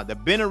 Now, the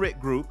Bennett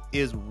Group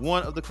is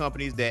one of the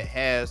companies that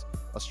has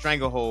a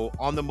stranglehold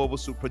on the mobile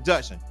suit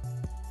production.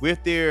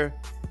 With their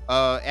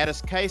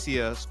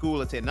Atascasia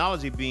School of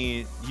Technology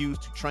being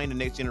used to train the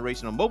next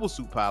generation of mobile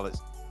suit pilots,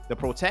 the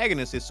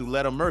protagonist is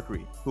Suletta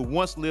Mercury, who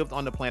once lived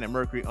on the planet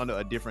Mercury under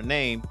a different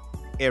name,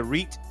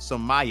 Erit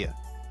Samaya.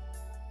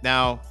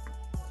 Now,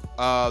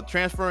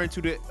 transferring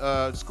to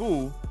the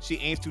school, she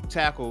aims to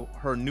tackle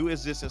her new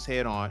existence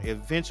head-on,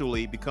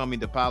 eventually becoming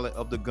the pilot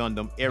of the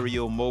Gundam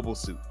aerial mobile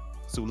suit.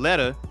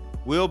 Suletta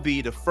will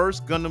be the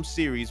first Gundam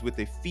series with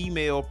a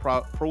female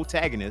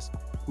protagonist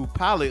who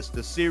pilots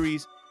the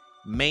series'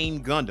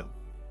 main Gundam,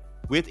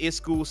 with its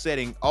school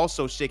setting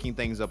also shaking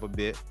things up a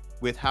bit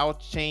with how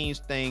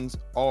changed things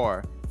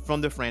are from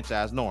the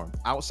franchise norm.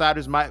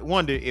 Outsiders might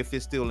wonder if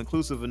it's still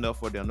inclusive enough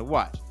for them to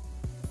watch.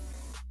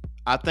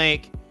 I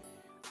think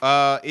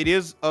it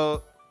is a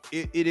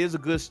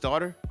good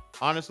starter,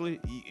 honestly.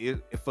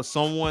 For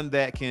someone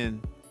that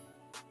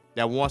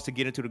wants to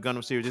get into the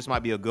Gundam series, this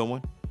might be a good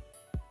one.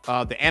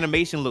 The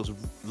animation looks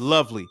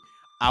lovely.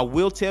 I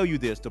will tell you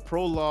this: the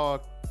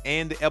prologue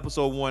and the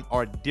episode 1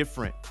 are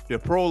different. The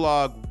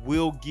prologue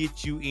will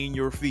get you in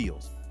your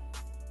feels.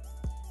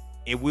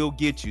 It will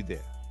get you there.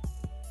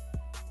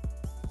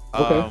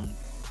 Okay. All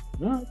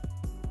right.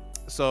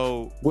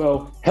 So,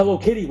 well, Hello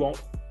Kitty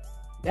won't.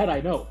 That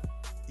I know.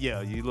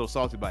 Yeah, you're a little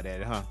salty about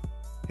that, huh?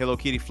 Hello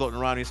Kitty floating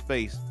around in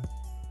space,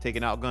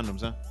 taking out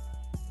Gundams, huh?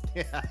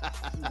 You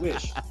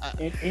wish.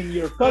 In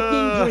your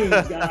fucking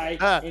dreams,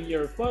 guy. In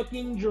your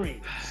fucking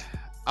dreams.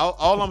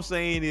 All I'm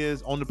saying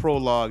is, on the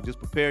prologue, just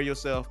prepare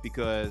yourself,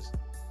 because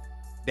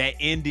that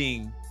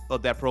ending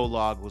of that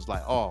prologue was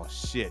like, oh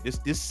shit,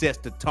 this sets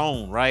the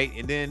tone, right?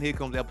 And then here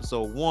comes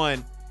episode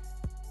 1.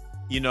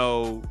 You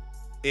know,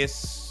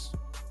 it's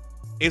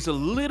a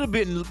little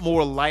bit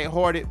more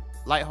lighthearted,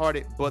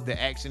 but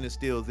the action is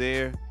still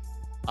there.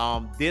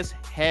 This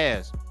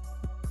has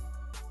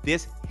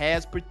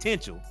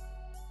potential.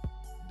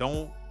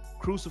 Don't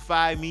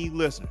crucify me,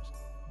 listeners.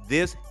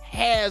 This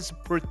has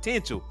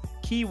potential.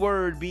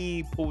 Keyword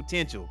being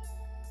potential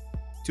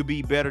to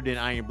be better than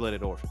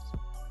Iron-Blooded Orphans.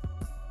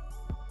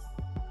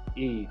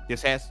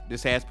 This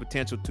has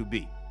potential to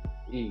be.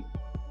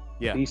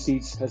 Yeah.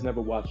 B-Seats has never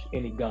watched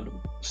any Gundam,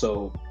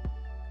 so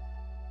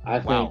I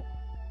think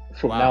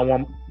from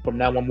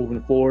now on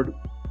moving forward,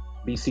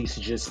 B-Seats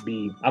should just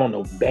be, I don't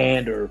know,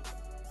 banned, or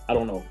I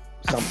don't know,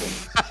 something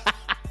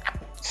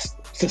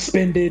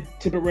suspended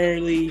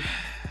temporarily,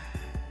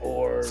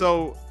 or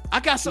so. I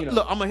got something.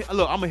 Look, I'm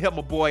gonna help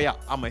my boy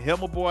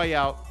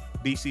out.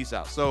 B-Seats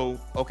out. So,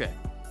 okay.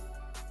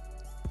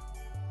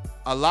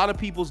 A lot of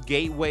people's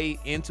gateway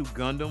into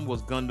Gundam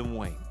was Gundam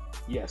Wing.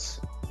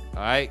 Yes.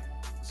 All right.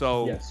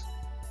 So yes,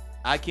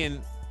 I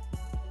can,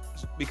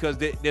 because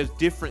there's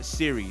different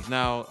series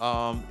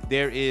now.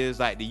 There is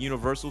like the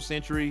Universal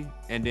Century,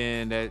 and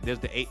then there's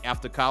the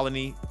After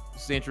Colony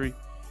Century.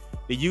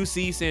 The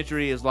UC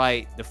Century is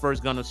like the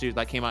first Gundam series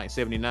that came out in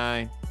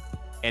 '79.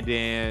 And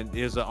then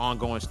there's an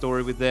ongoing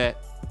story with that.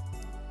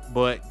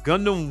 But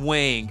Gundam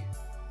Wing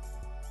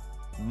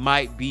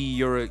might be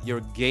your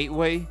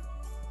gateway.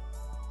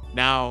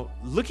 Now,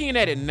 looking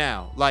at it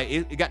now, like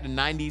it got the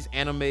 90s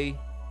anime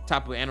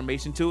type of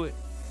animation to it.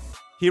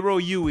 Hiro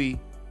Yui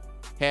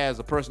has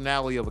a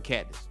personality of a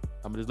cactus.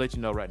 I'm gonna just let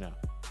you know right now.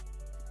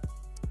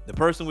 The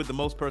person with the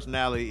most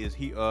personality is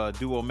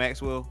Duo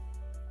Maxwell.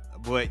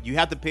 But you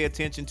have to pay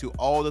attention to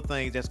all the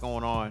things that's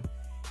going on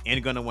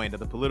in Gundam Wing, the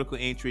political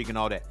intrigue and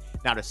all that.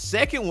 Now, the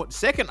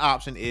second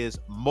option is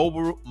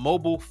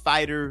Mobile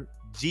Fighter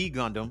G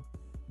Gundam,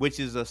 which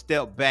is a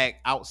step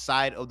back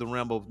outside of the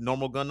realm of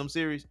normal Gundam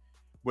series,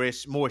 where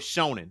it's more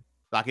shonen,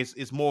 like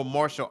it's more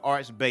martial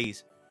arts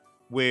based,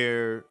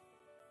 where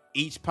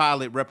each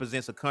pilot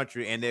represents a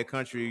country and their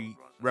country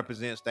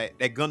represents that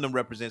Gundam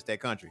represents that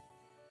country.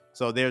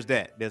 So there's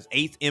that. There's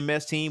 8th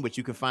MS Team, which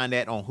you can find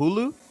that on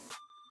Hulu.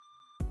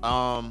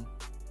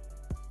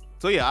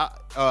 So yeah,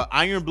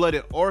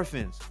 Iron-Blooded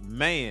Orphans,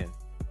 man,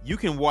 you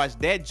can watch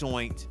that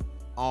joint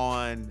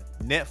on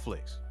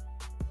Netflix.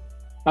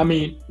 I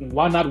mean,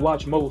 why not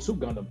watch Mobile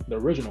Suit Gundam, the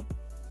original?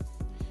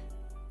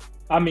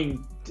 I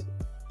mean,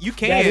 you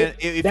can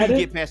if you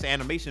get past the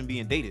animation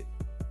being dated.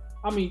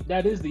 I mean,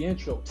 that is the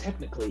intro,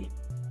 technically.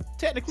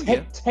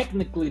 Yeah.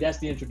 Technically, that's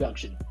the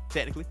introduction.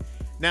 Technically.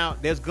 Now,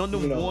 there's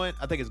Gundam 1.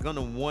 I think it's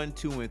Gundam 1,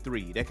 2, and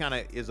 3. That kind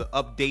of is an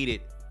updated.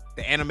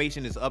 The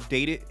animation is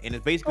updated, and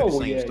it's basically the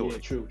same story. Yeah,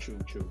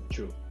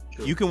 true.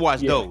 You can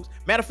watch those.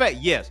 Matter of fact,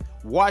 yes,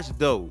 watch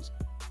those.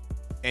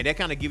 And that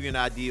kind of give you an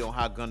idea on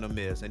how Gundam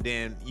is. And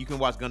then you can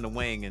watch Gundam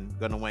Wing, and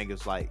Gundam Wing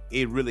is like,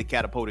 it really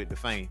catapulted the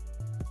fame.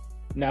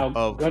 Now,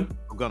 of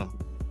Gundam.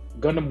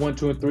 Gundam 1,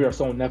 2, and 3 are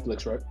still on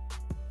Netflix, right?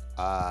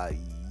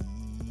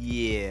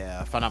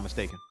 Yeah, if I'm not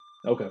mistaken.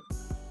 Okay.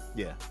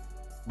 Yeah.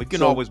 We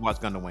can always watch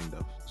Gundam Wing,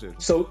 though.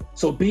 Seriously.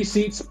 So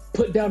B-Seats,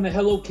 put down the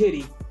Hello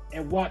Kitty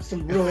and watch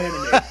some real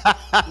anime.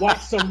 Watch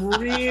some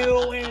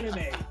real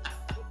anime.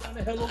 Put down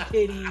the Hello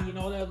Kitty and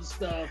all that other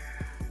stuff.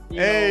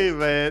 Hey,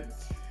 man.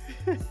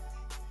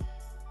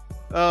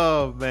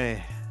 Oh,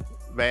 man.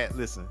 Man,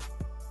 listen.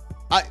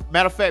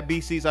 Matter of fact,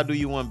 B-Seats, I'll do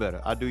you one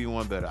better. I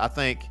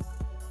think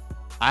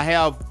I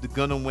have the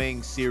Gundam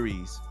Wing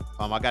series.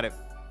 I got it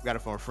got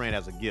it from a friend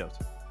as a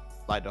gift,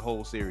 like the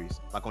whole series,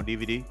 like on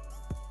DVD.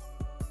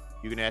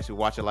 You can actually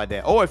watch it like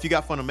that. Or if you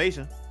got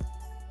Funimation.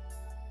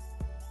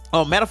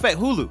 Oh, matter of fact,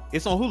 Hulu.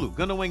 It's on Hulu.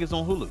 Gundam Wing is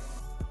on Hulu.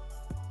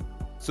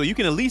 So you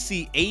can at least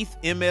see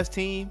 8th MS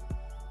Team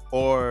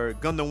or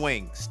Gundam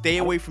Wing. Stay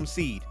away from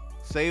Seed.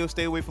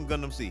 Stay away from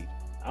Gundam Seed.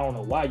 I don't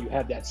know why you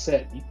have that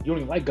set. You don't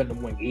even like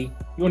Gundam Wing, E. You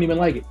don't even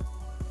like it.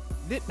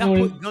 Did I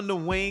put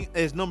Gundam Wing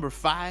as number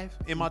 5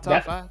 in my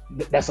top 5?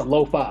 That's a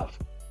low 5.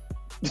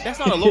 That's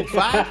not a low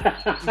 5.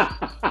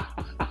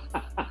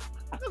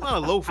 That's not a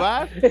low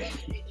 5.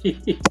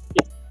 You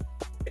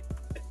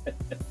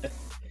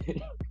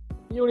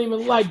don't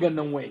even like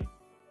Gundam Wing.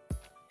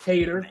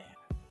 Hater.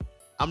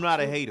 I'm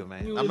not a hater,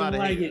 man. You I'm not a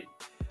like hater. it.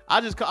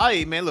 I just call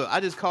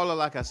it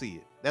like I see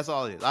it. That's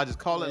all it is. I just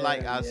call it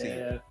like I see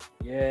it.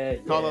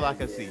 Call it like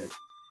I see it.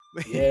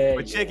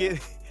 But check it,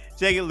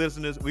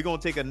 listeners. We're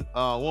gonna take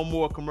one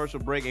more commercial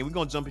break, and we're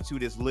gonna jump into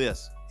this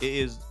list. It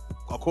is,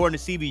 according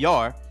to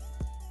CBR,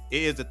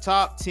 it is the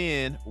top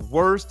 10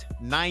 worst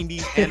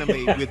 90s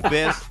anime with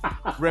best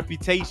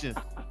reputation.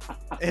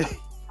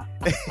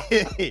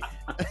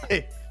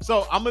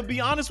 So I'm gonna be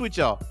honest with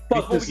y'all.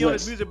 Before we get on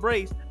this music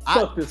break,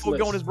 I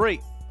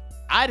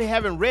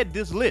haven't read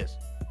this list.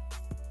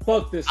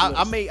 Fuck this list.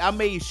 I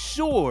made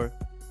sure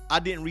I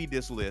didn't read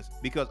this list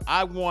because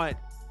I want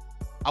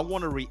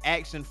a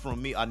reaction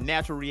from me, a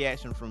natural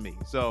reaction from me.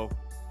 So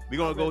we're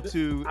gonna go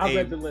to. I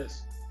read the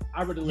list.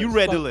 You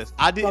read the list.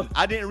 I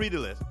didn't read the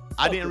list.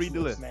 I didn't read the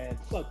list. Man,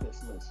 fuck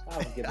this list.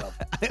 I don't give up.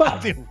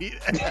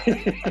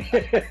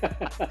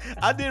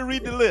 I didn't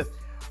read the list.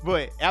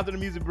 But after the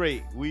music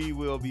break, we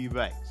will be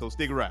back. So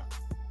stick around.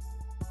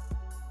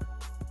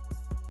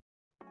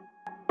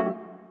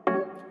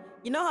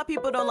 You know how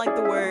people don't like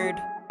the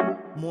word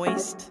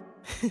moist?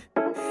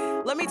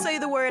 Let me tell you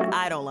the word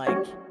I don't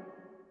like.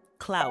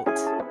 Clout.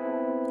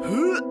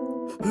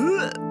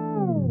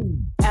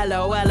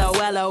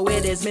 LOLOLO,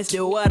 it is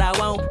Mr. What I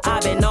want.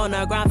 I've been on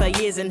the grind for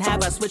years and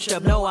have I switched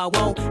up? No, I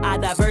won't. I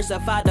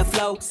diversify the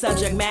flow.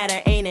 Subject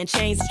matter ain't in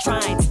chains.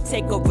 Trying to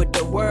take over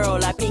the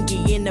world like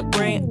Pinky in the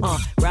brain.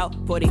 Route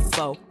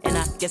 44, and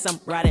I guess I'm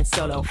riding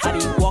solo. I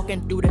be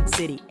walking through the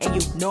city, and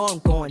you know I'm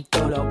going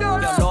dolo. You're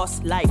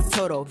lost like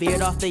Toto,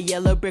 veered off the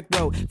yellow brick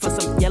road for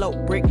some yellow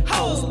brick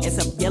hoes and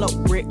some yellow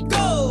brick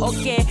gold.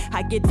 Okay,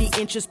 I get the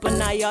interest, but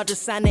now y'all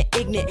just sounding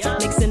ignorant.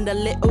 Mixing the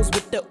littles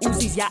with the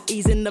Uzis, y'all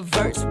easing the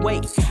verse.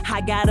 Wait,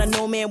 I gotta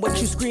know, man, what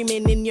you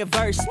screaming in your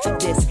verse.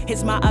 This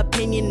is my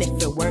opinion.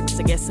 If it works,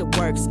 I guess it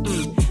works.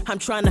 I'm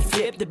trying to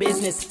flip the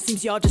business.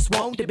 Seems y'all just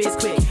want the biz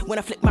quick. When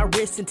I flip my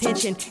wrist,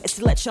 intention is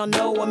to let y'all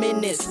know I'm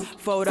in this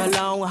for the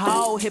long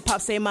haul. Hip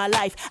hop saved my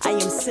life. I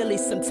am silly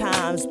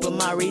sometimes, but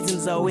my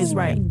reason's always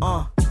right.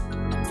 Now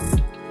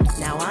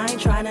I ain't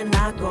trying to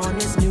knock on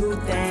this new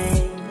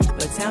thing,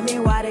 but tell me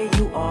why do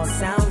you all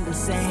sound the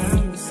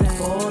same?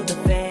 For the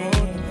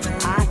fame,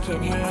 I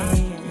can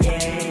hang.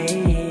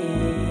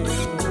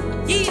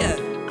 Yeah,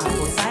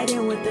 I'm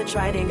excited with the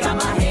trident, got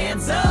my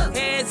hands up.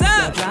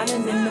 Still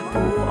drowning in the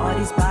pool, all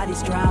these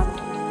bodies drop.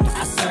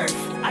 I surf,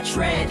 I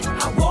tread,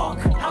 I walk,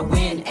 I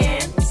win,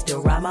 and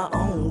still ride my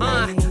own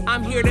way.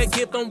 I'm here to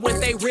give them what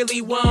they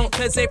really want,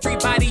 cause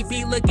everybody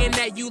be looking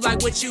at you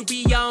like what you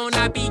be on.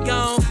 I be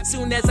gone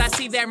soon as I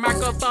see that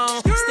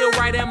microphone. Still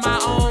writing my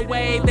own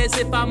wave as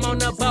if I'm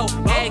on a boat.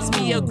 Ask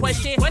me a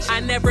question, I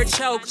never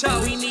choke.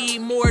 We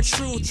need more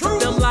truth.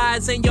 Them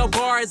lies in your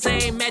bars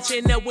ain't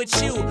matching up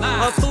with you.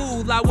 A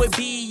fool I would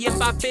be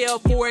if I fell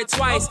for it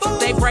twice.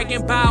 They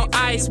bragging about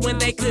ice when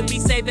they could be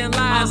saving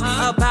lives.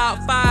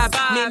 About 5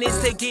 minutes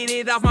to get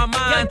it off my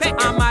mind.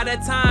 I'm out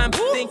of time,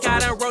 think I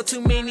done wrote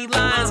too many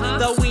lines.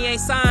 Though we ain't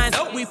signed,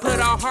 we put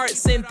our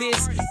hearts in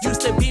this.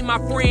 Used to be my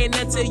friend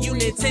until you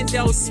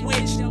Nintendo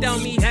switched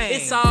on me.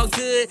 It's all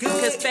good,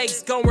 cause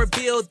fakes gon'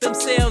 reveal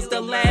themselves.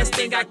 The last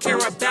thing I care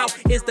about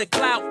is the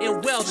clout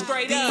and wealth.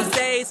 These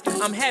days,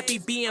 I'm happy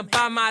being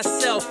by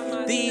myself.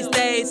 These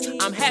days,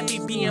 I'm happy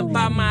being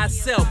by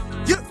myself.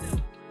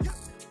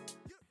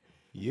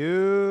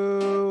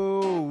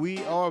 Yo,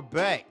 we are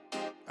back.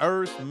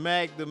 Earth,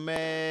 Mac, the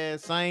Mad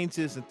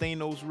Scientist, and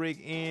Thanos Rick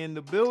in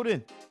the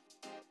building.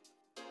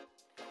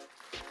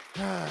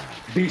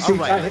 BC,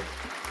 right.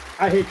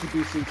 I hate you,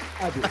 BC.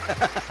 I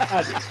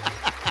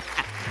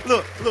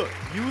do. Look,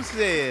 you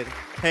said,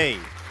 hey,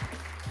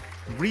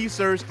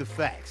 research the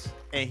facts.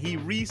 And he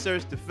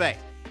researched the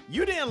facts.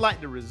 You didn't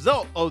like the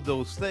result of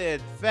those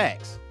said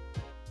facts.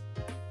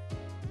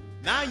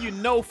 Now you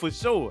know for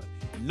sure.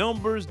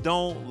 Numbers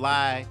don't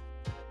lie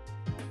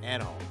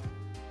at all.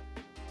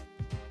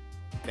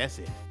 That's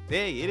it.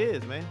 There it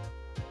is, man.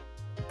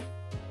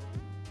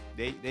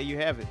 There you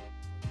have it.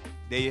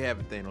 There you have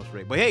it, Thanos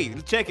Ray. But hey,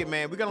 let's check it,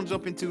 man. We're gonna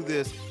jump into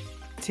this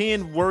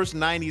 10 worst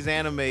 90s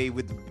anime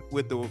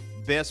with the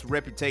best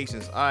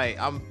reputations. All right,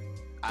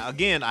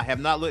 I have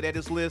not looked at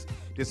this list.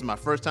 This is my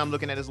first time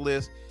looking at this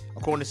list,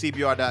 according to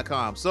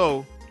CBR.com.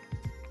 So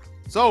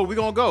we're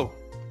gonna go.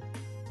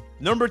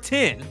 Number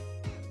 10.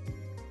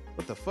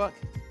 What the fuck?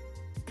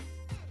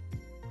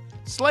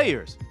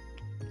 Slayers.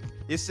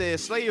 It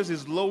says Slayers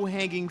is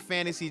low-hanging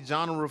fantasy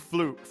genre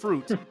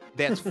fruit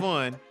that's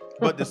fun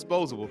but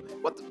disposable.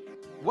 What?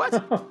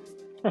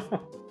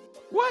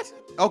 What?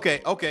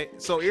 Okay.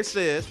 So it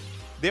says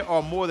there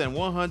are more than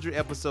 100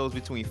 episodes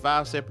between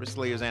 5 separate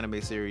Slayers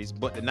anime series,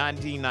 but the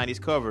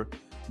 1990s cover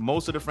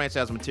most of the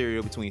franchise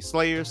material between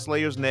Slayers,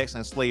 Slayers Next,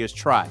 and Slayers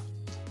Try.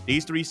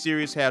 These 3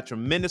 series have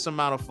tremendous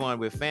amount of fun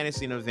with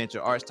fantasy and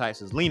adventure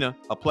archetypes as Lena,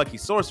 a plucky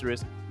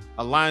sorceress,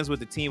 aligns with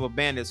the team of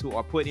bandits who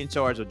are put in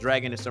charge of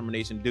dragon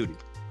extermination duty.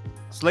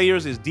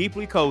 Slayers is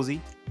deeply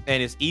cozy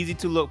and it's easy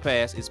to look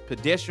past its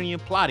pedestrian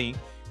plotting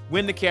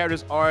when the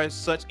characters are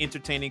such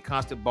entertaining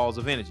constant balls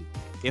of energy.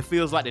 It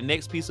feels like the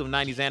next piece of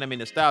 90s anime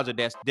nostalgia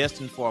that's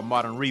destined for a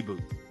modern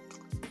reboot.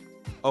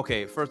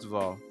 Okay, first of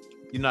all,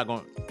 you're not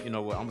going to, you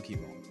know what, I'm going to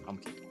keep going.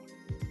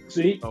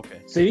 See?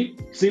 Okay. See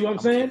what I'm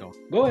saying?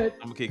 Go ahead.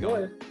 I'm going to keep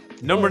going.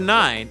 Number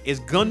 9 is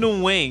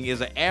Gundam Wing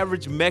is an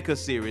average mecha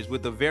series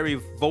with a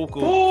very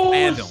vocal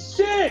fandom.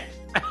 Shit!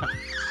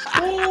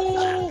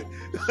 Oh,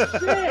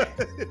 shit!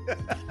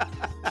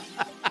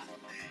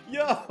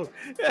 Yo!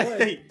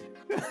 Hey.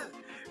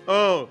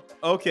 Oh,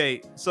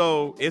 okay.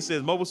 So it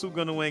says Mobile Suit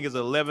Gundam Wing is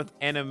the 11th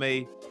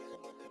anime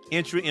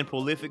entry in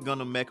prolific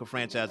Gundam mecha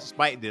franchise.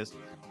 Despite this,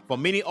 for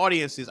many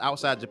audiences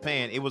outside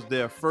Japan, it was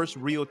their first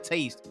real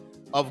taste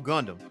of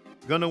Gundam.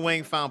 Gundam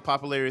Wing found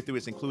popularity through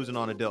its inclusion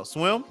on Adult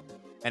Swim,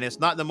 and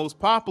it's not the most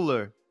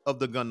popular of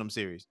the Gundam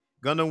series.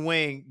 Gundam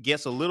Wing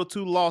gets a little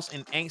too lost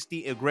in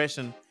angsty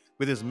aggression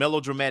with its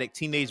melodramatic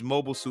teenage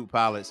mobile suit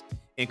pilots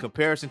in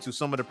comparison to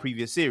some of the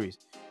previous series.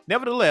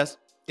 Nevertheless,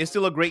 it's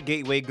still a great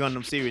gateway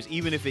Gundam series,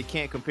 even if it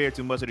can't compare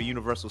to much of the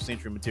Universal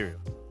Century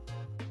material.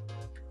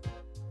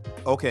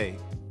 Okay,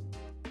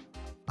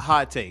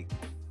 hot take.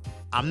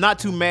 I'm not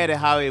too mad at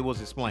how it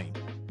was explained,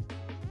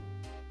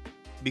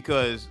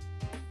 because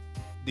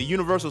the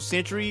Universal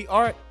Century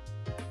art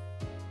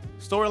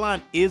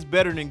storyline is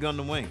better than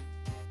Gundam Wing.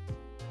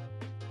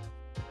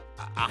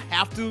 I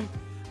have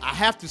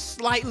to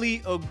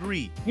slightly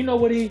agree. You know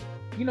what,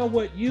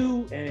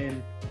 you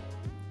and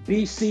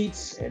B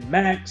Seats and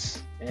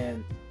Max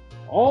and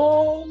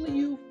all of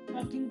you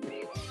fucking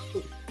people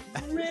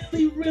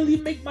really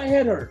make my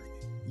head hurt.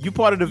 You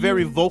part of the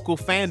very vocal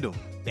fandom.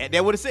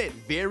 That would have said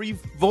very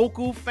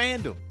vocal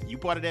fandom. You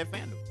part of that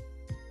fandom.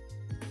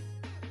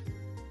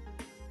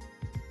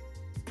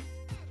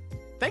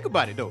 Think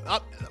about it though.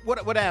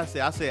 What I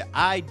said? I said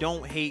I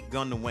don't hate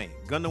Gundam Wing.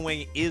 Gundam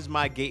Wing is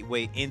my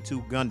gateway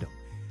into Gundam.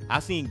 I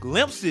seen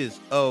glimpses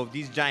of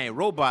these giant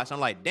robots. I'm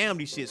like, damn,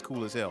 these shit's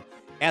cool as hell.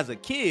 As a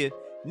kid,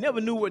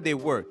 never knew what they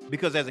were,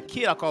 because as a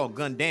kid I called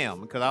them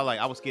Gundam because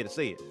I was scared to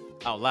say it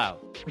out loud.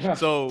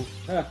 So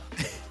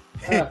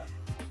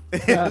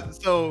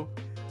so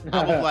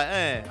I was like,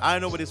 I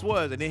didn't know what this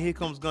was. And then here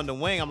comes Gundam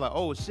Wing. I'm like,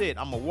 oh shit,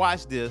 I'm gonna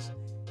watch this.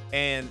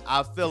 And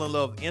I fell in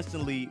love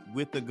instantly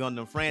with the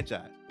Gundam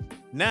franchise.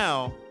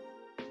 Now,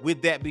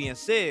 with that being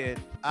said,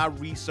 I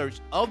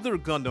researched other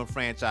Gundam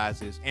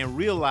franchises and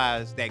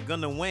realized that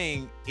Gundam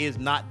Wing is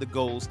not the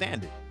gold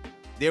standard.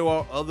 There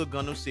are other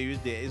Gundam series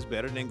that is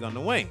better than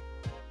Gundam Wing.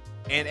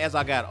 And as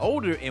I got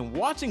older and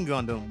watching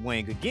Gundam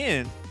Wing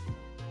again,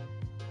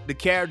 the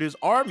characters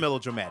are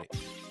melodramatic.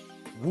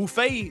 Wu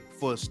Fei,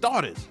 for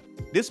starters,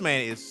 this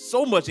man is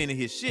so much into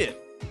his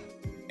shit.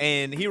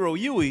 And Hiro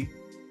Yui,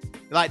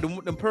 like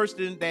the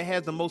person that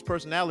has the most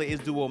personality is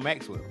Duo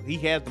Maxwell. He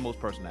has the most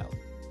personality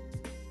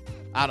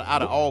out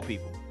of all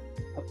people.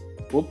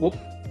 Whoop.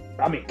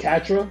 I mean,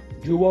 Catra,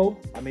 Duo.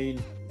 I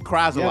mean,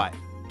 cries a lot.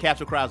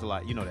 Catra cries a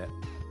lot. You know that.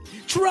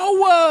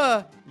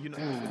 Troa! You know,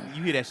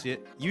 you hear that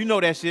shit. You know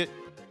that shit.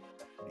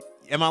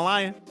 Am I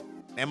lying?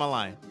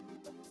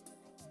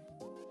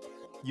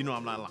 You know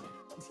I'm not lying.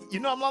 You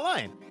know I'm not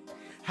lying.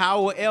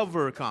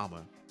 However,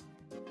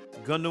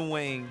 Gundam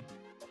Wing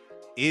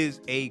is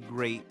a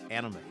great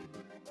anime.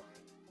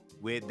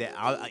 With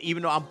that,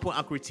 even though I'm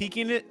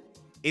critiquing it,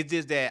 it's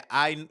just that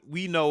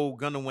we know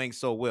Gundam Wing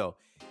so well.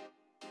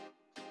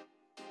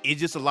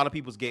 It's just a lot of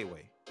people's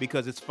gateway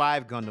because it's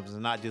 5 Gundams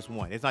and not just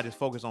one. It's not just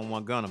focused on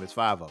one Gundam. It's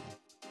 5 of them.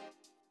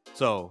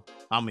 So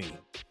I mean,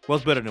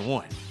 what's better than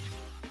one?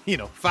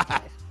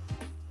 5.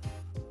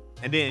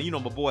 And then my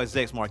boy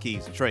Zex Marquis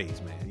and Trey's,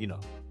 man.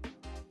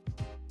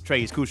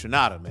 Trey's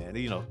Kushinaga, man.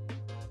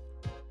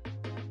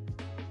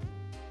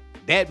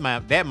 That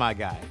my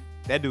guy.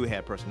 That dude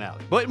had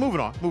personality. But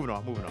moving on.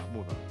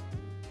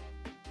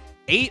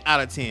 8 out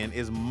of 10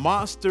 is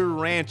Monster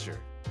Rancher.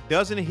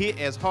 Doesn't hit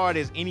as hard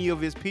as any of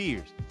his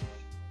peers.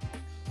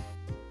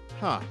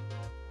 Huh.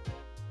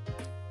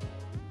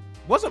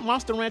 Wasn't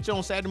Monster Rancher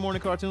on Saturday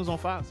morning cartoons on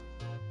Fox?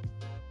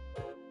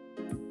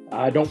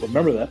 I don't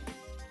remember that.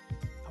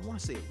 I want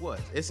to say it was.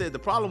 It said the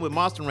problem with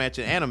Monster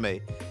Rancher anime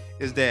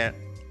is that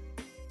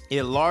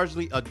it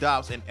largely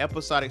adopts an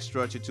episodic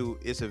structure to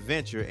its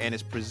adventure and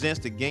it presents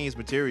the game's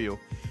material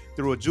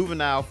through a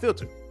juvenile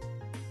filter.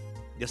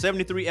 The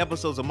 73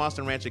 episodes of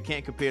Monster Rancher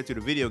can't compare to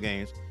the video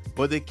games,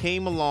 but they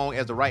came along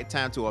as the right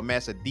time to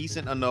amass a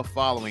decent enough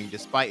following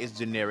despite its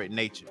generic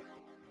nature.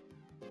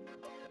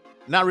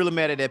 Not really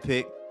mad at that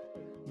pick.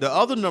 The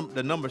other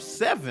the number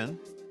 7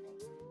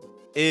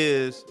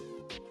 is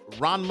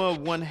Ranma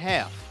One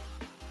Half.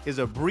 Is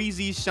a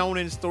breezy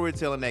shonen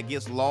storytelling that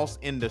gets lost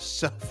in the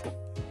shuffle.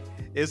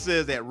 It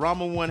says that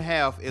Ranma One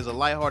Half is a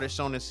lighthearted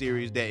shonen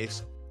series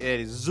that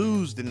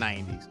exudes the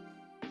 90s.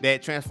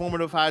 That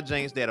transformative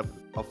hijinks that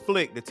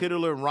afflict the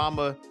titular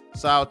Ranma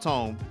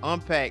Saotome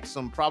unpack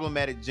some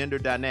problematic gender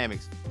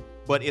dynamics,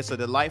 but it's a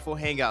delightful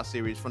hangout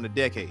series from the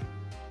decade.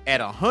 At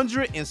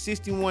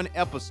 161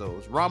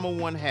 episodes, Ranma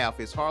One Half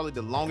is hardly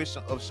the longest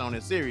of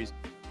shonen series.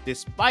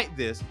 Despite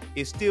this,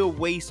 it still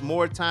wastes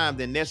more time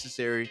than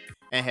necessary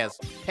and has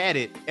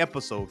padded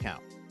episode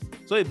count.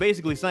 So it's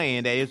basically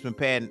saying that it's been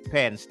padding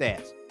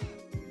stats.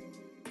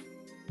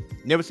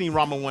 Never seen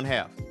Ranma One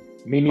Half.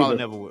 Me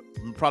neither.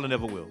 Probably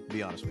never will, to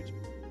be honest with you.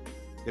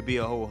 There'd be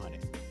a whole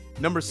 100.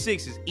 Number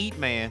 6 is Eat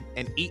Man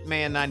and Eat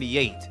Man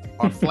 98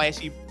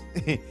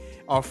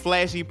 are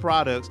flashy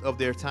products of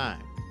their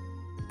time.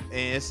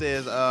 And it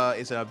says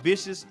it's an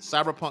ambitious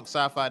cyberpunk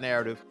sci-fi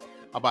narrative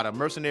about a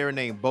mercenary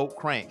named Boat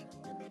Crank,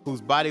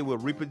 whose body will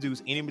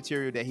reproduce any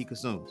material that he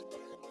consumes.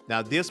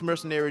 Now, this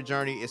mercenary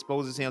journey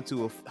exposes him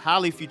to a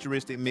highly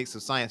futuristic mix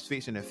of science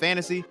fiction and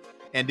fantasy,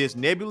 and this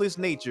nebulous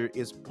nature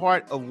is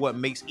part of what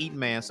makes Eat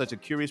Man such a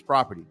curious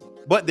property.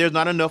 But there's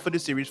not enough of the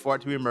series for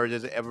it to emerge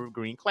as an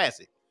evergreen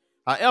classic.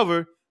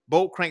 However,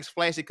 Boat Crank's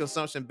flashy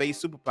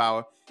consumption-based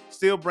superpower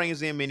still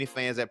brings in many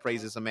fans that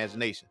praise its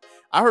imagination.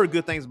 I heard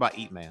good things about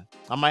Eat Man.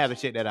 I might have to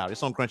check that out.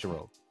 It's on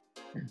Crunchyroll.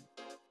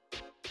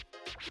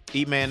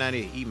 Eat Man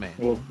 98. Eat Man.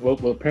 Well,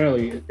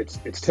 apparently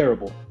it's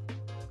terrible.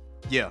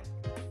 Yeah.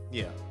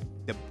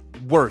 The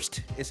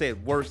worst. It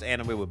said worst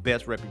anime with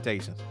best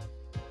reputations.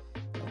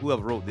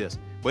 Whoever wrote this.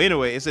 But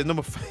anyway, it says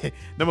number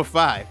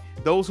five.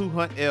 Those Who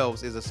Hunt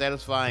Elves is a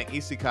satisfying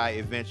isekai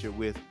adventure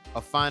with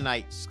a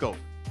finite scope.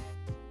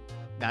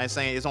 Now it's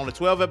saying it's only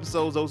 12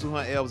 episodes. Those Who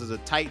Hunt Elves is a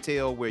tight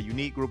tale where a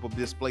unique group of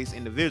displaced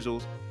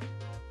individuals,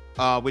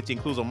 which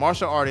includes a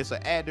martial artist,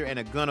 an actor, and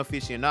a gun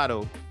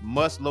aficionado,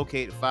 must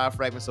locate 5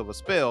 fragments of a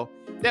spell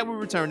that will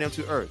return them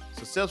to Earth.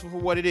 Successful for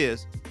what it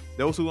is,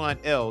 Those Who Hunt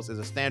Elves is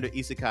a standard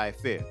isekai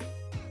affair.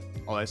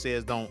 All it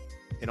says don't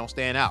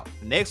stand out.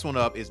 The next one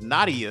up is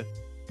Nadia.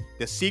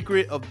 The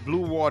secret of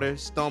Blue Water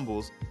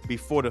stumbles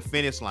before the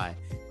finish line.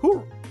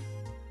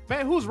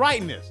 Who's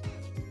writing this?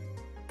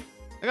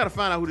 I gotta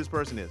find out who this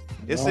person is.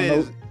 It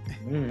says,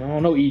 I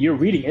don't know. You're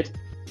reading it.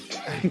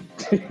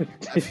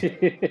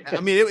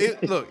 I mean,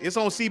 look, it's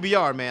on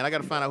CBR, man. I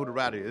gotta find out who the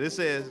writer is. It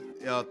says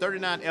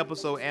 39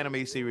 episode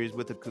anime series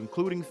with a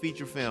concluding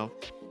feature film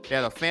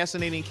that a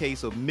fascinating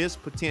case of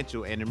missed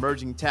potential and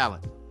emerging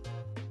talent.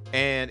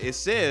 And it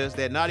says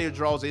that Nadia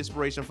draws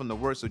inspiration from the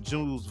works of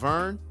Jules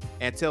Verne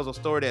and tells a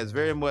story that's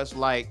very much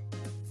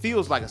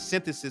feels like a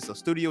synthesis of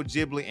Studio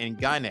Ghibli and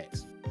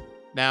Gainax.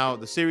 Now,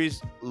 the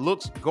series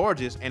looks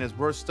gorgeous and is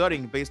worth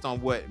studying based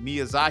on what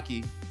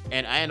Miyazaki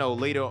and Anno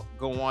later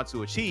go on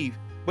to achieve,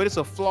 but it's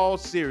a flawed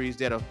series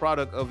that is a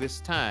product of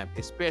its time,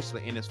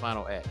 especially in its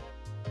final act.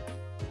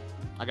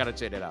 I gotta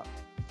check that out.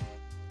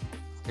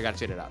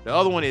 The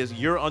other one is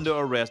You're Under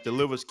Arrest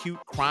delivers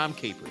cute crime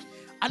capers.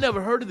 I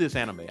never heard of this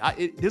anime.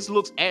 This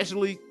looks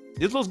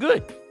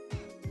good.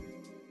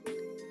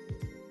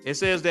 It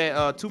says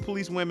that 2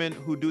 police women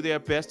who do their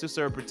best to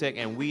serve, protect,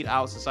 and weed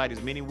out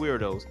society's many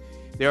weirdos.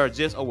 There are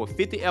just over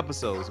 50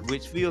 episodes,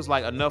 which feels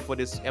like enough for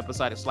this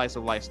episodic slice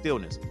of life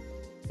stillness.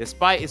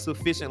 Despite its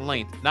sufficient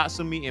length,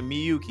 Natsumi and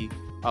Miyuki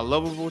are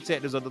lovable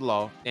protectors of the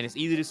law, and it's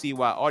easy to see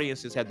why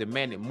audiences have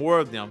demanded more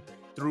of them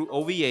through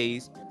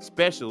OVAs,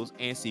 specials,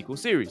 and sequel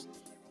series.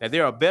 Now,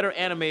 there are better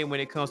anime when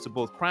it comes to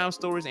both crime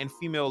stories and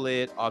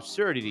female-led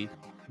absurdity,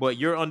 but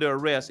You're Under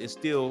Arrest is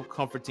still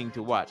comforting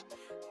to watch.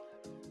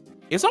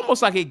 It's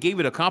almost like it gave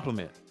it a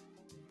compliment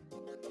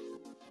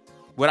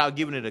without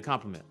giving it a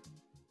compliment.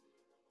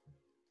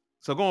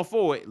 So going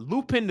forward,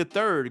 Lupin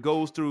III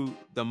goes through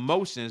the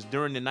motions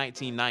during the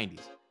 1990s.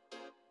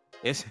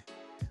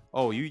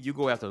 You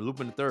go after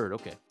Lupin III,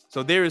 okay.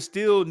 So there is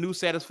still new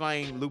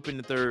satisfying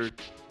Lupin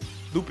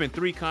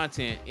 3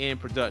 content in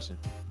production.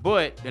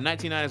 But the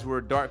 1990s were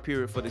a dark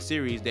period for the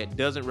series that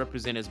doesn't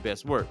represent its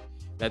best work.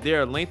 Now, there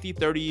are a lengthy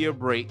 30-year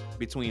break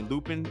between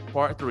Lupin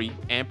Part 3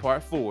 and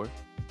Part 4.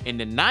 In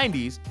the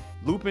 90s,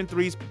 Lupin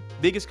 3's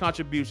biggest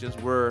contributions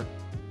were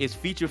its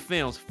feature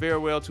films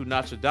Farewell to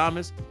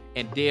Nostradamus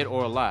and Dead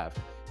or Alive.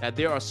 Now,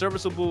 there are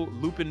serviceable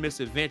Lupin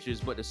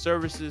misadventures, but the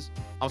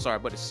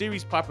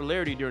series'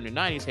 popularity during the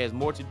 90s has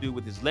more to do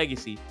with its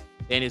legacy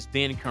than its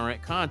then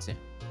current content.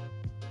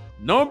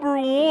 Number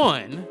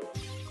 1.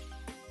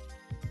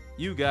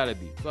 You gotta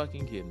be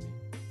fucking kidding me.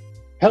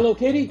 Hello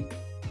Kitty?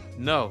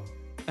 No.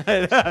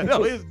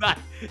 No, it's not.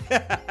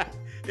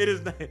 It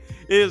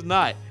is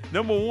not.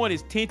 Number 1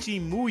 is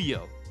Tenchi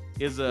Muyo.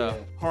 It's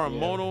a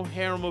hormonal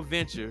harem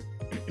adventure.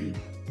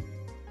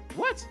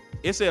 What?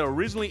 It's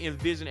originally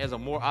envisioned as a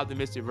more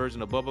optimistic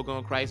version of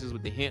Bubblegum Crisis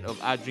with the hint of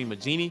I Dream of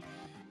Jeannie.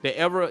 The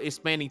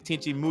ever-expanding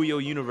Tenchi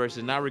Muyo universe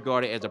is now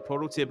regarded as a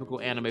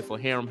prototypical anime for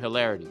harem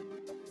hilarity.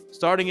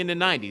 Starting in the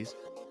 90s,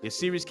 the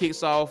series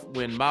kicks off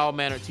when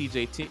mild-mannered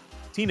teenager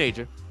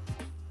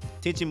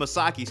Tenchi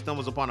Masaki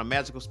stumbles upon a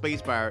magical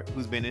space pirate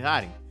who's been in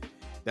hiding.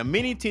 The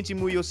many Tenchi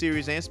Muyo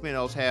series and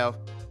spin-offs have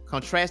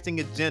contrasting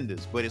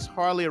agendas, but it's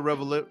hardly a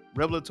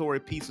revelatory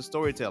piece of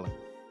storytelling.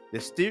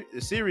 The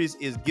series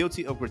is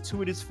guilty of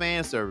gratuitous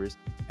fan service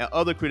and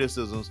other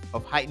criticisms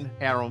of heightened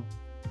harem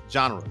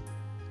genre.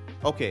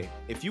 Okay,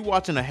 if you're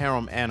watching a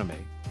harem anime,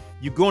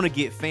 you're going to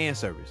get fan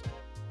service.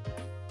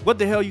 What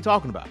the hell are you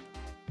talking about?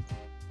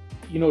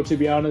 You know, to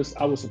be honest,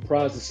 I was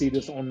surprised to see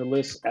this on the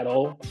list at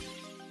all.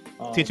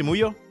 Tenchi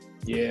Muyo?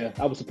 Yeah,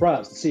 I was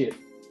surprised to see it.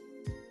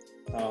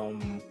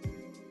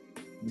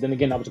 Then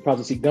again, I was surprised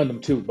to see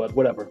Gundam too, but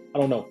whatever. I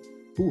don't know.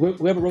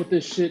 Whoever wrote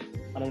this shit,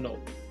 I don't know.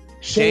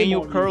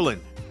 Daniel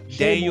Curlin.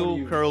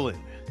 Daniel Curlin.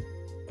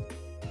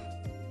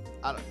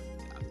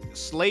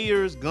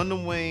 Slayers,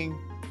 Gundam Wing,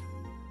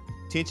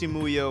 Tenchi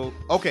Muyo.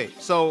 Okay,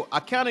 so I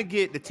kind of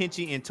get the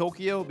Tenchi in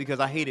Tokyo because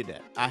I hated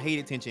that. I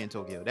hated Tenchi in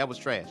Tokyo. That was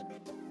trash.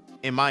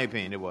 In my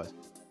opinion, it was.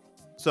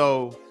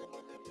 So,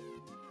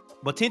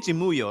 but Tenchi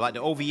Muyo, like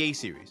the OVA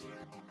series.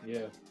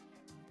 Yeah.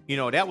 You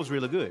know, that was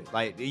really good.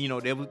 Like, you know,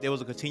 there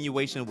was a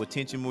continuation with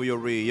Tenchi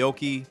Muyo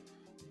Ryoyoki.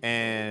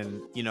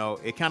 And, you know,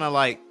 it kind of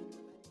like,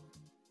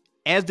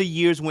 as the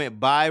years went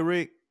by,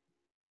 Rick,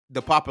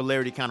 the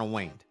popularity kind of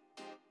waned.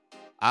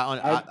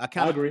 I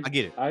kind of agree. I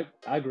get it. I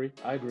agree.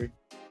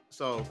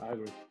 So I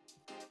agree.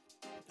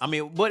 I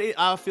mean, but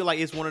I feel like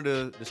it's one of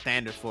the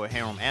standards for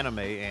harem anime,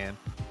 and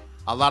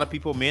a lot of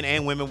people, men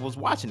and women, was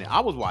watching it. I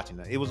was watching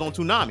it. It was on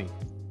Toonami.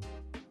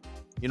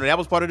 You know, that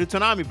was part of the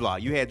Toonami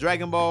block. You had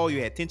Dragon Ball,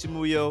 you had Tenchi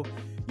Muyo,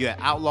 you had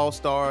Outlaw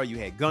Star, you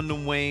had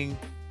Gundam Wing,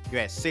 you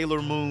had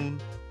Sailor Moon,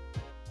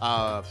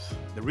 The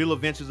Real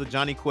Adventures of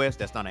Johnny Quest.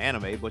 That's not an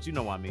anime, but you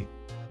know what I mean.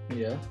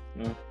 Yeah.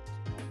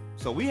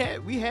 So we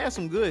had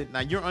some good. Now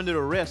You're Under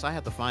Arrest. I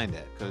have to find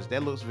that because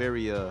that looks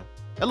very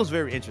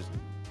interesting.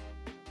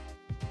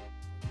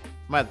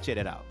 Might have to check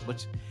that out.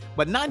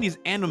 But 90s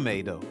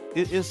anime though,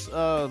 it's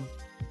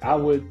I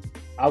would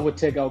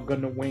take out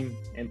Gundam Wing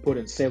and put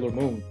in Sailor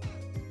Moon.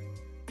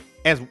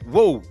 As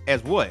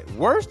what?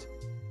 Worst?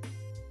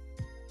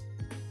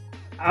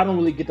 I don't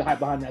really get the hype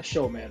behind that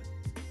show, man.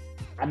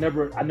 I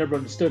never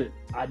understood it.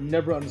 I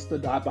never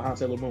understood the hype behind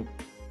Sailor Moon.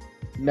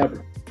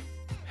 Never.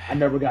 I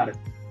never got it.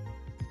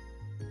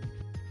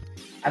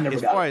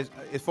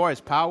 As far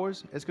as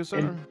powers is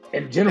concerned,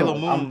 in general,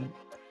 Sailor Moon,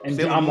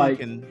 I'm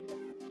like,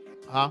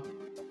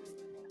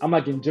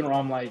 in general,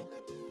 I'm like,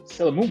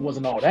 Sailor Moon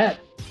wasn't all that.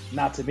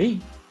 Not to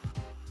me.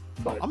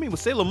 But I mean,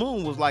 Sailor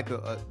Moon was like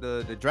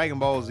the Dragon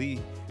Ball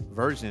Z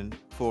version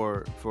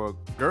for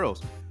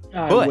girls.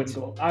 I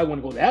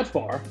wouldn't go that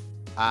far.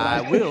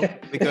 I will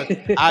because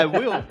I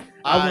will.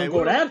 I wouldn't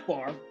go that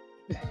far.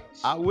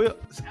 I will.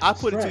 I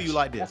put it to you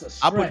like this.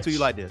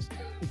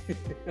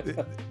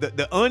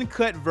 The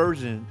uncut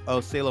version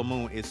of Sailor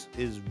Moon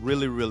is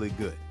really, really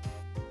good.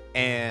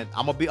 And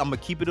I'm gonna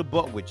keep it a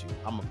buck with you.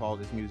 I'm gonna pause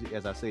this music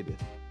as I say this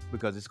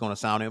because it's gonna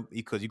sound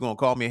because you're gonna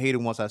call me a hater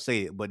once I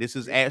say it. But this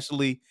is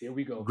actually here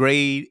we go.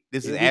 Grade.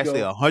 This is actually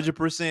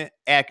 100%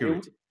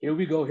 accurate. Here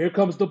we go. Here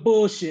comes the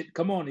bullshit.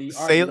 Come on, E.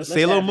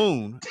 Sailor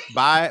Moon,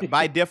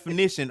 by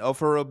definition of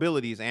her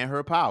abilities and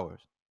her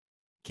powers,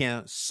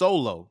 can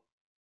solo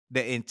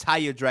the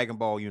entire Dragon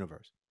Ball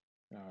universe.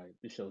 All right,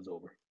 this show's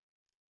over.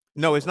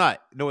 No, it's not.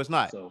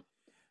 So,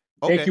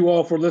 thank you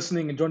all for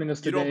listening and joining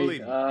us today. You don't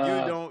believe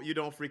me. You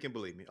don't freaking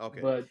believe me.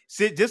 Okay. But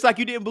just like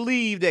you didn't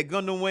believe that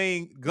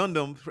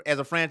Gundam as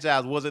a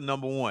franchise wasn't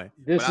number one.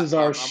 This is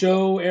our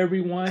show,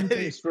 everyone.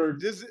 Thanks for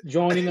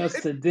joining us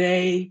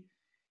today.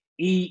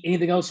 E,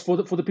 anything else for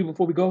the people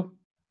before we go?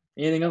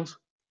 Anything else?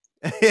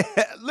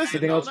 Listen.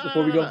 Anything else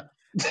before we go?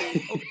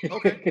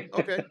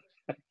 Okay.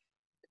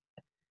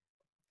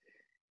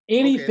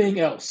 Anything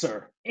else,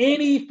 sir?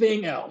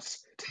 Anything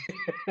else?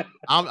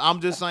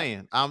 I'm just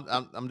saying.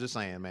 I'm just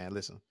saying, man.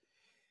 Listen.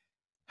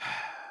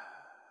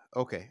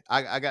 Okay,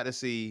 I got to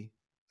see.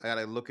 I got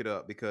to look it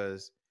up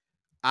because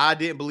I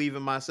didn't believe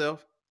in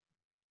myself,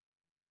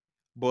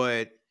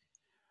 but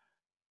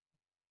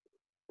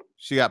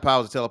she got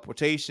powers of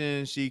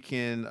teleportation. She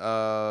can.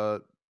 I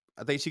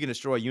think she can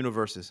destroy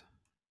universes,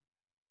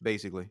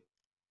 basically,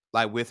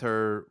 like with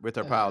her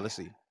power. Let's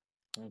see.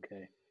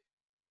 Okay.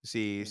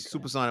 See,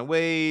 Supersonic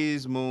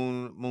Waves,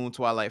 Moon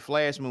Twilight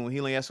Flash, Moon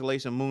Healing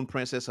Escalation, Moon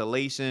Princess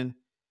Halation,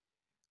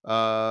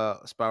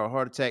 Spiral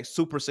Heart Attack,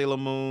 Super Sailor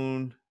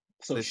Moon.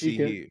 So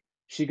she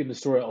can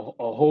destroy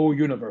a whole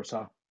universe,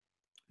 huh?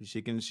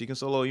 She can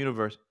solo a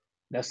universe.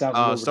 That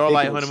sounds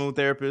Starlight ridiculous. Honeymoon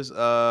Therapist.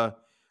 I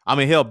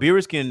mean, hell,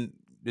 Beerus can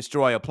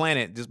destroy a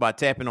planet just by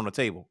tapping on a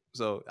table.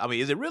 So, I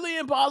mean, is it really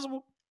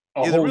impossible?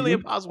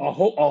 Impossible?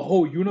 A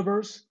whole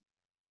universe?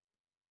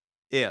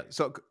 Yeah.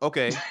 So,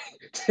 okay.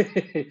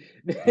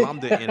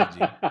 Lambda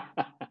energy.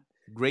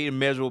 Great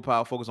immeasurable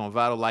power, focus on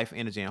vital life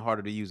energy and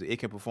harder to use it. It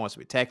can perform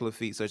spectacular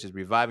feats such as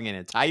reviving an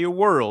entire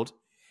world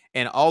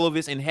and all of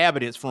its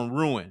inhabitants from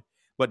ruin.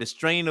 But the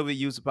strain of its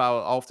use of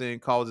power often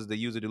causes the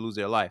user to lose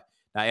their life.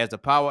 Now, as the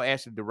power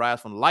actually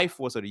derives from the life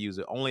force of the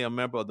user, only a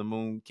member of the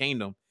Moon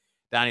Kingdom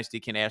dynasty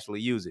can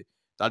actually use it.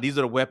 Now, these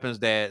are the weapons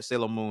that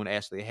Sailor Moon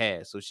actually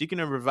has. So she can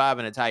revive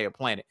an entire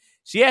planet.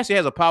 She actually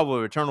has a power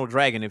of Eternal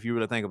Dragon, if you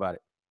really think about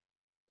it.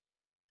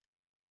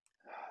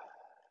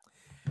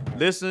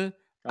 Listen,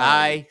 All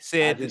right, I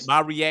said that just my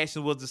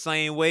reaction was the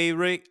same way,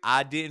 Rick.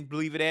 I didn't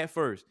believe it at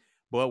first,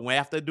 but when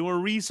after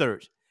doing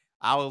research,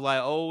 I was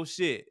like, "Oh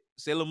shit,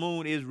 Sailor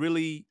Moon is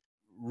really,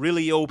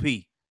 really OP.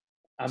 She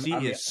I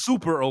mean is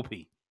super OP."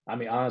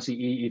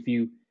 honestly, if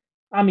you,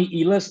 I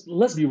mean,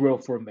 let's be real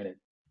for a minute.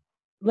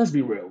 Let's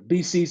be real,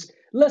 BCs.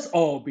 Let's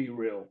all be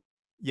real.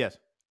 Yes,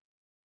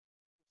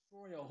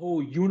 Destroy a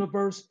whole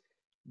universe.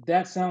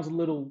 That sounds a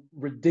little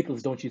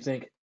ridiculous, don't you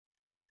think?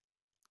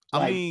 I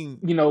Like,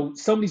 mean,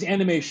 some of these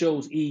anime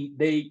shows,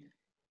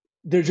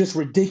 they're just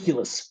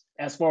ridiculous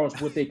as far as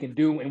what they can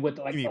do and what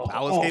you like mean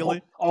power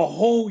scaling? a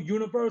whole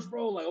universe,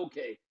 bro. Like,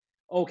 okay,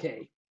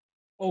 okay.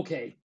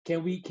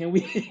 Can we?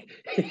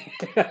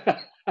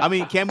 I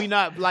mean, can we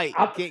not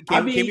I,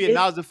 can we it.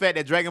 acknowledge the fact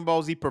that Dragon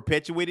Ball Z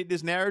perpetuated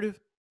this narrative?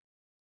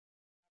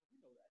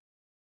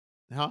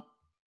 Huh?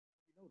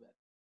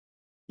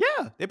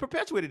 Yeah, they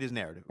perpetuated this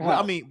narrative. I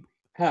How? mean,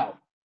 How?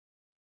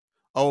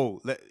 oh,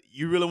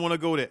 you really want to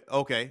go there?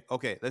 Okay.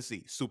 Let's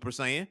see. Super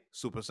Saiyan,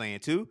 Super Saiyan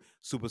 2,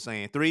 Super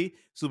Saiyan 3,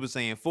 Super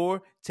Saiyan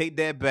 4. Take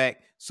that back.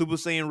 Super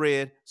Saiyan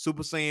Red,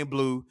 Super Saiyan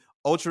Blue,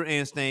 Ultra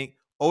Instinct,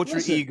 Ultra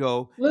Listen,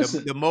 Ego,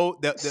 listen.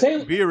 the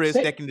Say, Beerus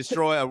say, that can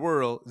destroy a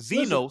world, listen.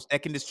 Xenos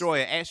that can destroy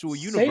an actual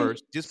Sailor,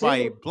 universe just by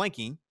Sailor,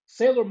 blinking.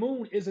 Sailor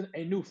Moon isn't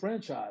a new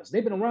franchise.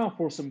 They've been around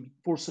for some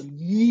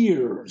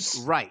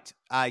years. Right.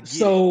 I get it.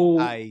 So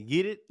I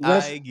get it.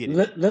 let's I get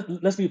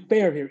it. let's be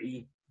fair here,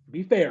 E.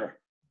 Be fair.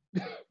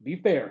 Be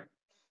fair.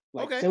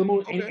 Like Okay. Sailor Moon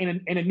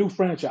Okay. in a new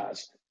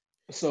franchise.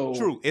 So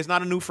True. It's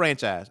not a new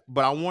franchise,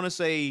 but I want to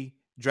say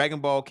Dragon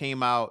Ball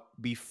came out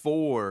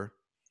before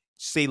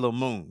Sailor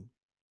Moon.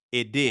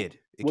 It did.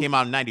 It what came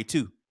out in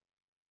 92,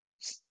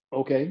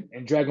 okay.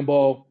 And Dragon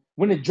Ball.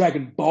 When did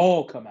Dragon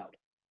Ball come out?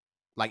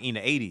 like in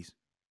the 80s.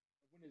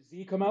 When did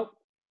Z come out?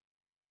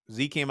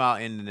 Z came out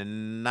in the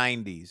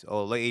 90s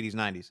or late 80s,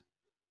 90s.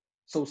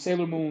 So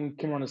Sailor Moon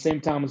came around the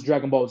same time as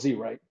Dragon Ball Z,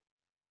 right?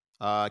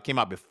 Came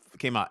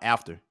out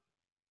after.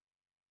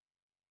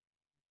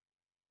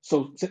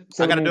 So I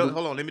Sailor gotta Moon do. was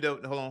Hold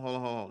on. Hold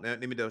on. Let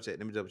me double check.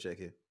 Let me double check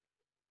here.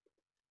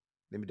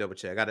 Let me double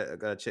check. I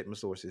gotta check my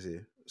sources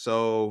here.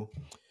 So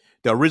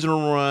the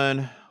original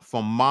run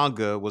from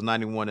manga was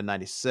 91 to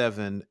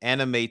 97.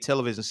 Anime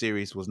television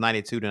series was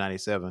 92 to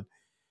 97.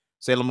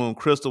 Sailor Moon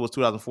Crystal was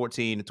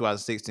 2014 to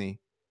 2016.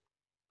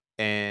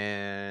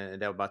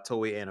 And that was by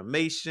Toei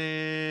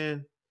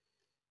Animation.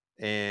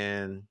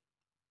 And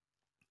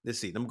let's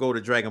see. Let me go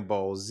to Dragon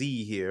Ball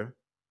Z here.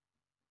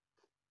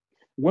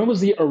 when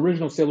was the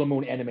original Sailor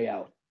Moon anime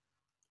out?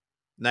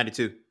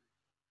 92.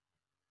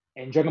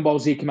 And Dragon Ball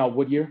Z came out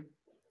what year?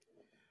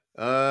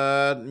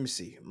 Let me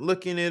see. I'm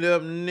looking it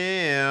up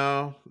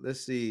now.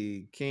 Let's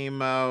see.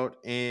 Came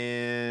out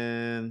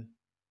in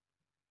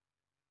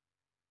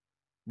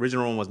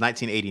original one was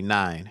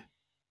 1989.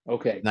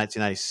 Okay.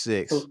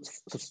 1996. So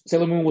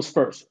Sailor Moon was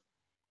first.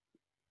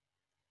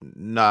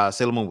 Nah,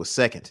 Sailor Moon was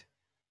second.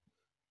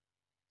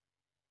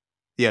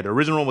 Yeah, the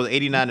original one was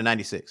 89 to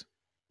 96.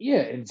 Yeah,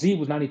 and Z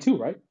was 92,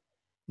 right?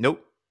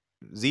 Nope.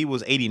 Z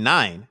was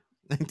 89.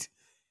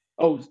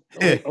 Oh,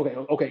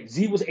 okay.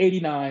 Z was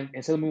 89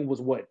 and Sailor Moon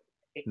was what?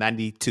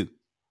 92.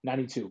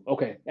 92.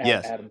 Okay.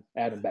 Yes.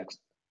 Adam back.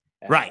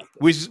 Right.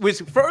 Which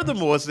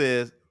furthermore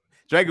says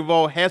Dragon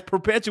Ball has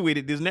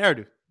perpetuated this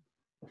narrative.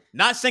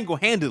 Not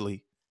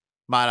single-handedly.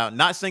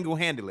 Not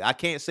single-handedly. I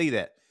can't say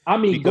that. I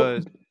mean,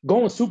 because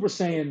going Super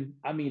Saiyan,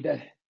 I mean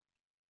that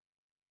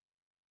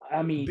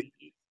I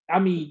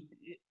mean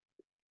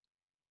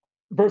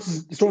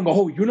versus destroying a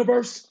whole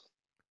universe.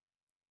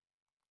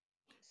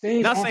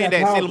 Saiyans not aren't saying that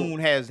that Sailor powerful. Moon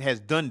has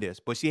done this,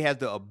 but she has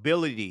the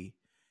ability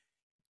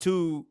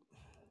to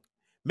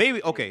maybe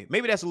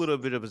that's a little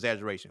bit of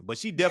exaggeration, but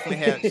she definitely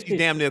has. She's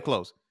damn near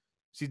close.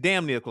 She's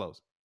damn near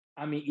close.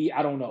 I mean,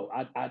 I don't know.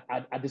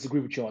 I disagree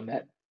with you on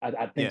that. I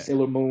think Yeah.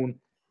 Sailor Moon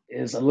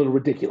is a little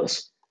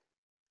ridiculous.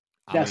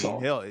 That's all.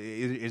 Hell,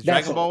 is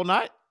That's Dragon Ball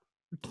not?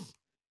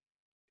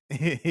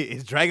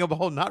 Is Dragon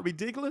Ball not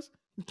ridiculous?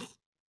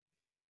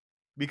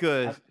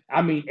 Because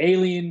I mean,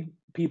 alien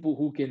people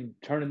who can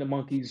turn into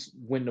monkeys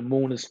when the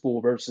moon is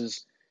full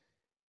versus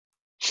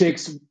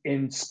chicks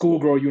in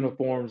schoolgirl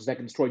uniforms that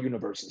can destroy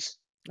universes.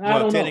 I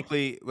don't know.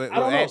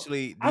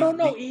 Actually, I don't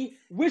know. E,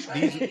 which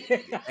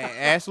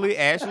Ashley,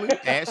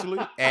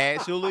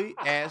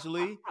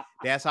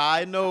 that's how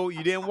I know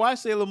you didn't watch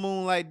Sailor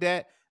Moon like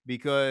that,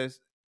 because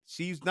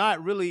she's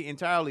not really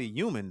entirely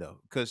human though.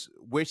 Because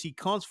where she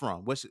comes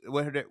from,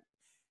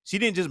 she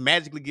didn't just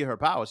magically get her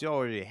powers; she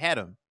already had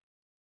them.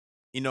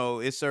 You know,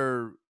 it's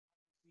her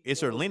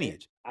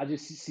lineage. I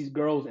just see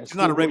girls and she's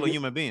not a regular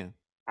human being.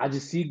 I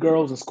just see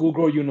girls in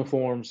schoolgirl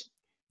uniforms.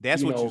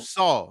 That's what you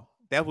saw.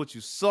 That's what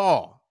you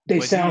saw. You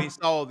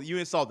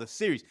didn't saw the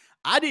series.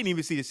 I didn't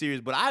even see the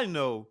series, but I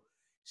know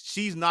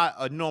she's not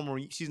a normal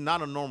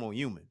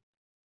human.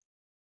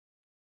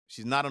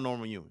 She's not a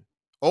normal human.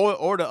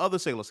 Or the other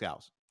Sailor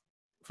Scouts,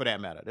 for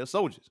that matter. They're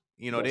soldiers.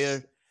 You know,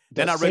 they're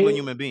not regular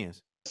human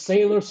beings.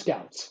 Sailor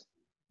Scouts.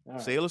 All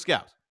right. Sailor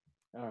Scouts.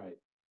 All right.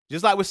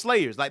 Just like with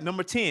Slayers, like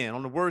number 10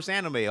 on the worst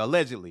anime,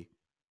 allegedly.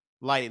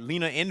 like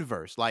Lena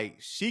Inverse. Like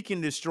she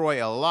can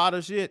destroy a lot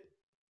of shit.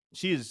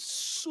 She is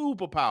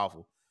super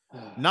powerful.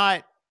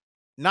 Not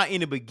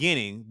in the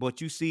beginning,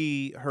 but you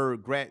see her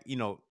it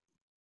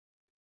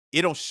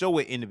don't show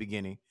it in the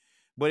beginning,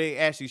 but it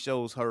actually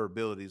shows her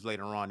abilities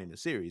later on in the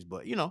series.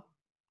 But the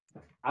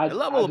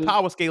level of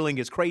power scaling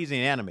is crazy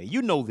in anime.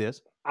 You know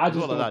this. I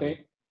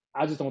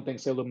just don't think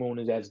Sailor Moon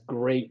is as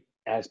great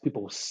as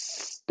people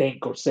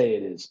think or say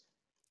it is.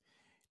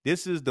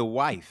 This is the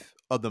wife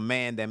of the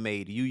man that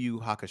made Yu Yu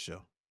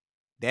Hakusho.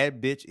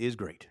 That bitch is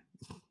great.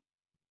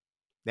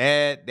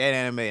 That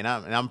anime, and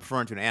I'm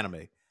referring to the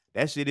anime.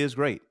 That shit is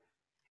great.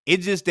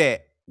 It's just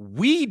that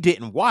we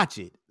didn't watch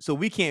it, so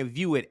we can't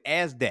view it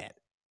as that.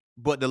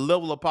 But the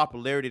level of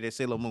popularity that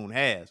Sailor Moon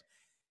has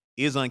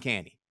is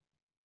uncanny.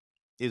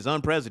 It's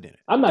unprecedented.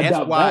 I'm not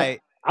doubting that.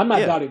 I'm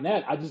not doubting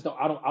that. I just don't.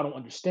 I don't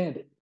understand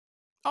it.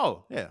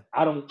 Oh yeah.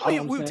 I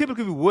don't. We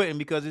typically wouldn't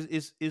because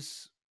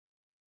it's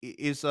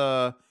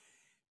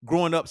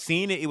growing up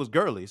seeing it. It was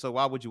girly, so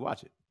why would you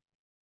watch it?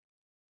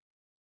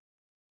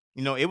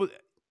 It was.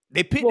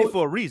 They picked it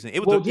for a reason.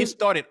 It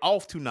started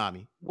off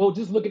Toonami. Well,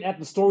 just looking at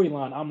the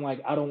storyline, I'm like,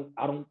 I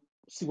don't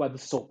see why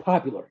this is so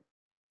popular.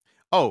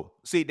 Oh,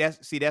 that's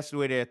the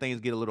way that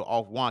things get a little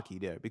off wonky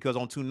there, because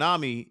on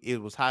Toonami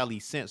it was highly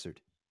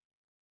censored.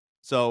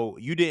 So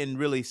you didn't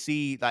really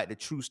see like the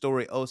true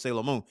story of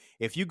Sailor Moon.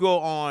 If you go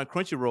on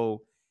Crunchyroll,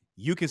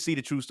 you can see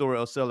the true story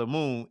of Sailor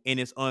Moon in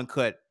its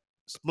uncut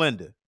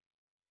splendor.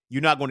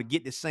 You're not going to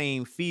get the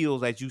same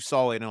feels as you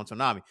saw it on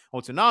Toonami.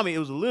 On Toonami, it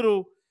was a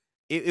little,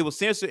 it was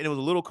censored and it was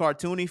a little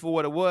cartoony for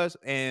what it was,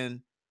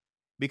 and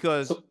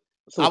because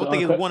I would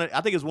think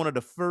it's one of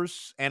the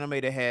first anime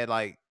that had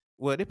like,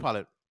 well, they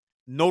probably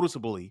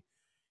noticeably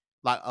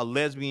like a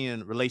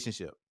lesbian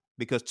relationship,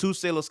 because two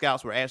Sailor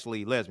Scouts were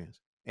actually lesbians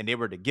and they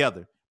were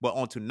together, but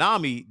on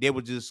Toonami they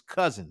were just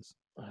cousins.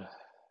 All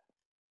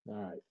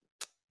right,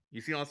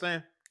 you see what I'm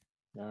saying?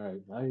 All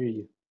right, I hear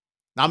you.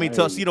 I mean,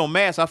 Tuxedo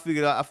Mask, I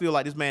feel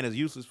like this man is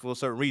useless for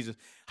certain reasons.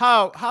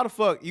 How the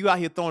fuck you out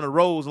here throwing the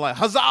rolls and like,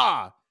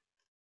 huzzah!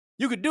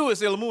 You could do it,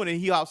 Sailor Moon, and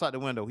he hops out the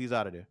window. He's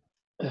out of there.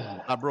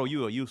 Bro,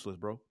 you are useless,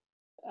 bro.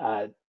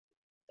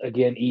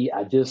 Again,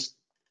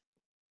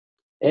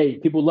 hey,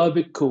 people love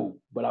it, cool,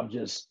 but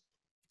it's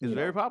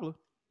very popular.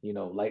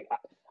 Like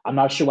I'm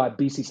not sure why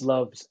BC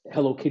loves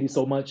Hello Kitty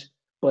so much,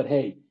 but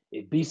hey,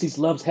 if BC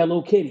loves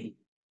Hello Kitty,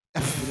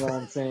 you know what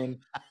I'm saying?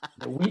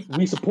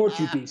 we support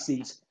you,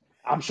 BCs.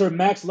 I'm sure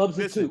Max loves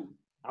it too.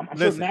 I'm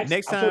sure Max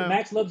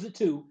loves it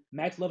too.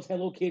 Max loves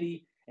Hello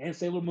Kitty and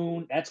Sailor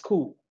Moon. That's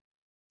cool.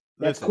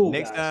 Cool.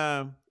 Next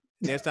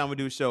time we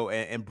do a show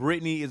and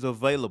Brittany is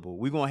available,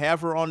 we're gonna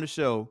have her on the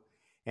show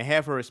and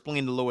have her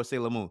explain the lore of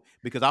Sailor Moon,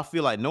 because I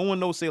feel like no one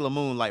knows Sailor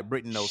Moon like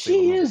Brittany knows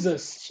Sailor Moon.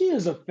 She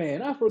is a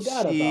fan. I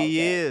forgot about that. She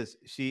is.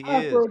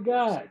 I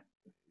forgot.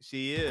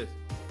 She is.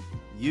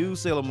 You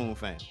Sailor Moon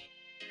fan.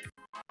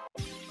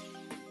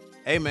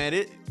 Hey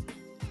man,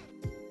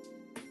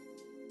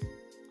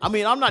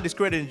 I'm not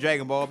discrediting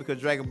Dragon Ball, because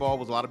Dragon Ball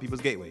was a lot of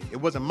people's gateway. It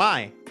wasn't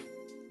my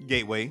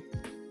gateway,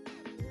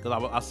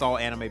 because I saw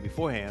anime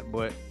beforehand,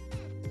 but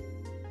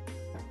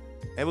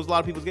it was a lot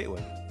of people's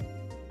gateway.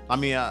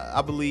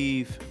 I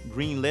believe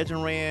Green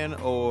Legend ran,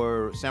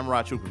 or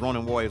Samurai Troopers.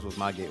 Ronin Warriors was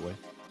my gateway.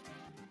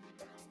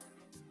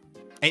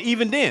 And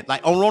even then,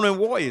 like on Ronin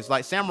Warriors,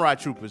 like Samurai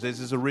Troopers, as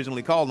it's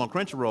originally called on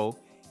Crunchyroll,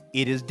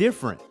 it is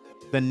different.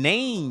 The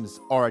names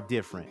are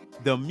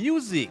different. The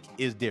music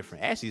is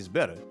different. Actually, it's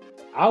better.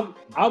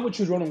 I would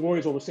choose Ronin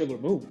Warriors over Sailor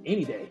Moon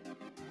any day.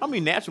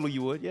 Naturally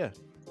you would, yeah.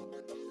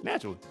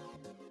 Naturally.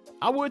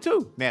 I would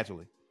too,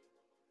 naturally.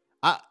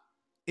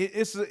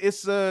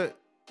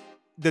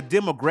 The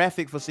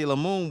demographic for Sailor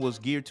Moon was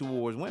geared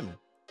towards women.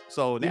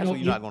 So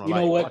naturally you're not going to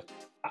like it. You know what?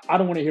 I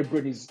don't want to hear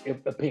Brittany's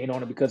opinion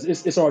on it, because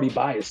it's already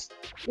biased.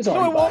 It's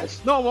already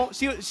biased. No, it won't.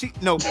 She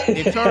no.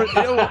 In turn,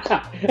 I don't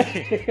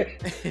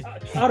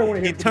want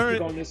to hear Brittany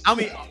on this.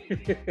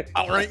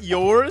 All right,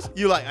 yours.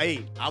 You like,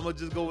 hey, I'm gonna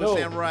just go with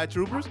Samurai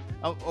Troopers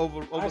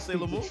over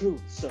Sailor Moon. I speak the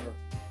truth, sir.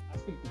 I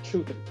speak the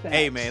truth of the facts.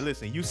 Hey man,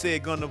 listen. You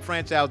said Gundam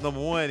franchise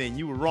 #1, and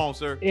you were wrong,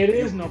 sir. It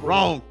is number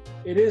wrong. One.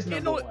 It is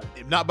number one.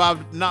 Not by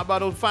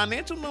those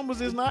financial numbers.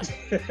 It's not.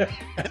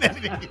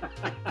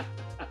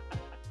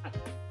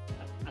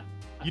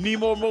 You need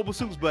more mobile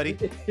suits, buddy.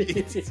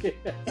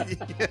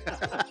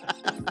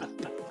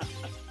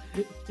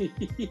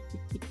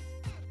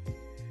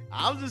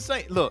 I was just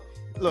saying, look,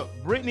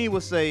 Brittany will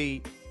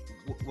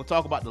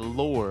talk about the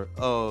lore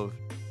of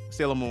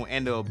Sailor Moon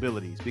and the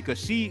abilities,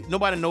 because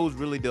nobody knows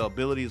really the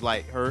abilities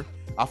like her.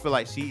 I feel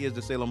like she is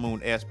the Sailor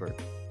Moon expert.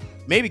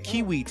 Maybe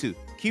Kiwi too.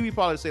 Kiwi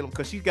probably Sailor,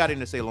 because she got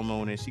into Sailor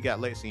Moon and she got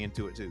Lexi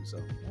into it too. So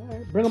all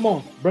right, bring them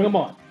on.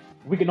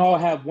 We can all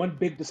have one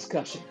big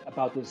discussion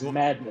about this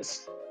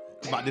madness.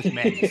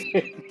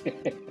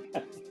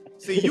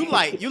 See, you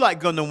like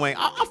Gundam Wing.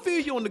 I feel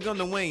you on the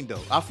Gundam Wing though.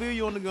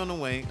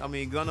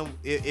 Gundam.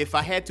 If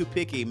I had to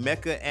pick a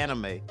mecha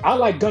anime, I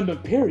like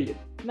Gundam period,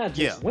 not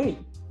just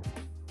Wing.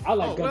 I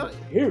like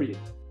Gundam period.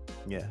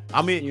 Yeah,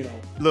 I mean, You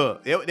know.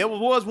 look, there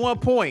was one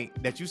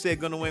point that you said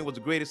Gundam Wing was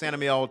the greatest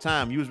anime of all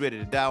time. You was ready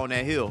to die on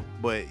that hill,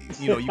 but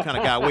you kind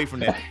of got away from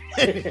that.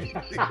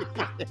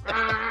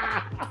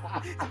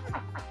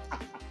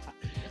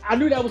 I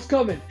knew that was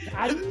coming.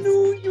 I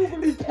knew you were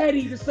gonna be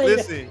petty to say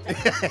Listen,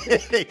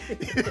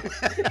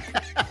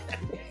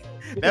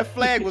 that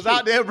flag was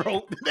out there,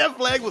 bro. That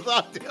flag was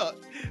out there,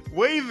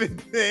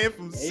 waving, man,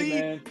 from sea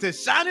man. to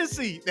shining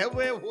sea. That's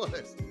where it was.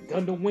 that.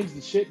 Gundam Wing's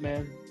the shit,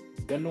 man.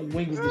 Gundam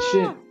Wing is the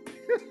shit.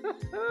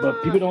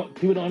 But people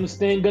don't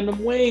understand Gundam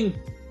Wing.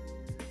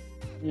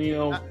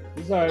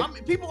 It's all right. I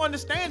mean, people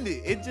understand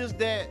it. It's just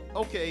that,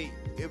 okay,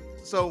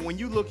 so when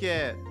you look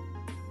at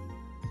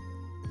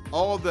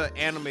all the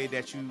anime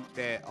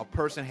that a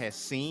person has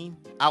seen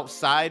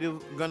outside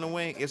of Gundam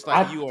Wing, it's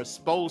like you are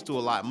exposed to a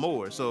lot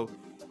more. So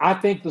I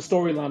think the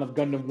storyline of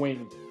Gundam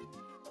Wing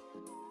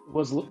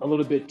was a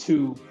little bit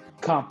too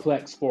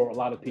complex for a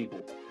lot of people.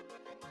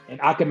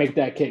 And I can make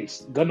that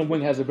case. Gundam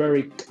Wing has a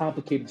very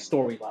complicated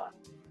storyline.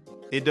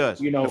 It does.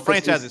 The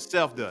franchise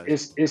itself does.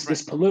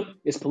 It's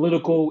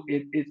political.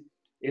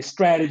 It's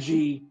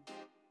strategy.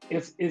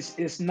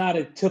 It's not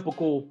a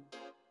typical.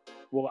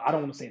 Well, I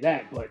don't want to say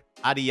that, but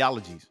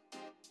ideologies.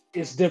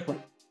 It's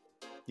different.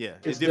 Yeah,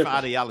 it's different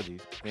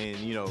ideologies,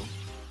 and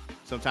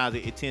sometimes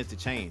it tends to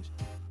change.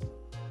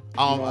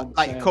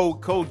 Like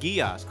Code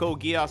Geass. Code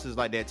Geass is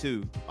like that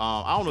too.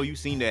 I don't know if you've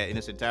seen that in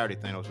its entirety,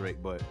 Thanos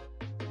Rick, but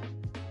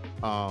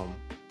I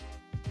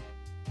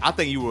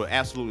think you will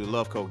absolutely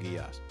love Code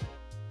Geass.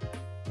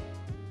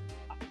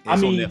 On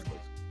Netflix.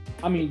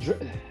 I mean,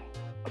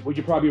 well,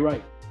 you're probably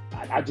right.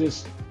 I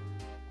just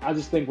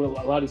think with a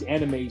lot of these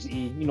animes,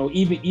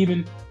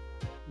 even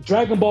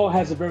Dragon Ball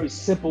has a very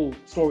simple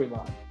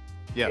storyline.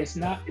 Yeah, it's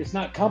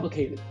not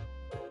complicated.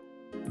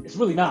 It's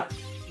really not.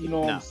 You know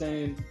what I'm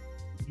saying?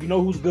 You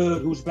know who's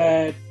good, who's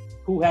bad,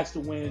 who has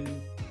to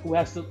win, who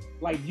has to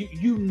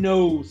you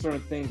know certain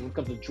things when it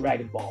comes to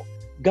Dragon Ball.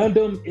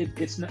 Gundam,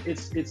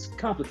 it's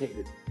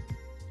complicated.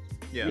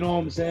 Yeah. You know what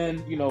I'm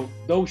saying?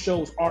 Those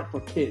shows aren't for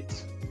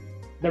kids.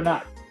 They're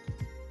not.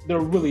 They're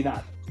really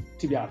not,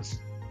 to be honest.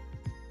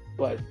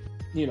 But,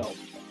 it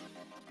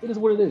is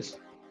what it is.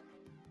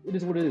 It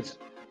is what it is.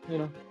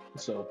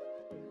 So.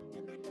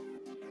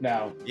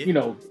 Now,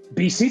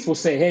 B Seats will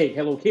say, hey,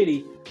 Hello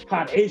Kitty,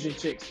 hot Asian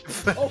chicks.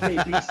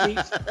 Okay, B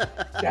Seats,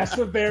 that's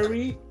a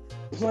very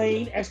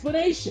plain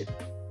explanation.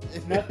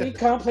 Nothing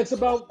complex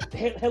about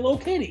Hello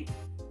Kitty.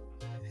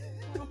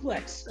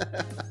 Complex.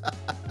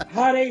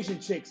 Hot Asian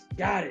chicks.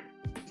 Got it.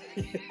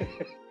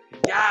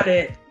 Got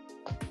it.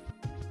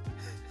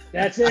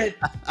 That's it.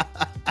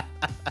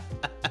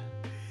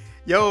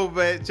 Yo,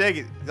 man, check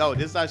it. Yo,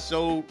 this is our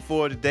show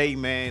for today,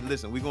 man.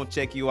 Listen, we're going to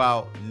check you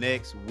out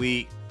next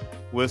week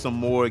with some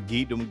more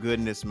geekdom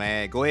goodness,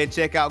 man. Go ahead and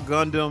check out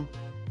Gundam,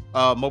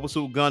 Mobile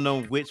Suit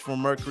Gundam, Witch from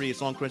Mercury.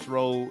 It's on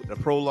Crunchyroll. The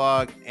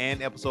prologue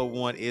and episode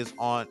 1 is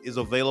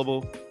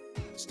available.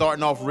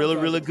 Starting off really,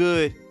 really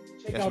good.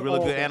 That's a really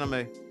good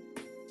anime.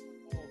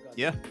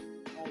 Yeah.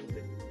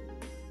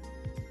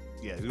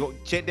 Yeah, go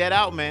check that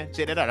out, man.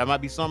 Check that out. That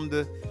might be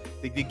something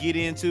to get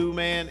into,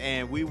 man.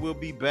 And we will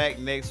be back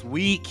next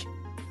week.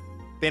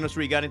 Thanos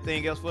 3, got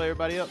anything else for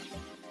everybody else?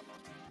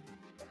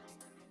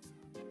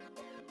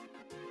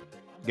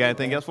 Got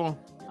anything else for him?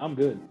 I'm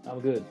good.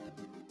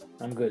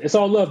 It's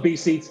all love, B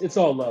Seats. It's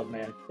all love,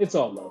 man. It's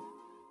all love.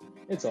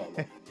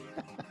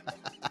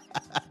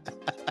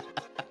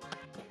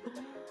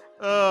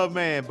 Oh,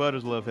 man.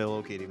 Butters love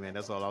Hello Kitty, man.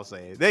 That's all I'll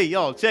say. Hey,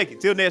 y'all, check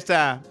it. Till next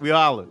time, we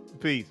holler.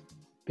 Peace.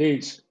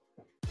 Peace.